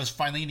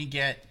finally going to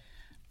get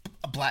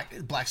a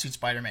black suit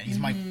Spider-Man. He's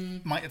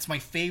it's my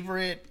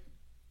favorite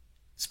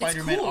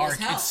Spider-Man arc.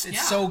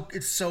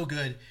 It's so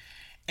good.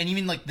 And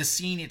even like the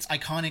scene, it's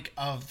iconic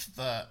of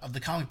the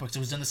comic books. It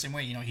was done the same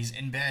way. He's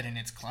in bed and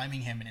it's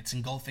climbing him and it's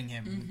engulfing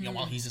him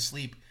while he's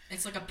asleep.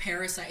 It's like a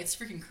parasite. It's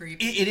freaking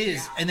creepy. It is.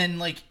 Yeah. And then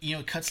like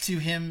it cuts to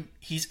him.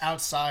 He's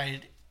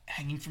outside,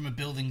 hanging from a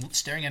building,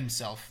 staring at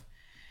himself.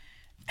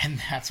 And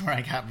that's where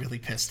I got really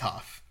pissed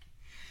off.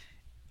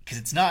 Because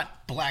it's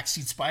not black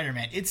suit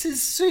Spider-Man. It's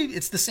his suit.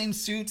 It's the same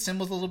suit.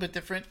 Symbol's a little bit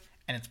different,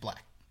 and it's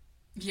black.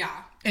 Yeah.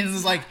 And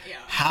it's like,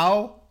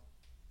 how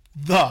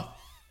the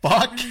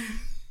fuck?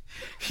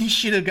 He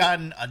should have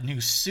gotten a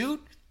new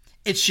suit.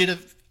 It should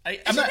have.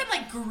 It should have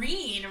been like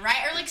green,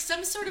 right? Or like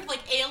some sort of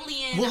like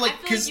alien. Well,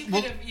 like because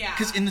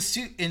in the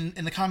suit in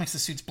the comics, the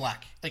suit's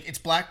black. Like it's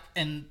black,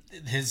 and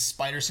his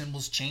spider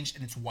symbol's changed,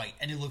 and it's white,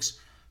 and it looks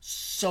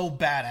so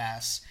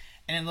badass.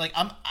 And like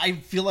I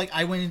feel like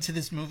I went into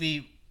this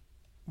movie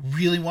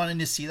really wanting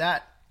to see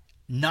that,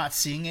 not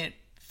seeing it,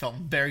 felt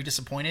very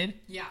disappointed.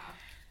 Yeah.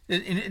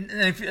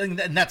 And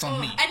that's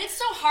on me. And it's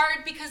so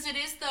hard because it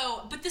is,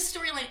 though, but this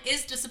storyline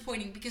is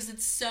disappointing because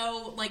it's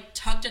so, like,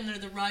 tucked under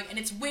the rug, and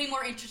it's way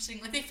more interesting.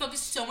 Like, they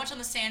focus so much on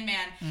the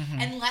Sandman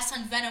and less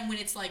on Venom, when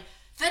it's like,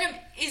 Venom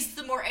is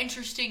the more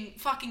interesting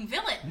fucking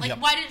villain.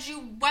 Like, why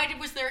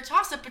was there a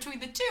toss-up between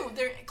the two?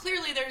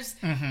 There's,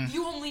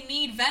 you only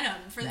need Venom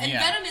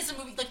Venom is a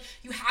movie, like,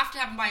 you have to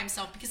have him by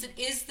himself, because it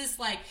is this,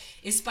 like,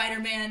 is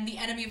Spider-Man the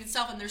enemy of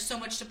itself? And there's so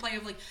much to play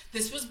of, like,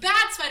 this was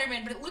bad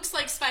Spider-Man, but it looks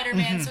like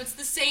Spider-Man, so it's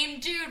the same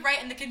dude, right?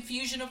 And the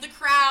confusion of the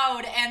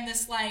crowd, and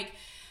this light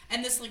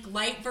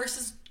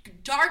versus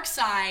dark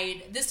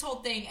side, this whole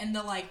thing, and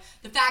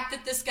the fact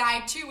that this guy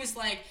too is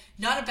like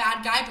not a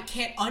bad guy but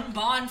can't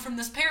unbond from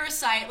this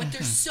parasite. Like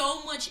there's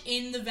so much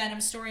in the Venom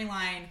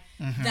storyline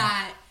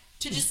that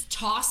to just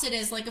toss it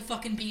as like a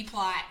fucking B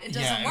plot, it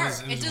doesn't work.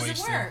 It doesn't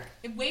work.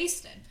 It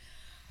wasted.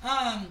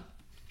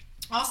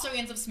 Also, he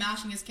ends up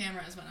smashing his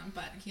camera as Venom,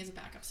 but he has a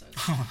backup, so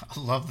I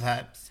love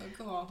that. So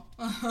cool.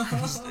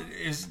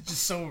 It's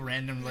just so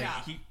random. Like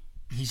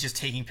he's just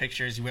taking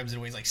pictures. He webs it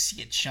away. He's like,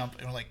 "See it, chump,"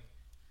 and we're like,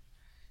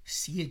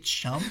 "See it,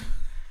 chump?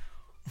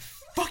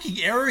 What fucking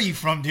era are you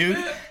from, dude?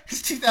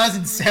 It's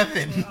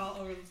 2007. We're all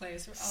over the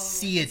place.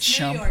 See it,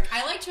 chump." New York.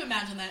 I like to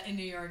imagine that in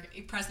New York,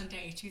 present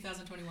day,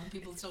 2021,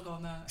 people still go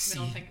in the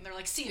middle thing, and they're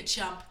like, "See it,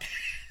 chump."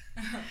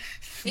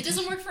 It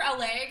doesn't work for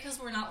LA because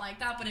we're not like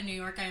that, but in New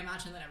York, I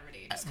imagine that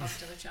everybody just calls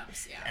each other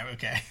chumps. Yeah.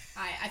 Okay.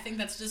 I think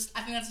that's just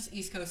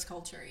East Coast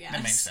culture. Yes.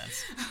 That makes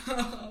sense.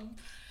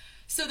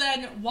 So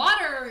then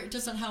water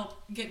doesn't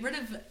help get rid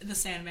of the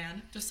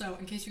Sandman, just so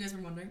in case you guys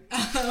were wondering.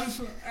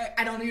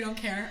 You don't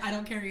care. I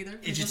don't care either.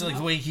 It's just like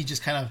the way he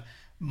just kind of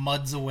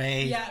muds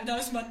away. Yeah, that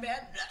was Mudman.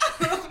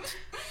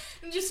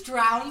 And just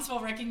drowns while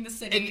wrecking the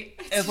city.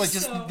 It's like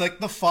just like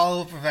the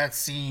follow-up of that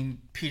scene,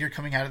 Peter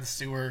coming out of the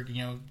sewer,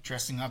 you know,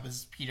 dressing up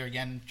as Peter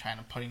again, trying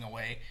to putting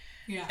away.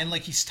 Yeah. And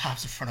like he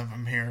stops in front of a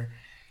mirror.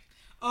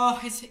 Oh,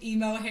 his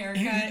emo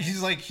haircut.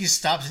 He's like, he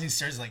stops and he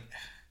stares like,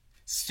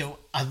 so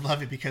I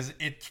love it because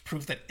it's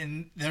proof that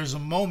there's a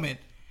moment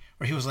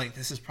where he was like,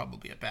 this is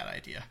probably a bad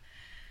idea.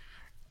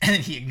 And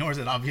then he ignores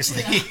it,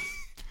 obviously. Yeah.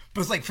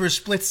 But it's like for a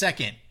split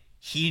second,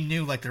 he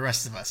knew like the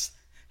rest of us.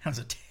 That was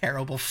a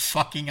terrible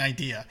fucking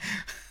idea.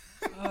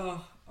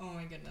 oh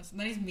my goodness. And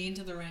then he's mean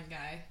to the rent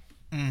guy.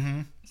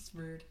 Mm-hmm. It's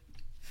rude.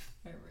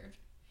 Very rude.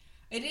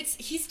 And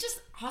he's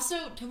just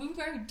also Tobey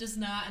Maguire does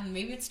not, and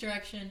maybe it's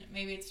direction,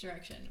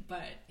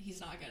 but he's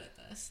not good at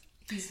this.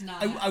 He's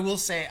not. I will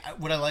say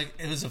what I like.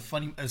 It was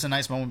a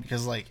nice moment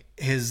because like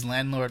his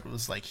landlord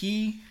was like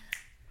he's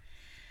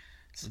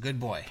a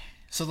good boy,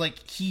 so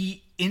like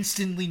he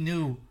instantly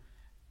knew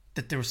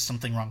that there was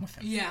something wrong with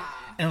him. Yeah.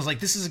 And I was like,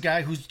 this is a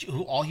guy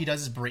who all he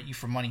does is berate you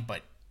for money,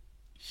 but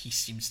he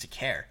seems to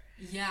care.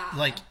 Yeah.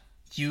 Like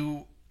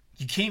you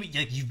can't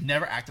like you've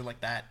never acted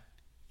like that.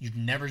 You've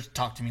never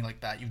talked to me like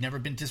that. You've never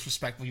been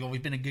disrespectful. You've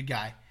always been a good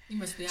guy. You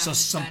must be so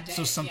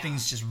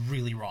something's just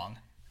really wrong.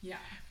 Yeah.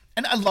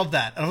 And I love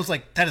that. And I was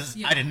like, that is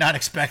I did not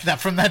expect that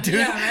from that dude.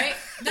 Yeah, right?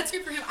 That's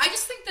good for him. I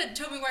just think that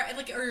Tobey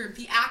Maguire, or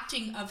the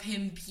acting of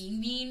him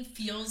being mean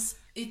feels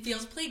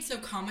played so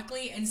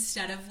comically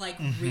instead of like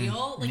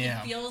real. Like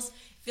it feels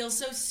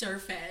so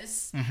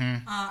surface.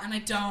 And I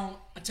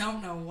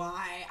don't know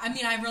why. I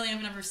mean, I really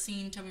have never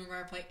seen Tobey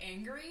Maguire play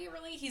angry,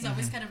 really. He's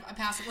always kind of a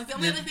passive. Like the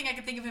only other thing I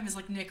can think of him is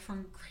like Nick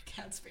from Great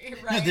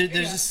Gatsby, right? No,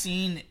 there's a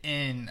scene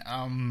in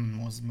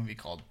what was the movie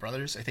called?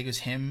 Brothers? I think it was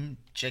him,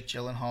 Jake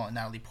Gyllenhaal, and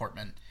Natalie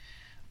Portman.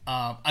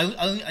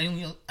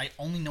 I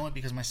only know it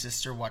because my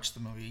sister watched the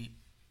movie.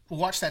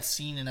 Watched that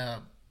scene in I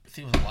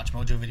think it was a Watch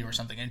Mojo video or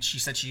something, and she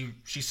said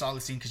she saw the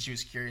scene because she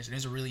was curious. And it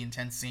was a really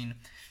intense scene,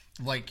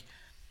 like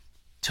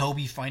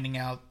Toby finding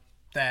out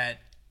that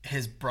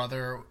his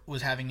brother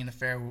was having an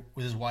affair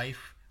with his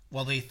wife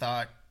while they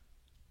thought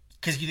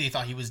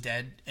he was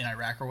dead in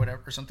Iraq or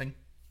whatever or something.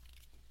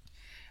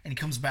 And he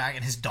comes back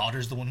and his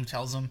daughter's the one who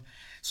tells him.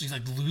 So he's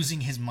like losing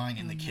his mind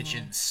in the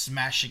kitchen,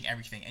 smashing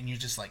everything, and you're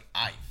just like,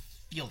 I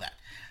feel that.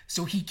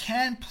 So he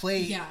can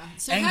play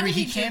angry.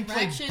 He can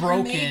play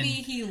broken. Maybe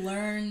he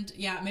learned.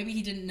 Yeah, maybe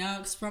he didn't know.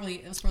 It was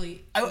probably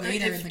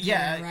later in the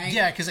career, right?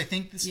 Yeah, because I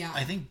think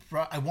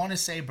I want to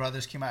say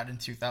Brothers came out in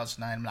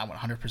 2009. I'm not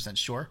 100%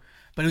 sure,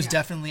 but it was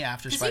definitely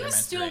after Spider-Man 3. He was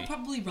still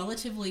probably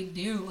relatively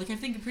new. Like I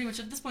think pretty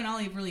much at this point, all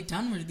he'd really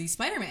done were these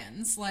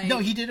Spider-Mans. Like no,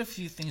 he did a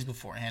few things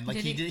beforehand. Like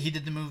he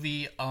did the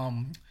movie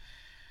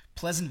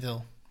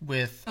Pleasantville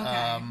with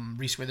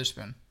Reese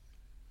Witherspoon.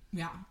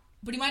 Yeah,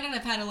 but he might not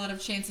have had a lot of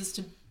chances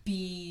to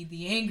be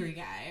the angry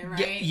guy,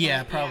 right?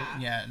 Yeah,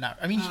 probably. Yeah, not.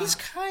 I mean, he's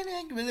kind of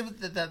angry.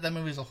 That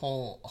movie's a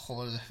whole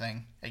other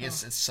thing. I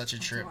guess it's such a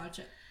trip. Watch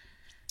it.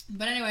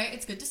 But anyway,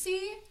 it's good to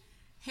see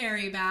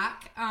Harry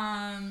back.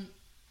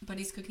 But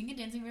he's cooking and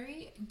dancing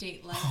very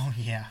date-like. Oh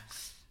yeah.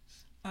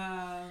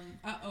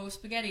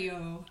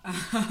 Spaghetti-o.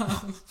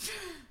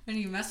 And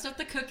he messed up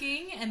the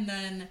cooking, and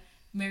then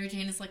Mary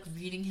Jane is like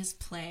reading his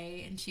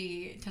play, and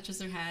she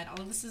touches her head. All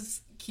of this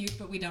is cute,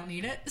 but we don't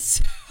need it.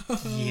 So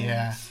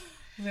yeah.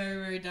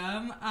 Very, very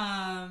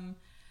dumb.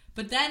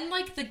 But then,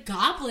 like, the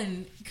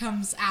goblin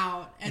comes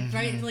out and,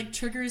 right, like,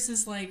 triggers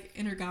his, like,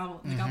 inner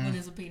goblin. The goblin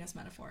is a penis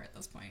metaphor at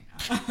this point,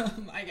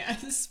 I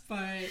guess.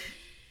 But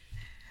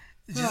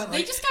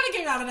they just gotta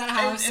get out of that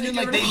house and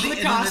get rid of all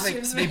the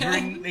costumes,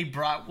 man. They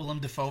brought Willem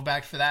Dafoe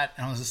back for that,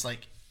 and I was just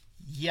like,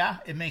 yeah,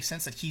 it makes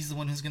sense that he's the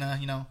one who's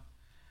gonna,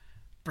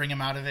 bring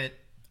him out of it.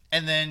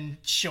 And then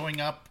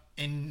showing up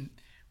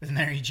with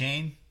Mary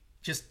Jane,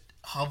 just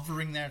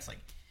hovering there, it's like,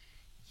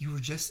 you were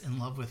just in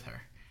love with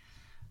her.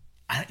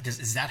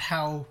 Is that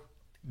how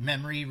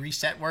memory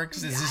reset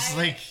works? Is this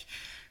like...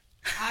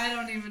 I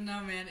don't even know,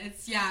 man. It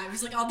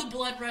was like all the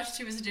blood rushed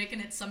to his dick and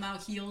it somehow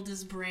healed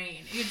his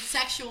brain. It's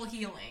sexual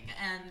healing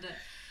and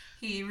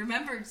he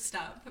remembered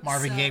stuff.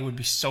 Marvin Gaye would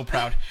be so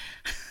proud.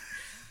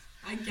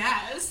 I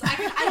guess.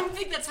 I don't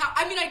think that's how...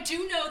 I mean, I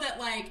do know that,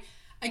 like...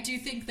 I do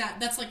think that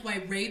that's like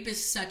why rape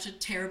is such a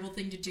terrible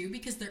thing to do,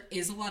 because there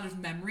is a lot of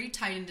memory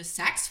tied into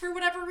sex for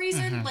whatever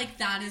reason. Like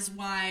that is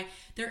why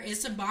there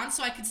is some bond.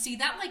 So I could see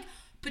that like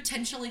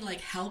potentially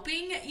like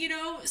helping,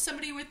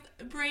 somebody with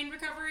brain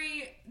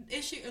recovery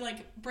issue,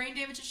 like brain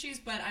damage issues.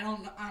 But I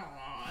don't know.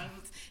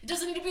 It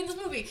doesn't need to be in this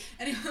movie.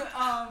 Anyway,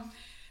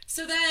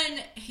 so then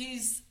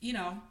he's,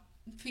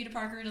 Peter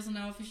Parker doesn't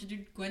know if he should do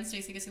Gwen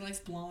Stacy because he likes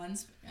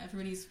blondes.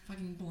 Everybody's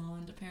fucking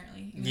blonde,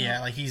 apparently.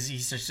 Yeah, like he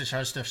starts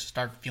to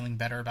start feeling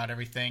better about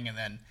everything, and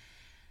then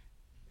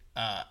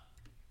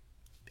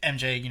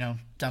MJ,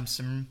 dumps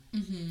him,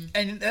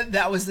 and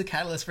that was the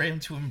catalyst for him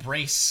to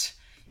embrace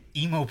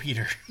emo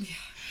Peter. Yeah,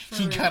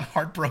 he got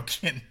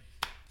heartbroken.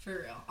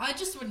 For real, I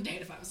just wouldn't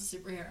date if I was a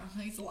superhero.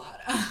 It's a lot.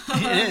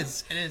 It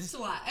is. It's a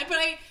lot. But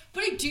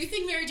I do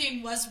think Mary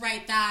Jane was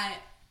right that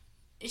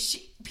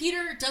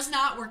Peter does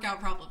not work out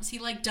problems. He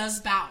like does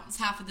bounce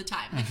half of the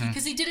time, like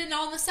because he didn't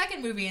know in the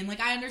second movie, and like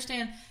I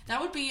understand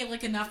that would be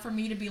like enough for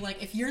me to be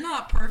like, if you're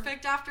not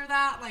perfect after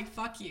that, like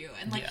fuck you.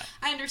 And like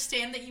I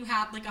understand that you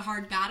had like a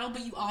hard battle,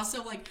 but you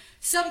also like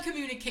some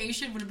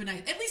communication would have been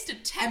nice. At least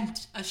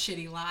attempt a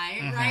shitty lie,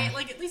 right?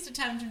 Like at least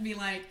attempt and be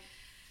like,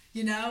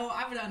 you know,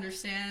 I would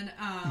understand.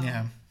 Oh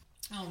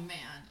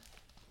man.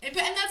 And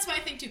that's my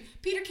thing too.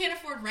 Peter can't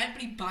afford rent,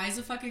 but he buys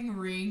a fucking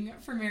ring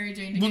for Mary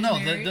Jane to get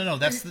married. No.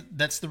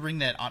 That's the ring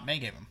that Aunt May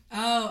gave him.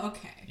 Oh,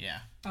 okay. Yeah.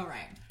 All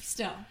right.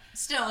 Still,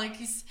 like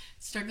he's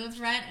struggling with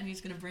rent, and he's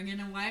gonna bring in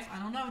a wife. I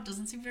don't know. It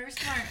doesn't seem very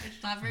smart.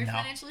 It's not very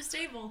financially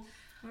stable.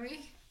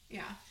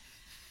 Yeah.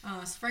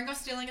 So Franco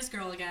stealing his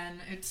girl again.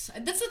 That's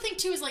the thing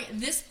too. Is like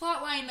this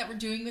plot line that we're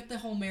doing with the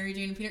whole Mary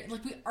Jane and Peter.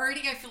 Like we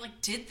already, I feel like,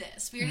 did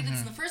this. We already did this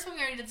in the first one.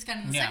 We already did this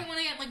kind of in the second one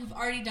again. Like we've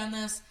already done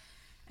this.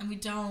 And we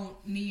don't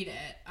need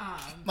it.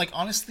 Like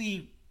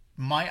honestly,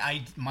 my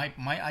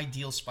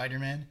ideal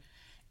Spider-Man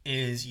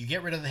is you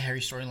get rid of the Harry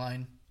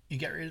storyline, you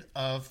get rid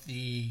of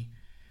the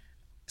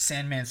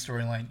Sandman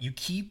storyline, you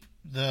keep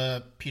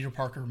the Peter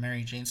Parker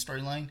Mary Jane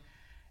storyline,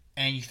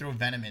 and you throw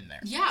Venom in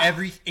there. Yeah.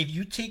 If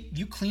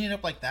you clean it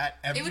up like that,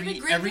 every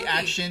movie.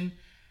 action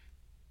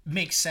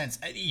makes sense.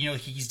 You know,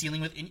 he's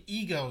dealing with an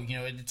ego. You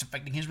know, it's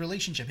affecting his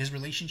relationship. His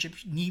relationship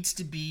needs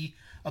to be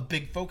a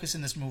big focus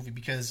in this movie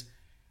because.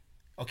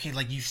 Okay,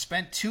 like you've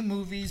spent 2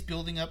 movies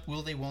building up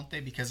will they, won't they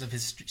because of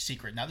his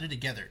secret. Now they're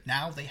together.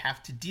 Now they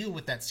have to deal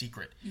with that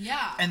secret.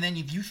 Yeah. And then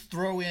if you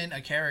throw in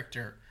a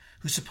character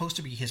who's supposed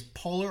to be his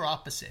polar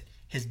opposite,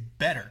 his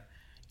better,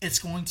 it's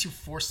going to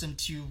force him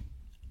to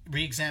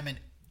re-examine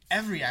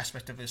every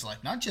aspect of his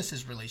life, not just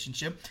his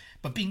relationship,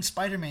 but being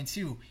Spider-Man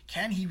too.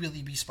 Can he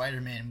really be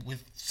Spider-Man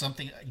with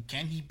something?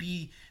 Can he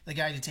be the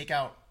guy to take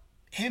out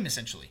him,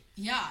 essentially?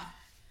 Yeah.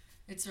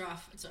 It's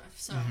rough.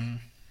 So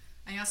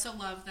I also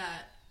love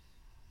that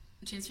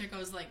James Franco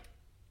is like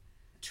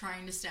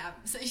trying to stab.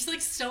 So he's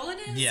like stolen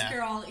his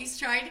girl. He's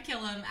trying to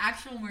kill him.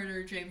 Actual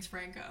murder, James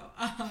Franco.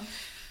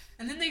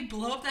 And then they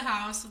blow up the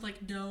house with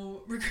like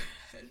no regret.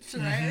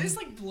 Right? They just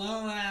like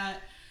blow that.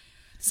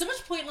 So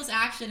much pointless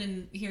action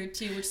in here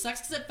too, which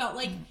sucks because it felt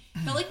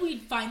like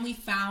we'd finally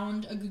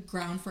found a good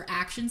ground for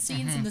action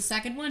scenes in the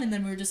second one, and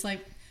then we were just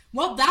like,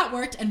 well, that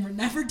worked, and we're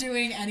never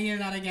doing any of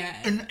that again.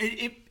 And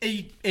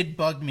it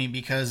bugged me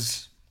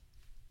because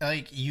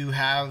like you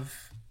have.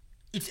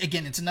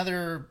 It's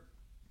another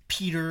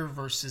Peter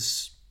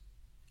versus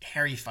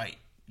Harry fight,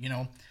 you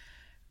know?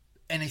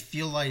 And I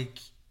feel like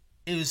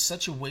it was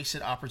such a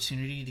wasted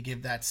opportunity to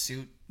give that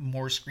suit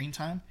more screen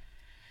time.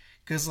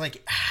 Because,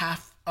 like,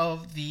 half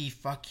of the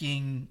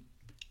fucking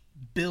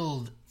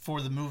build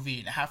for the movie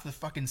and half the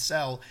fucking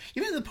sell,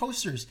 even the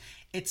posters,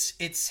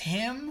 it's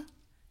him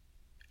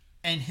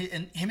and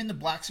him in the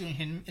black suit and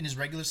him in his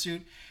regular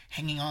suit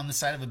hanging on the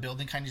side of a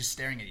building, kind of just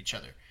staring at each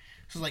other.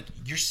 So, like,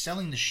 you're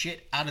selling the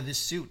shit out of this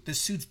suit.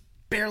 This suit's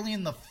barely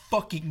in the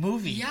fucking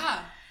movie. Yeah.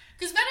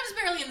 Because Venom's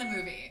barely in the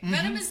movie.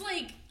 Venom is,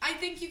 like, I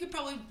think you could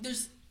probably,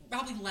 there's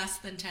probably less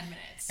than 10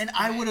 minutes. And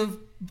right?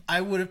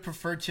 I would have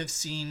preferred to have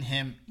seen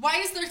him.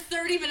 Why is there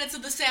 30 minutes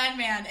of the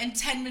Sandman and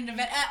 10 minutes of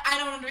it? I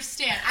don't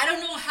understand. I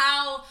don't know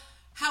how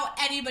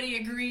anybody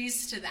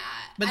agrees to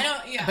that. But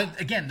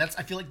again,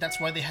 I feel like that's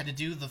why they had to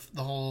do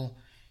the whole,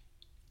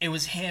 it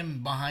was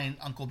him behind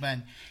Uncle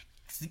Ben.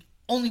 It's the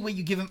only way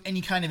you give him any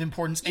kind of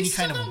importance, any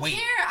kind of weight.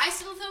 I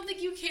still don't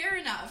think you care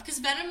enough because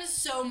Venom is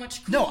so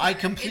much cooler. No, I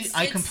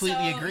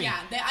completely agree. Yeah,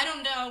 I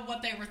don't know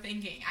what they were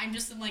thinking. I'm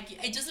just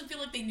like, it doesn't feel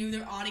like they knew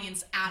their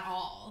audience at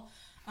all.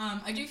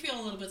 I do feel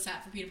a little bit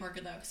sad for Peter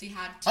Parker though because he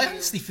had to. I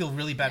honestly feel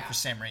really bad for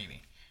Sam Raimi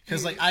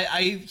because like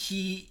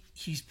he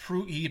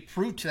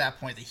proved to that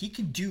point that he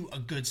can do a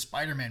good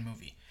Spider-Man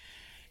movie.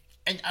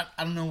 And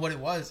I don't know what it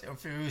was,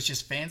 if it was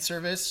just fan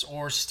service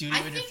or studio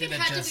interference. I think it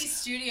had to be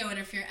studio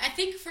interference. I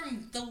think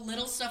from the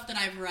little stuff that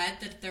I've read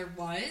that there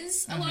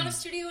was a lot of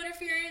studio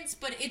interference,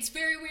 but it's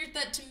very weird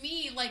that to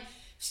me, like,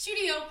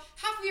 studio,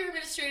 half of your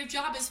administrative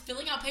job is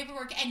filling out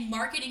paperwork and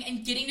marketing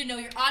and getting to know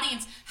your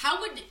audience.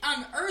 How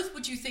on earth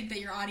would you think that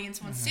your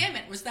audience wants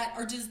Sandman?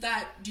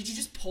 Did you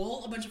just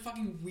pull a bunch of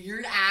fucking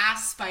weird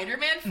ass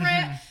Spider-Man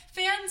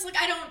fans? Like,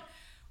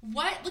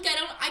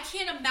 I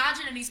can't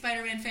imagine any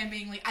Spider-Man fan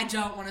being like, I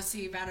don't want to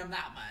see Venom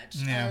that much.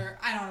 Yeah. Or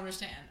I don't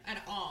understand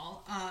at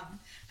all.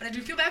 But I do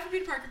feel bad for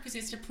Peter Parker because he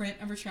has to print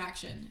a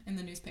retraction in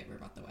the newspaper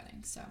about the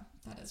wedding. So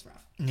that is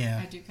rough.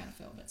 Yeah. I do kind of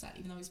feel a bit sad,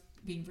 even though he's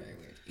being very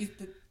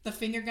weird. The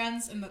finger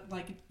guns and the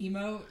like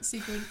emo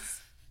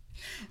sequence.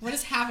 What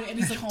is happening? And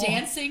he's like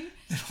dancing.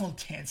 The whole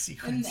dance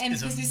sequence. And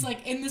because he's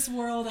like, in this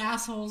world,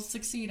 assholes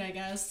succeed, I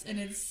guess. And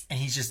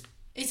he's just.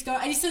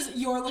 And he says,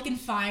 "You're looking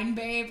fine,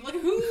 babe." Like,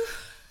 who?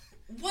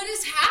 What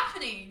is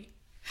happening?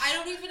 I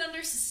don't even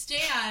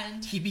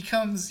understand. He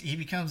becomes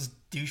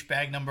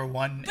douchebag number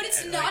 1. But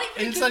it's not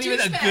even. It's not even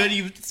a good.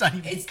 It's not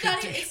even. It's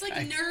not. It's like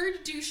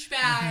nerd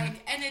douchebag,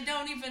 and it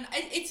don't even.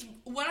 It's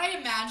what I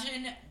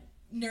imagine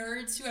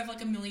nerds who have like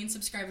 1 million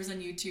subscribers on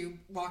YouTube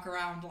walk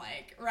around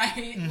like,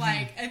 right?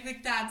 Like, I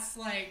think that's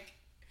like,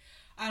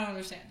 I don't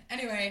understand.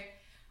 Anyway,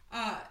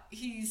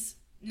 he's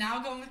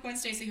now going with Gwen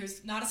Stacy,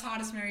 who's not as hot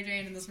as Mary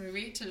Jane in this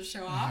movie to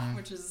show off,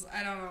 which is,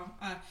 I don't know.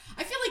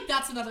 I feel like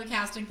that's another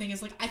casting thing,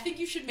 is like, I think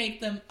you should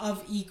make them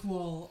of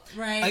equal,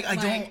 right?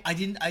 I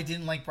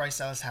didn't like Bryce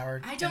Dallas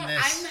Howard. I don't. I'm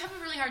having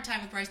a really hard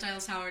time with Bryce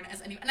Dallas Howard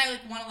as any, and I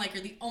like want to like her.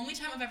 The only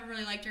time I've ever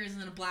really liked her is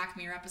in a Black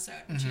Mirror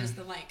episode, which is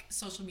the like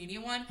social media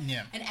one.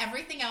 Yeah. And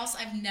everything else,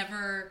 I've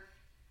never.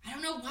 I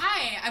don't know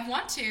why. I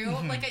want to.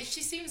 Like,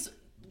 she seems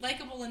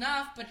likable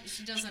enough, but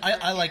she doesn't.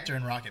 I liked her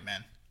in Rocket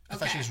Man. I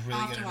thought she was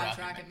really good in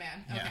Rocket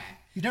Man. Yeah.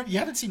 Okay. You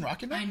haven't seen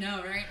Rocket Man? I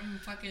know, right? I'm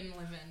fucking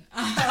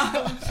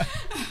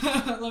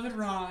living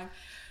wrong.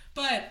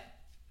 But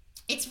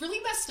it's really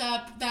messed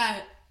up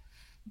that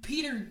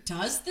Peter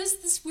does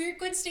this weird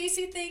Gwen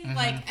Stacy thing.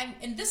 Like,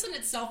 and this in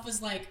itself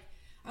was like,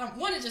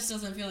 one, it just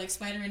doesn't feel like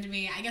Spider-Man to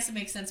me. I guess it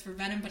makes sense for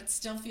Venom, but it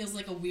still feels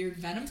like a weird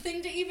Venom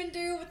thing to even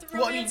do with the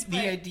romance. Well,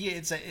 I mean, the idea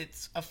is that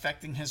it's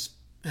affecting his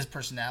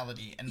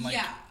personality, and like,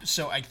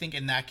 so I think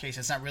in that case,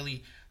 it's not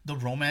really the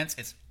romance.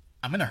 It's,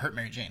 I'm gonna hurt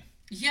Mary Jane.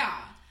 Yeah,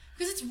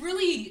 because it's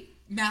really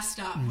messed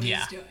up what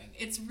he's doing.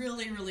 It's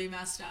really, really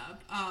messed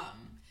up.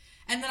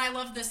 And then I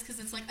love this because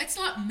it's like, it's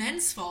not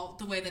men's fault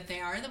the way that they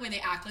are, the way they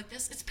act like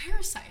this. It's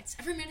parasites.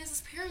 Every man is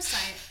this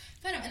parasite.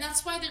 Venom, and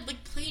that's why they're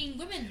like playing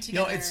women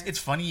together. You know, it's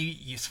funny.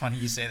 It's funny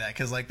you say that,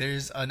 because like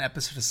there's an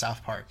episode of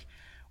South Park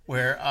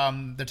where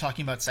they're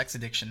talking about sex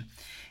addiction,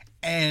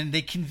 and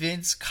they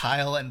convince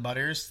Kyle and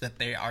Butters that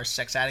they are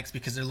sex addicts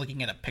because they're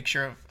looking at a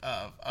picture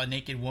of a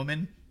naked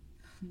woman.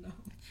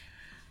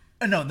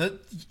 No,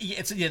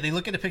 they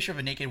look at a picture of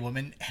a naked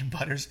woman, and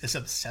Butters is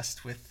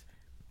obsessed with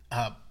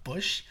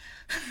Bush.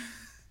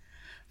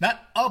 Not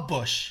a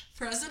Bush.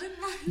 President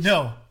Bush?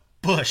 No,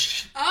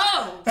 Bush.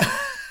 Oh.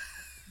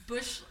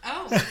 Bush.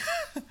 Oh.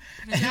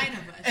 Vagina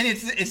Bush. And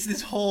it's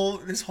this whole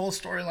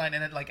storyline,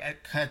 and it, like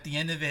at the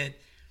end of it,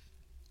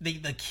 they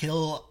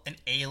kill an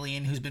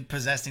alien who's been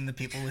possessing the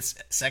people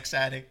with sex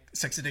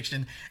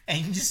addiction, and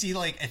you just see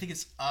like, I think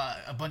it's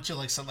a bunch of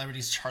like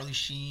celebrities, Charlie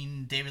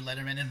Sheen, David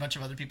Letterman, and a bunch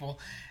of other people,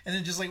 and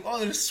then just like, oh,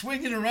 they're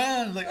swinging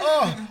around like,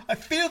 oh, I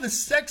feel the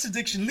sex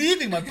addiction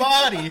leaving my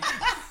body.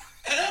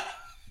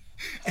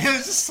 And it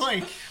was just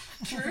like,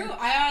 true.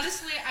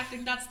 I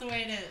think that's the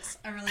way it is.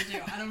 I really do.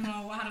 I don't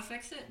know how to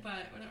fix it,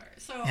 but whatever.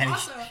 So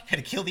also, had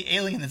to kill the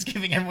alien that's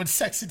giving everyone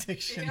sex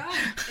addiction. Yeah,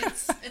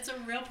 it's a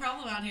real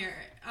problem out here.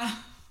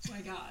 Oh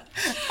my god.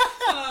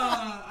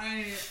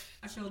 I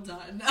feel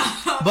done.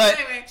 But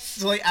anyway,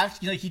 so like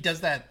after he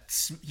does that,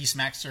 he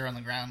smacks her on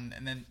the ground,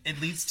 and then it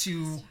leads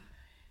to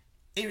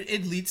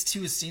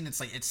a scene that's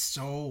like, it's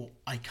so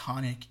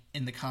iconic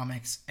in the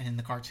comics and in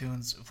the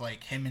cartoons, of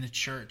like him in a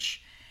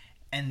church,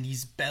 and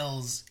these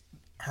bells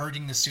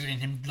hurting the suit, and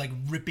him like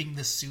ripping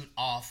the suit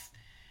off.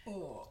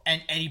 Oh.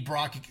 And Eddie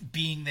Brock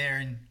being there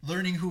and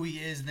learning who he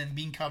is, and then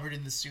being covered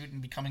in the suit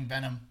and becoming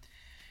Venom.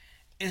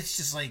 It's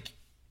just like,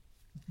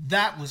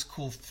 that was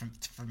cool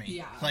for me.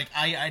 Yeah. Like,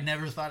 I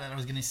never thought that I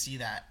was going to see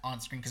that on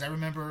screen, because I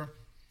remember,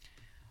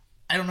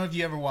 I don't know if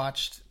you ever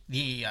watched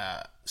the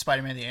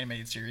Spider-Man the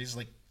Animated Series,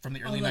 like from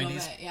the early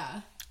 90s. Bit,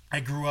 yeah. I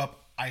grew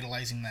up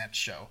idolizing that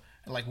show.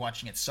 I like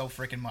watching it so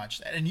freaking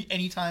much.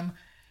 Anytime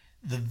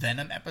the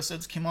Venom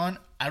episodes came on,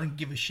 I don't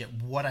give a shit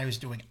what I was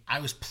doing.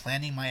 I was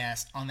planting my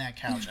ass on that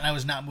couch, and I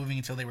was not moving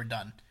until they were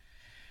done.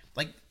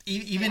 Like,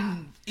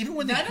 even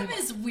when Venom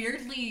is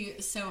weirdly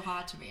so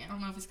hot to me. I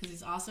don't know if it's because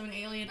he's also an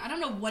alien. I don't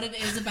know what it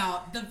is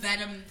about the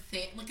Venom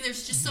thing. Like,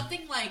 there's just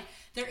something like,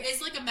 there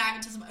is like a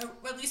magnetism,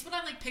 or at least what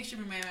I like pictured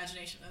in my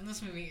imagination. And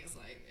this movie is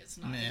like, it's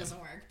not, it doesn't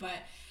work. But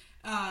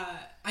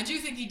I do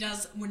think he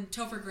does, when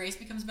Topher Grace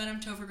becomes Venom,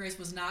 Topher Grace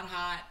was not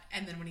hot,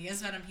 and then when he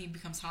is Venom, he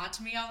becomes hot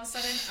to me all of a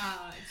sudden.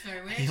 It's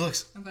very weird. He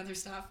looks I'm going through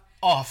stuff.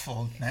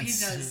 Awful. He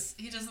does.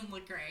 He doesn't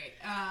look great.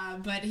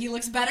 But he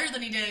looks better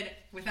than he did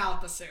without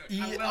the suit.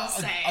 I will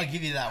say. I'll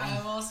give you that one.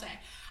 I will say.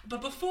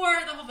 But before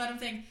the whole Venom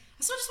thing,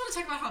 I still just want to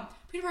talk about how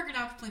Peter Parker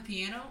now can play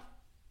piano.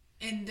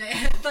 And,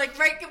 like,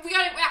 right,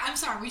 I'm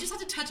sorry, we just have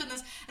to touch on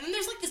this. And then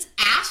there's, like, this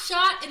ass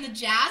shot in the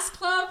jazz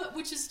club,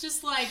 which is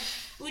just, like,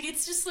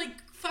 it's just, like,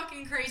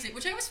 fucking crazy.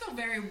 Which I always feel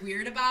very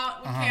weird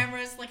about with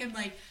cameras. Like, I'm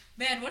like,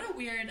 man, what a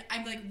weird...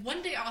 I'm, like,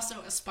 one day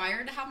also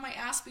aspire to have my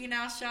ass be an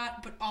ass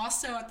shot, but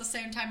also at the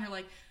same time, you're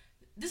like,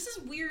 this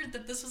is weird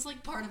that this is,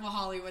 like, part of a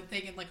Hollywood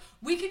thing. And, like,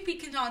 we could be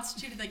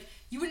constituted, like,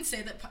 you wouldn't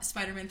say that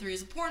Spider-Man 3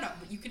 is a porno,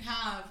 but you can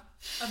have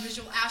a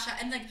visual ass shot.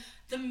 And, like,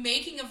 the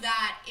making of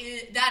that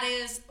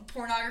is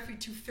pornography,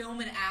 to film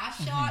an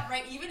ass shot,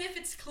 right? Even if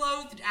it's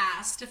clothed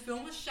ass, to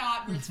film a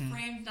shot where it's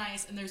framed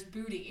nice and there's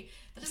booty.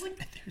 That is, like...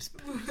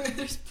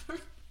 it's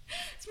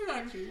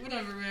pornography.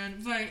 Whatever,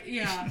 man. But,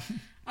 yeah.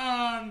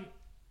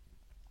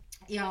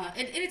 Yeah,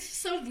 it's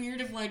so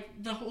weird of,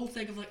 like, the whole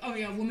thing of, like, oh,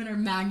 yeah, women are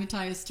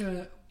magnetized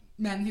to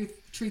men who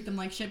treat them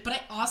like shit. But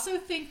I also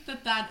think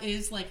that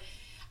is, like,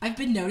 I've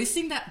been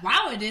noticing that,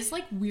 wow, it is,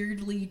 like,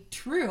 weirdly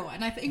true.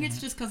 And I think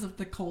it's just because of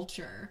the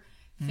culture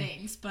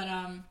things. But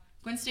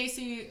Gwen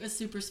Stacy is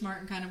super smart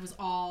and kind of was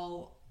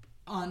all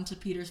on to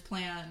Peter's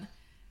plan.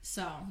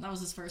 So that was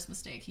his first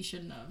mistake. He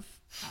shouldn't have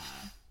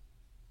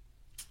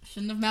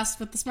Shouldn't have messed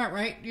with the smart,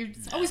 right? You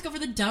always go for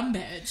the dumb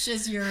bitch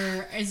as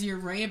your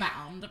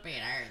rebound,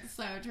 Peter. It's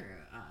so true.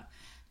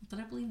 But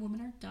I believe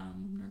women are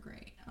dumb. Women are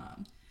great.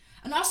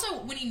 And also,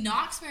 when he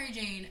knocks Mary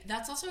Jane,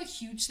 that's also a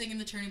huge thing in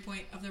the turning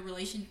point of the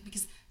relation,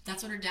 because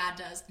that's what her dad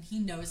does, and he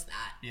knows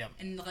that. Yep.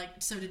 And, like,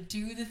 so to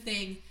do the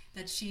thing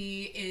that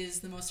she is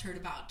the most hurt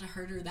about, to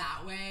hurt her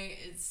that way,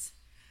 is,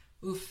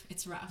 oof,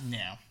 it's rough.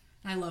 Yeah.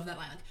 And I love that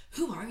line, like,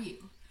 who are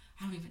you?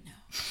 I don't even know.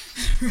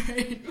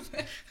 Right?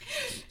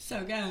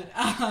 So good.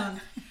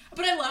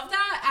 But I love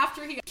that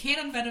after he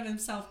can't unvenom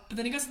himself, but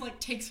then he goes and, like,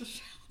 takes a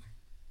shower.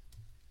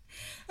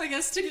 I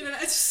guess to get it.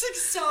 It's just like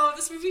so.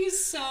 This movie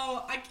is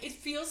so. It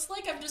feels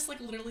like I'm just like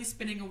literally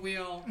spinning a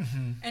wheel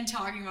and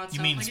talking about. You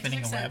stuff. mean like,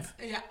 spinning a web?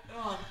 Yeah.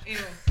 Oh, ew.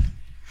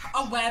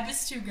 A web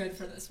is too good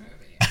for this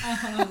movie.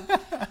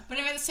 But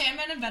anyway, the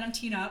Sandman and Venom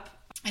team up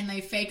and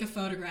they fake a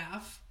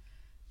photograph.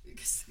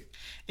 Okay.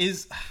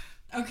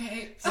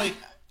 It's like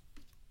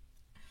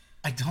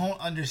I don't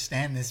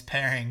understand this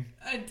pairing.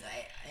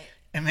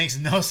 It makes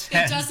no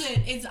sense. It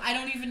doesn't. I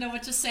don't even know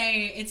what to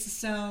say. It's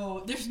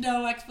so... There's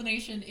no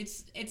explanation.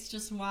 It's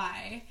just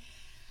why.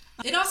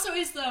 It also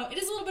is, though, it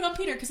is a little bit on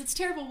Peter, because it's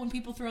terrible when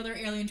people throw their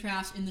alien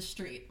trash in the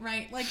street,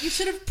 right? Like, you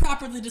should have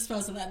properly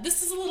disposed of that.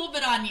 This is a little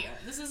bit on you.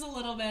 This is a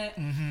little bit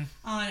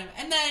on him.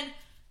 And then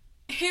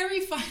Harry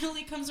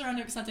finally comes around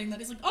to accepting that.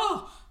 He's like,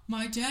 oh,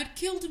 my dad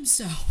killed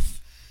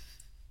himself.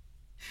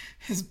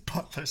 His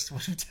butlers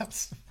would have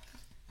tells him.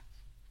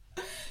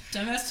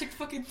 Domestic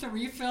fucking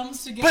 3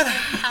 films to get. But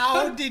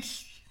how did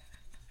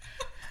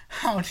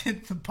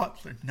the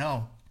butler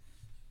know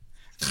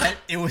that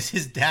it was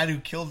his dad who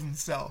killed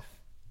himself?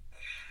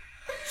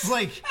 It's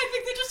like, I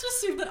think they just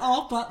assume that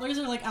all butlers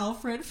are like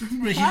Alfred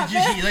from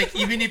Batman. like,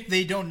 even if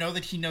they don't know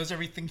that he knows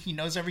everything, he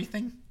knows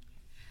everything.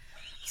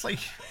 It's like,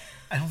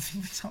 I don't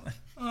think that's how.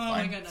 Oh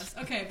my goodness.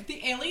 Okay, but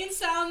the alien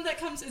sound that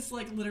comes is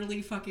like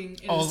literally fucking.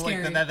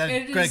 Scary. Like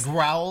that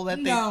growl that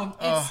they. No,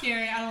 it's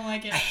scary. I don't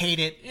like it. I hate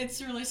it.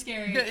 It's really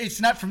scary. It's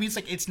not for me. It's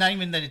like, it's not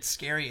even that it's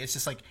scary. It's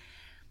just like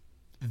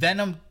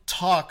Venom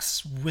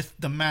talks with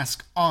the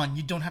mask on.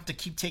 You don't have to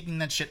keep taking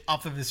that shit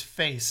off of his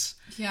face.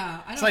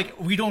 Yeah, It's like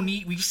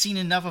we've seen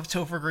enough of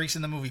Topher Grace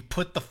in the movie.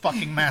 Put the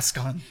fucking mask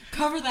on.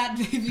 Cover that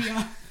baby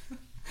up.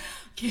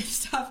 Can't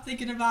stop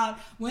thinking about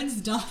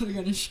when's Donna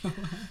gonna show up.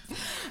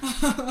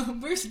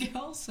 Where's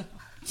Gelso?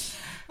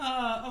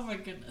 Oh my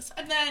goodness.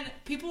 And then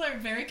people are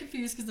very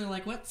confused because they're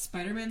like, what?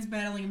 Spider-Man's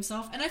battling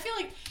himself? And I feel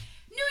like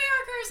New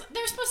Yorkers,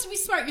 they're supposed to be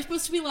smart. You're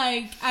supposed to be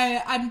like,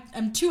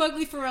 I'm too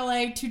ugly for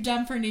LA, too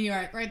dumb for New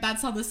York, right?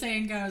 That's how the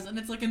saying goes. And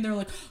it's like, and they're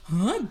like,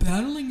 huh?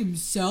 Battling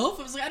himself?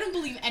 I was like, I don't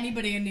believe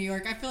anybody in New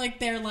York. I feel like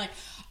they're like,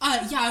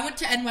 yeah, I went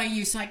to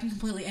NYU so I can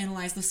completely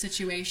analyze the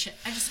situation.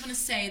 I just want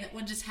to say that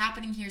what is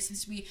happening here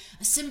seems to be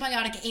a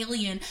symbiotic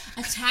alien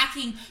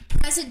attacking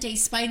present-day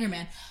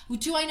Spider-Man.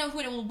 Do I know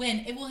who it will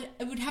win?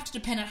 It would have to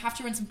depend. I'd have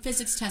to run some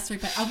physics tests,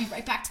 right? But I'll be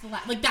right back to the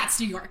lab. Like,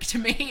 that's New York to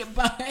me,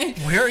 but...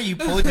 Where are you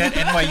pulling that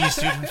NYU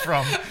student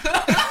from?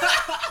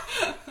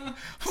 I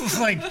was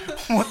like,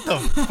 what the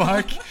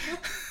fuck?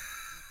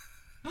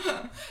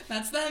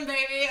 That's them,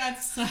 baby.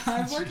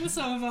 I've worked with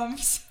some of them.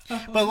 So.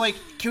 But like,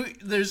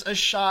 there's a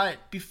shot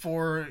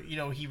before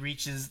he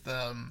reaches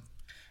the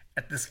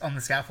on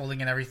the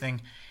scaffolding and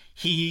everything.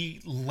 He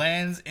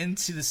lands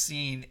into the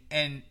scene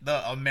and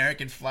the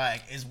American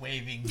flag is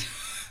waving.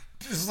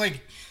 It's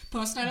like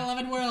post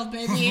 9/11 world,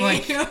 baby.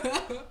 Like,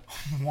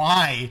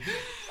 why?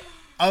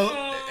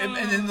 And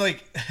then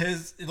like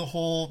the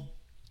whole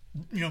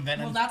Venom.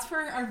 Well, that's for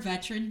our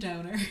veteran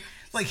donor.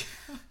 Like.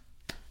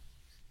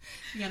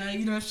 You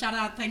gotta, shout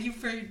out. Thank you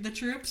for the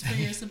troops for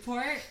your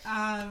support.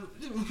 I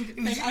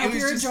hope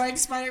you're enjoying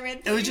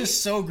Spider-Man 3. It was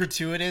just so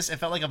gratuitous. It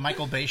felt like a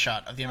Michael Bay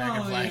shot of the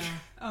American flag. Yeah.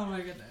 Oh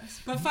my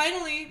goodness! But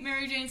finally,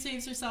 Mary Jane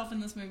saves herself in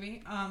this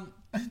movie.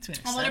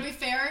 Although to be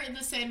fair,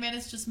 the Sandman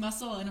is just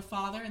muscle and a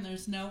father, and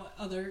there's no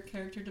other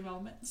character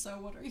development. So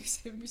what are you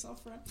saving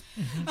yourself from?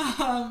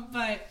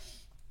 But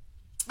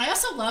I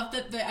also love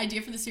that the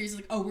idea for the series is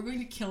like, oh, we're going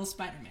to kill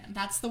Spider-Man.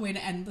 That's the way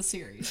to end the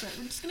series. Right?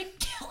 We're just gonna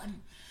kill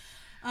him.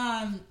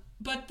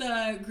 But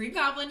the Green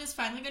Goblin is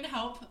finally going to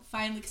help,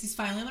 because he's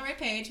finally on the right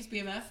page. His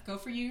BMF, go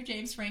for you,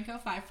 James Franco.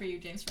 5 for you,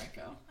 James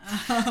Franco.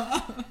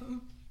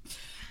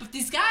 But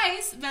these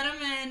guys, Venom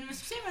and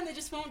Mr. Sandman, they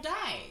just won't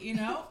die,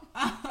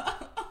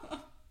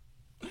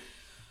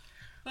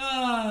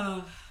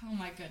 Oh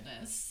my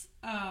goodness.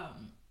 I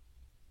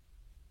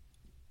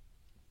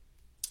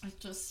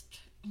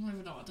don't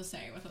even know what to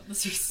say with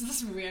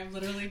this movie. I'm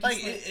literally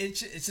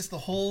just it's just the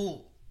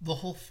whole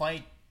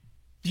fight.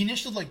 The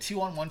initial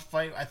 2-on-1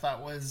 fight I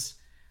thought was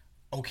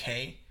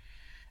okay,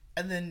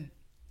 and then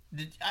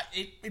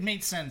it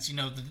made sense.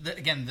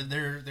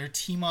 Their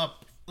team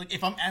up. Like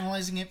if I'm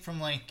analyzing it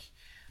from a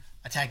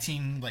tag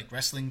team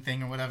wrestling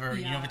thing or whatever,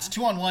 yeah. If it's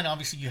 2-on-1,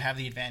 obviously you have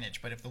the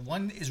advantage. But if the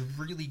one is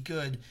really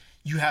good,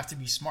 you have to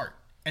be smart.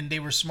 And they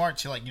were smart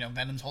to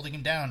Venom's holding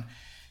him down,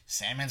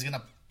 Sandman's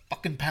gonna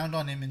fucking pound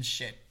on him and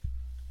shit.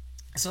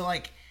 So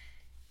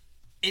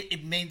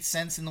it made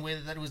sense in the way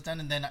that it was done,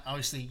 and then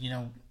obviously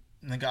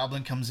the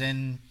Goblin comes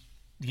in,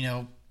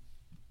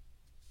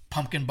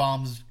 pumpkin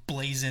bombs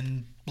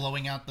blazing,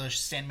 blowing out the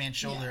Sandman's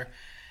shoulder.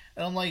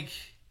 And I'm like,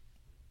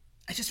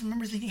 I just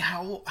remember thinking,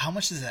 how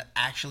much does that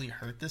actually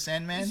hurt the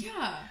Sandman?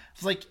 Yeah.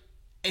 It's like,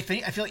 I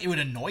feel like it would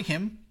annoy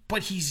him,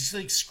 but he's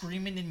like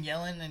screaming and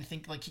yelling, and I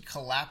think like he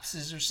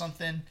collapses or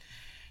something.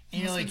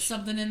 And you're like,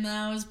 something in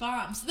those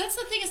bombs. So that's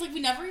the thing, is like we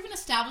never even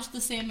established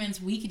the Sandman's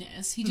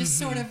weakness. He just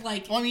sort of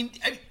like. Well, I mean,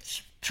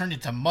 turned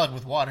into mud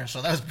with water,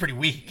 so that was pretty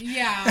weak.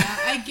 Yeah,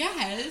 I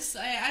guess.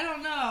 I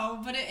don't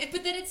know, but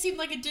then it seemed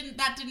like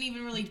that didn't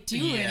even really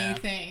do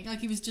anything. Like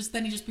he just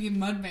became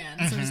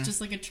Mudman, so it's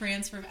just like a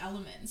transfer of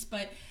elements.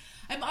 But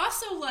I'm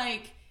also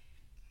like,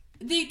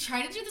 they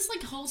try to do this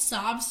like whole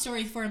sob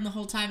story for him the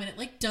whole time, and it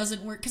like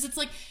doesn't work, because it's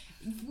like,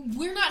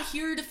 we're not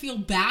here to feel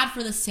bad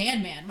for the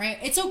Sandman, right?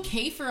 It's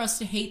okay for us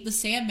to hate the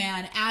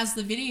Sandman as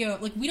the video.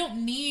 Like, we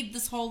don't need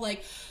this whole,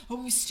 like,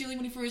 oh, he's stealing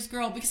money for his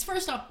girl. Because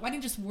first off, why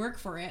didn't he just work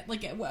for it?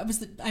 Like,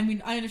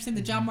 I understand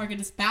the job market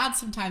is bad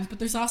sometimes, but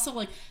there's also,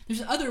 like,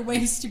 there's other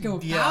ways to go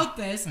about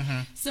this.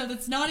 So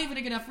that's not even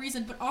a good enough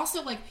reason. But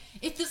also, like,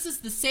 if this is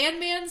the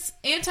Sandman's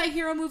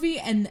anti-hero movie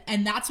and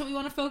that's what we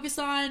want to focus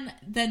on,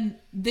 then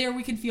there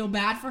we can feel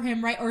bad for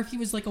him, right? Or if he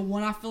was, like, a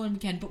one-off villain, we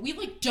can. But we,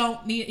 like,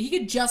 don't need it. He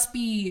could just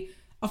be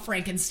a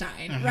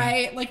Frankenstein,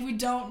 right? Like, we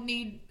don't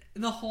need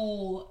the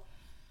whole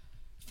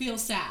feel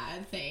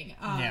sad thing.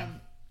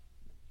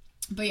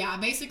 But yeah,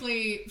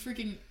 basically,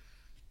 freaking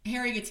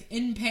Harry gets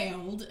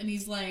impaled, and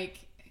he's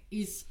like,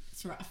 it's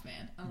rough,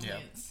 man.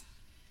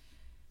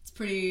 It's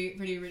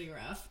pretty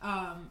rough.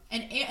 And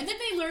then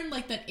they learn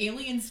like that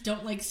aliens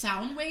don't like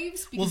sound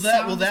waves because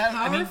sound is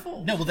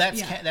powerful.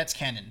 That's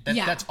canon.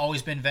 That's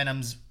always been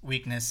Venom's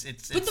weakness.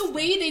 But the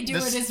way they do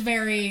it is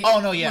very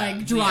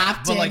like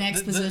dropped in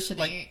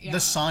exposition-y. The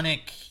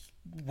sonic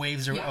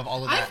waves of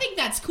all of that. I think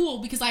that's cool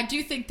because I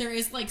do think there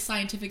is like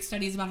scientific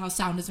studies about how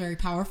sound is very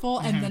powerful,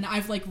 and then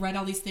I've like read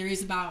all these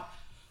theories about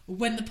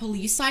when the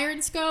police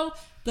sirens go.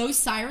 Those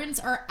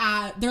sirens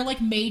they're like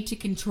made to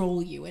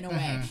control you in a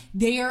way.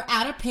 They are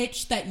at a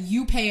pitch that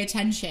you pay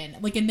attention.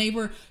 Like, and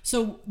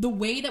so the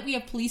way that we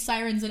have police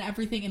sirens and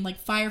everything, and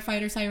like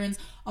firefighter sirens,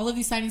 all of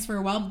these sirens for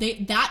a while,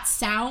 that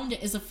sound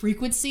is a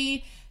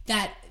frequency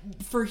that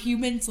for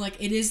humans,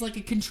 like, it is like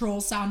a control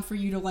sound for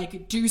you to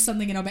like do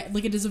something and obey.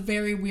 Like, it is it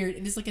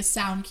is like a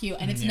sound cue,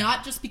 and it's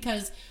not just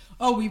because,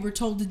 oh, we were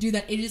told to do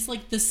that. It is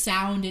like the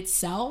sound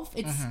itself.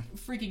 It's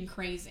freaking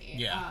crazy.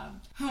 Yeah.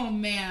 Oh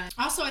man.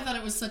 Also, I thought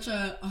it was such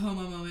a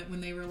homo moment when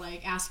they were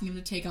like asking him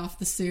to take off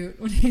the suit.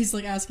 When he's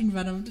like asking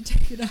Venom to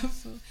take it off.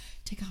 So,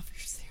 take off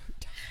your suit.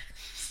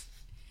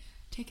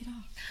 Take it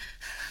off.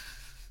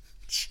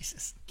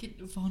 Jesus. Get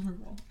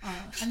vulnerable.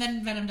 And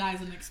then Venom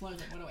dies in an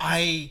explosion. What a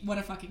waste. What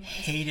a fucking waste.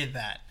 Hated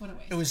that. What a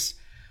waste. It was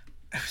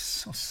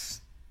so.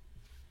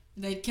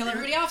 They'd kill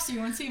everybody off so you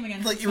wouldn't see him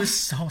again. Like, it was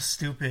so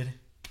stupid.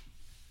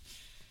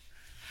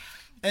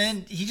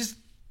 And he just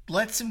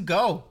lets him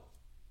go.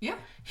 Yeah.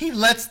 He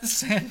lets the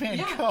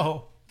Sandman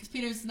go. Because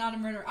Peter's not a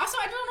murderer. Also,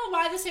 I don't know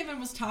why the Sandman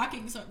was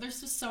talking. So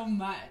there's just so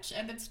much.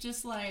 And it's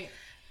just like,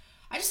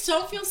 I just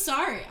don't feel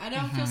sorry. I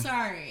don't feel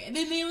sorry. And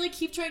then they like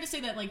keep trying to say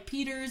that like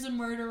Peter's a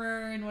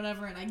murderer and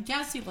whatever. And I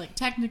guess he like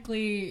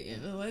technically...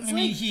 I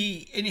mean,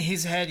 he in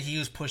his head, he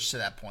was pushed to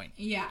that point.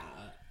 Yeah.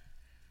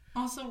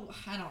 Also,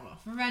 I don't know.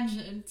 Revenge,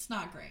 it's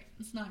not great.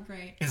 It's not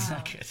great. It's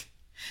not good.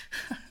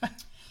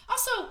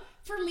 Also...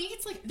 For me,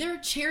 it's like there are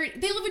charity.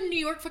 They live in New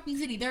York fucking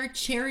city. There are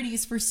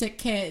charities for sick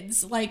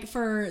kids, like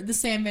for the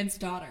Sandman's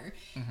daughter.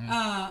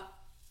 And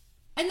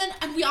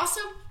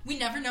we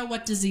never know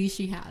what disease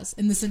she has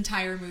in this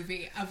entire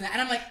movie of that.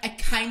 And I'm like, I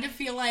kind of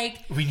feel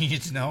like we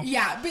needed to know.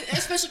 Yeah, but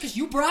especially because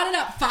you brought it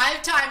up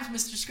 5 times,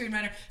 Mr.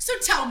 Screenwriter. So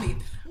tell me,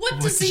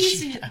 what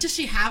disease does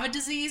she have? A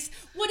disease?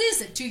 What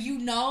is it? Do you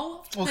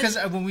know? Well, because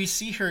when we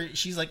see her,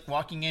 she's like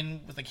walking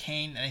in with a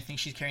cane, and I think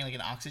she's carrying like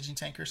an oxygen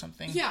tank or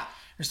something. Yeah.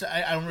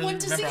 I don't really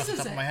remember off the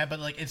top of my head, but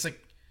like it's like,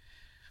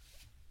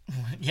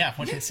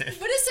 what is it?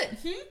 What is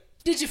it?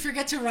 Did you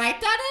forget to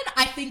write that in?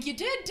 I think you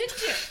did,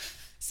 didn't you?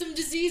 Some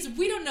disease.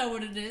 We don't know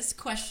what it is. ?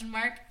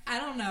 I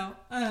don't know.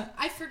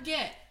 I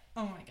forget.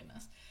 Oh my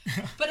goodness.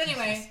 But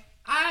anyway,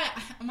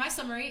 my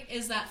summary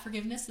is that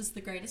forgiveness is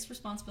the greatest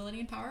responsibility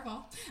and power of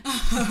all.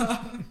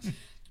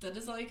 That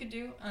is all you could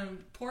do.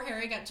 Poor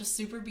Harry got just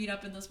super beat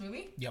up in this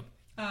movie. Yep.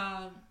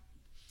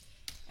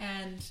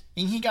 And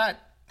he got...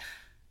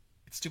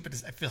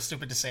 I feel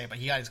stupid to say it, but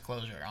he got his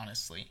closure,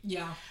 honestly.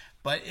 Yeah.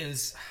 But it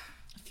was...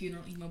 A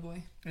funeral emo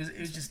boy. It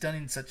was just done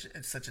in such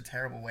a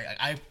terrible way.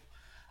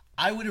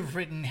 I would have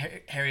written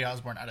Harry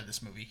Osborn out of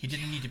this movie. He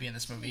didn't need to be in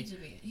this movie.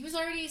 He was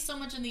already so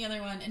much in the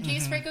other one. And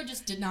James Franco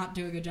just did not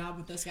do a good job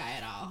with this guy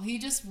at all. He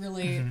just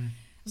really...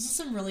 This is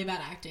some really bad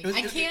acting.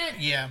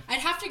 I'd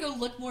have to go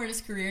look more at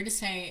his career to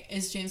say,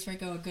 is James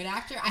Franco a good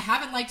actor? I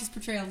haven't liked his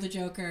portrayal of the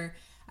Joker.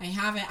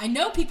 I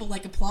know people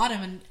like applaud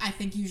him, and I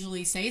think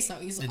usually say so.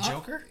 He's the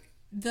Joker?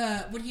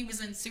 When he was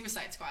in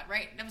Suicide Squad,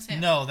 right? That was him.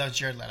 No, that was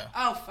Jared Leto.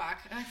 Oh,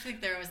 fuck. I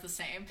think there was the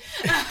same.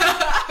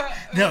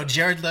 No,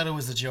 Jared Leto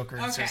was the Joker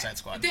in Suicide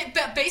Squad.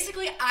 But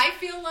basically, I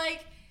feel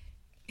like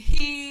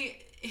he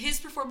his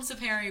performance of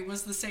Harry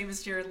was the same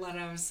as Jared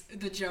Leto's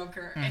the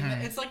Joker,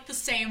 and it's like the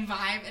same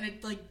vibe, and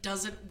it like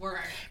doesn't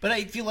work. But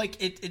I feel like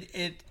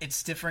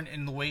it's different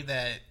in the way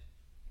that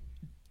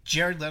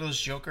Jared Leto's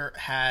Joker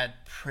had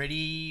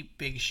pretty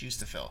big shoes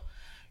to fill.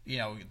 You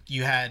know,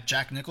 you had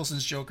Jack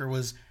Nicholson's Joker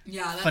was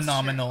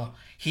phenomenal. True.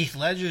 Heath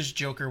Ledger's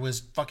Joker was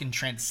fucking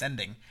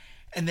transcending.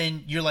 And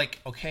then you're like,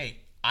 okay,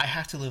 I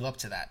have to live up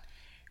to that.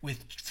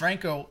 With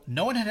Franco,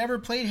 no one had ever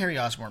played Harry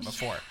Osborn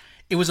before.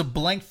 It was a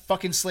blank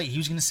fucking slate. He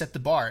was going to set the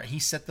bar. He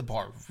set the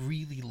bar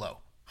really low.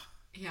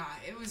 Yeah,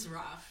 it was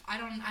rough. I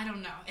don't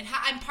know.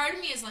 And part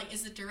of me is like,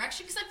 is it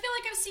direction? Because I feel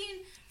like I've seen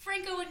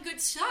Franco in good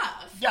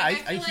stuff. Yeah,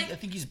 like, I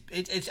think he's.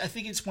 I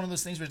think it's one of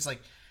those things where it's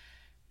like,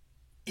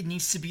 it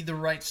needs to be the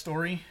right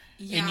story.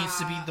 Yeah. It needs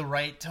to be the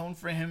right tone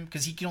for him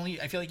because he can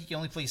only. I feel like he can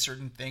only play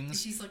certain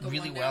things like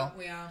really one well.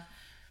 Note, yeah.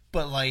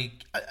 But like,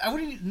 I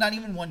wouldn't. Not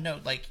even one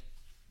note. Like,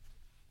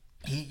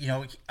 he, you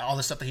know, all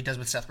the stuff that he does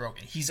with Seth Rogen.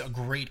 He's a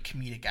great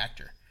comedic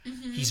actor.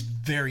 Mm-hmm. He's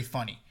very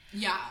funny.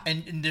 Yeah.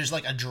 And there's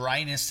like a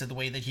dryness to the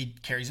way that he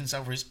carries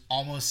himself where he's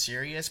almost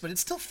serious, but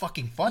it's still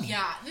fucking funny.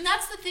 Yeah. And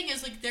that's the thing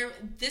is like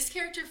this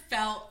character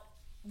felt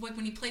like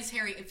when he plays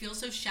Harry, it feels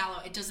so shallow.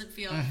 It doesn't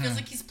feel it feels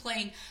like he's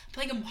playing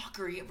a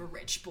mockery of a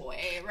rich boy,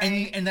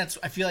 right? And that's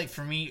I feel like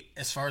for me,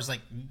 as far as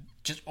like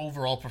just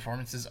overall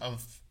performances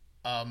of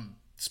the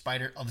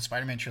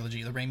Spider-Man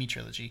trilogy, the Raimi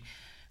trilogy,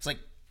 it's like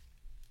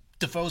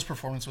Dafoe's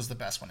performance was the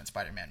best one in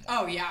Spider-Man 1.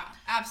 Oh yeah,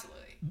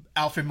 absolutely.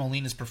 Alfred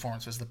Molina's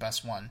performance was the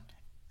best one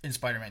in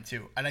Spider-Man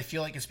 2. And I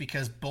feel like it's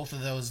because both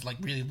of those like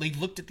really they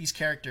looked at these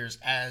characters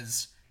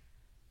as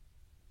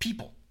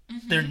people.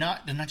 Mm-hmm. They're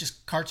not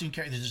just cartoon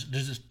characters.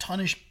 There's a ton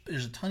of shit.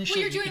 Well,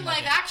 you're doing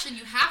live action.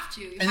 You have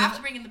to. You have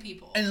to bring in the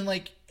people. And then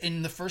like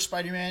in the first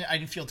Spider-Man, I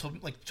didn't feel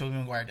like Tobey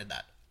Maguire did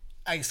that.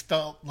 I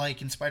felt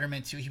like in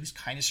Spider-Man 2, he was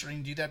kind of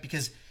starting to do that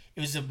because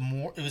it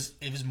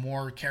was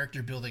more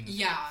character building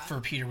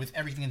for Peter with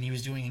everything that he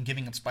was doing and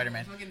giving up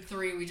Spider-Man. Fucking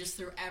 3, we just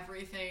threw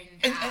everything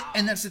out.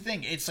 And that's the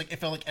thing. It's like it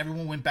felt like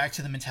everyone went back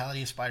to the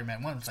mentality of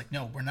Spider-Man 1. It's like,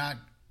 no, we're not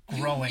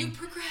growing. You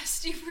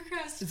progressed.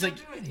 It's like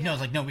no,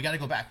 it's like no, we got to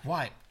go back.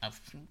 Why?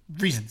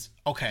 Reasons.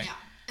 Okay. Yeah.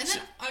 And then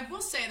I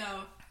will say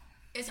though,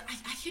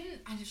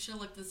 I just should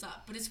look this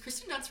up. But is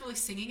Kristen Dunst really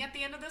singing at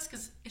the end of this?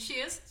 Because if she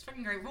is, it's a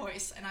fucking great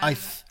voice. And I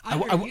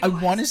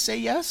want to say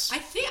yes.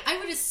 I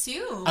would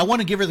assume. I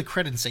want to give her the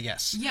credit and say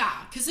yes. Yeah,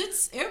 because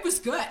it was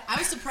good. I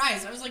was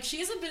surprised. I was like, she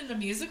hasn't been in a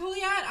musical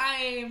yet.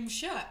 I'm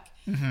shook.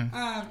 Mm-hmm.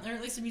 Or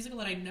at least a musical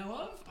that I know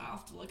of. I'll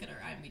have to look at her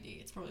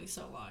IMDb. It's probably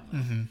so long.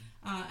 Mm-hmm.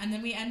 And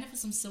then we end up with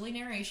some silly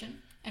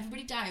narration.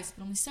 Everybody dies,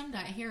 but only some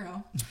die.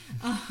 Hero.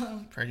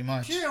 Pretty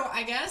much. True,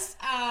 I guess.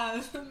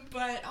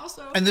 But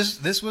also... And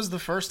this was the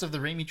first of the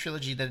Raimi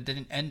trilogy that it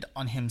didn't end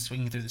on him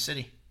swinging through the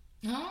city.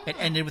 Oh. It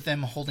ended with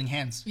them holding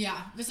hands.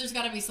 Yeah, because there's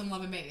got to be some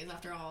love and babies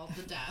after all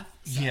the death.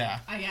 So, yeah.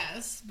 I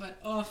guess. But,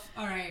 all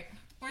right.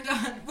 We're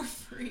done. We're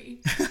free.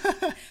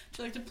 Would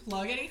you like to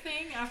plug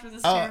anything after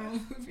this terrible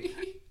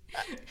movie?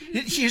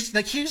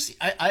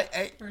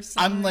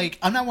 I'm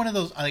not one of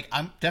those, like,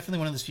 I'm definitely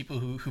one of those people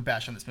who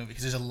bash on this movie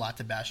because there's a lot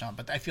to bash on,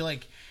 but I feel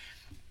like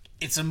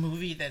it's a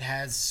movie that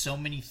has so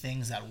many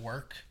things that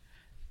work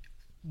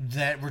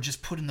that were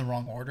just put in the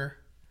wrong order.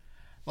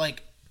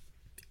 Like,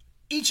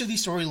 each of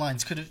these two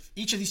storylines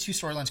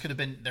could have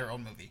been their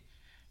own movie.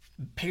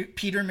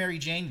 Peter, Mary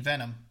Jane,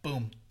 Venom,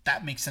 boom,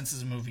 that makes sense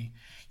as a movie.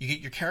 You get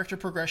your character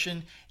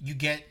progression, you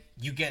get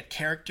a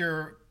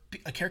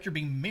character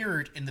being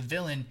mirrored in the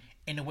villain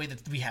in a way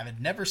that we haven't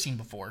never seen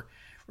before,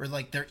 where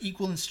like they're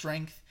equal in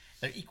strength,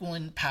 they're equal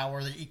in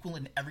power, they're equal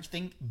in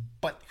everything,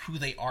 but who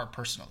they are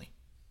personally.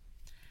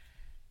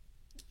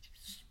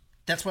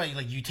 That's why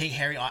like you take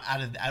Harry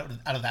out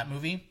of that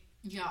movie.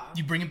 Yeah.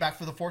 You bring him back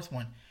for the fourth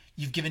one.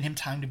 You've given him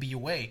time to be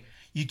away.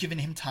 You've given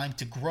him time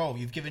to grow.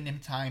 You've given him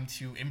time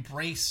to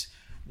embrace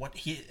what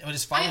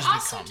his father's become. I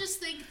also just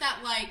think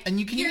that like,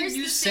 and you can here's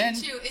use the thing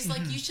too, is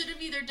like you should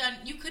have either done.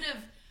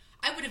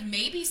 I would have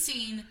maybe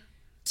seen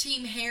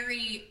Team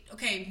Harry,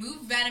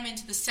 move Venom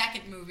into the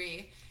second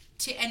movie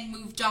and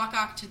move Doc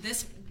Ock to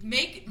this,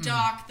 make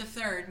Doc the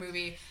third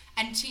movie,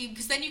 and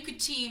because then you could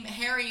team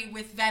Harry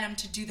with Venom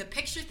to do the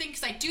picture thing,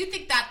 because I do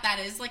think that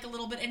is like a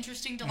little bit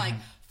interesting to like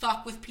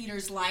fuck with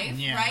Peter's life,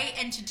 right,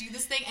 and to do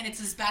this thing, and it's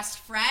his best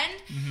friend,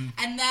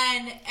 and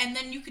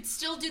then you could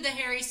still do the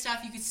Harry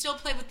stuff, you could still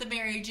play with the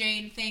Mary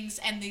Jane things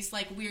and these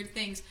like weird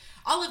things.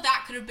 All of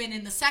that could have been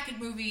in the second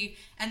movie,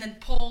 and then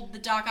pulled the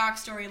Doc Ock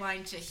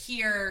storyline to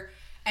here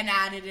and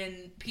added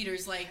in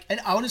Peter's like. And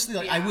honestly,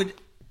 like I would.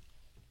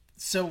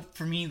 So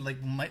for me,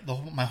 like my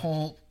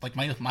whole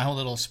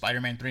little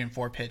Spider-Man 3 and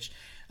 4 pitch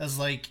is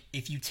like,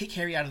 if you take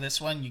Harry out of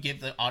this one, you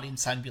give the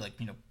audience time to be like,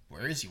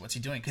 where is he? What's he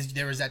doing? Because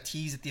there was that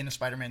tease at the end of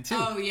Spider-Man 2.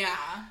 Oh yeah.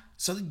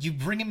 So you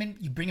bring him in.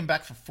 You bring him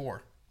back for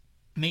 4.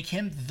 Make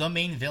him the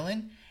main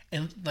villain,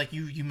 and like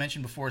you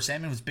mentioned before,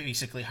 Sandman was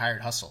basically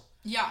hired hustle.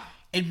 Yeah.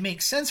 It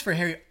makes sense for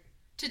Harry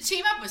to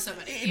team up with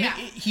somebody.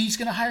 He's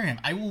gonna hire him.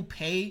 I will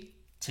pay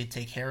to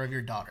take care of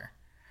your daughter.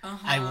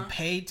 I will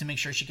pay to make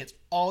sure she gets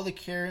all the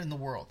care in the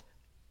world.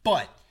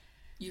 But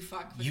you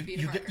fuck with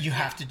Peter Parker. You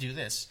have to do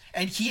this.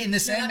 And he in the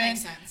Sandman,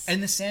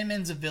 and the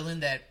Sandman's a villain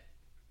that,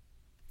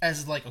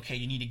 as like, okay,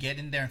 you need to get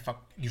in there and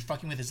fuck. You're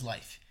fucking with his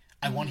life.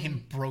 I want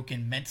him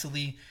broken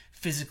mentally,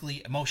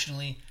 physically,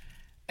 emotionally.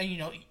 And, you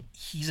know,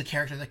 he's a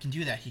character that can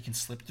do that. He can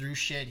slip through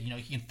shit. You know,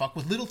 he can fuck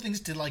with little things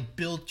to, like,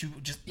 build to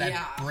just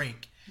that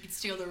break. You can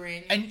steal the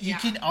ring. And he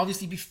can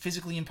obviously be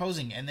physically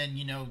imposing. And then,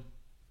 you know,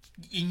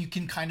 and you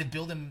can kind of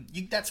build him.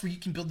 That's where you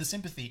can build the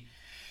sympathy.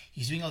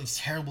 He's doing all these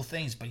terrible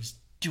things, but he's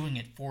doing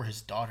it for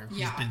his daughter, who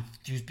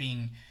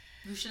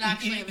should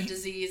actually have a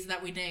disease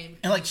that we name.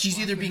 And, like, she's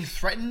either being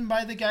threatened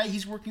by the guy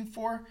he's working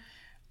for.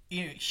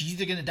 You know, she's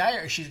either going to die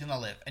or she's going to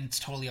live. And it's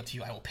totally up to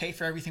you. I will pay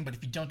for everything, but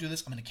if you don't do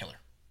this, I'm going to kill her.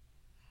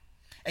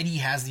 And he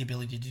has the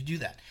ability to do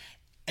that.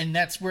 And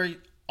that's where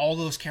all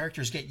those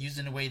characters get used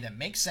in a way that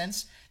makes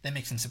sense, that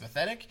makes them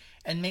sympathetic,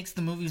 and makes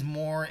the movies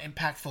more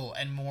impactful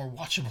and more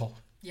watchable.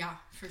 Yeah,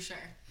 for sure.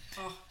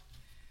 Oh.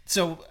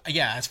 So,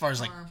 yeah, as far as,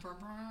 like,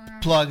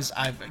 plugs,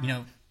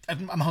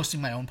 I'm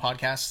hosting my own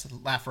podcast,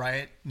 Laugh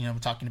Riot. You know, we're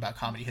talking about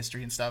comedy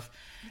history and stuff.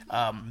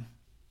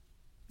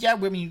 Yeah,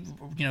 I mean,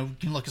 you know, you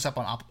can look us up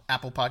on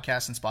Apple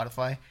Podcasts and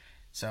Spotify.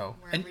 So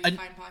wherever you find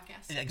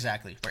podcasts.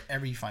 Exactly,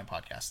 wherever you find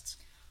podcasts.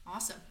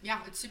 Awesome.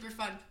 Yeah, it's super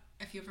fun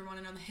if you ever want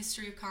to know the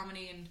history of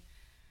comedy and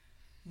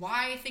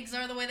why things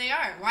are the way they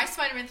are. Why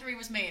Spider-Man 3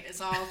 was made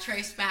is all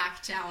traced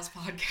back to Al's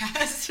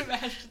podcast,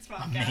 Sebastian's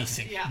podcast.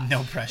 Amazing. Yeah.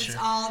 No pressure.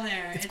 It's all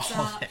there. It's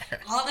all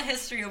there. All the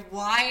history of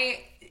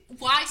why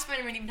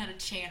Spider-Man even had a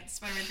chance.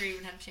 Spider-Man 3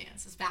 even had a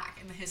chance is back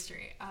in the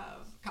history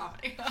of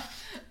comedy.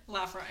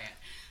 Laugh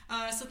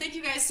Riot. So thank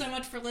you guys so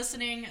much for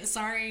listening.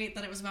 Sorry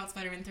that it was about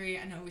Spider-Man 3.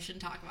 I know we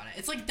shouldn't talk about it.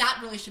 It's like that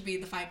really should be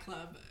the Fight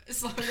Club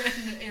slogan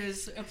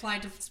is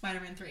applied to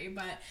Spider-Man 3.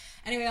 But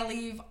anyway, I'll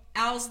leave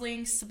Al's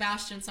links,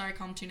 Sebastian, sorry I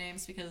call him two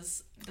names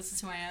because this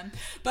is who I am.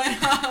 But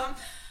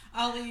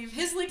I'll leave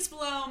his links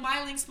below,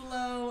 my links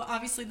below.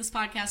 Obviously, this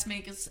podcast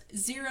makes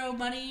zero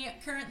money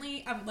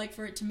currently. I would like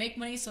for it to make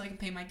money so I can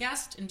pay my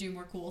guest and do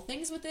more cool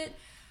things with it.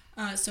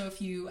 So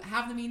if you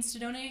have the means to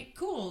donate,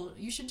 cool,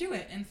 you should do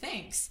it. And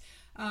thanks.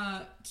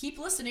 Keep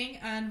listening,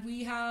 and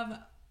we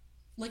have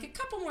like a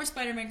couple more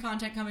Spider-Man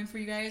content coming for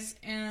you guys,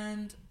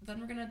 and then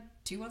we're gonna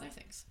do other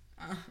things.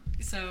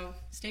 So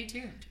stay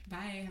tuned.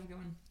 Bye. Have a good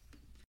one.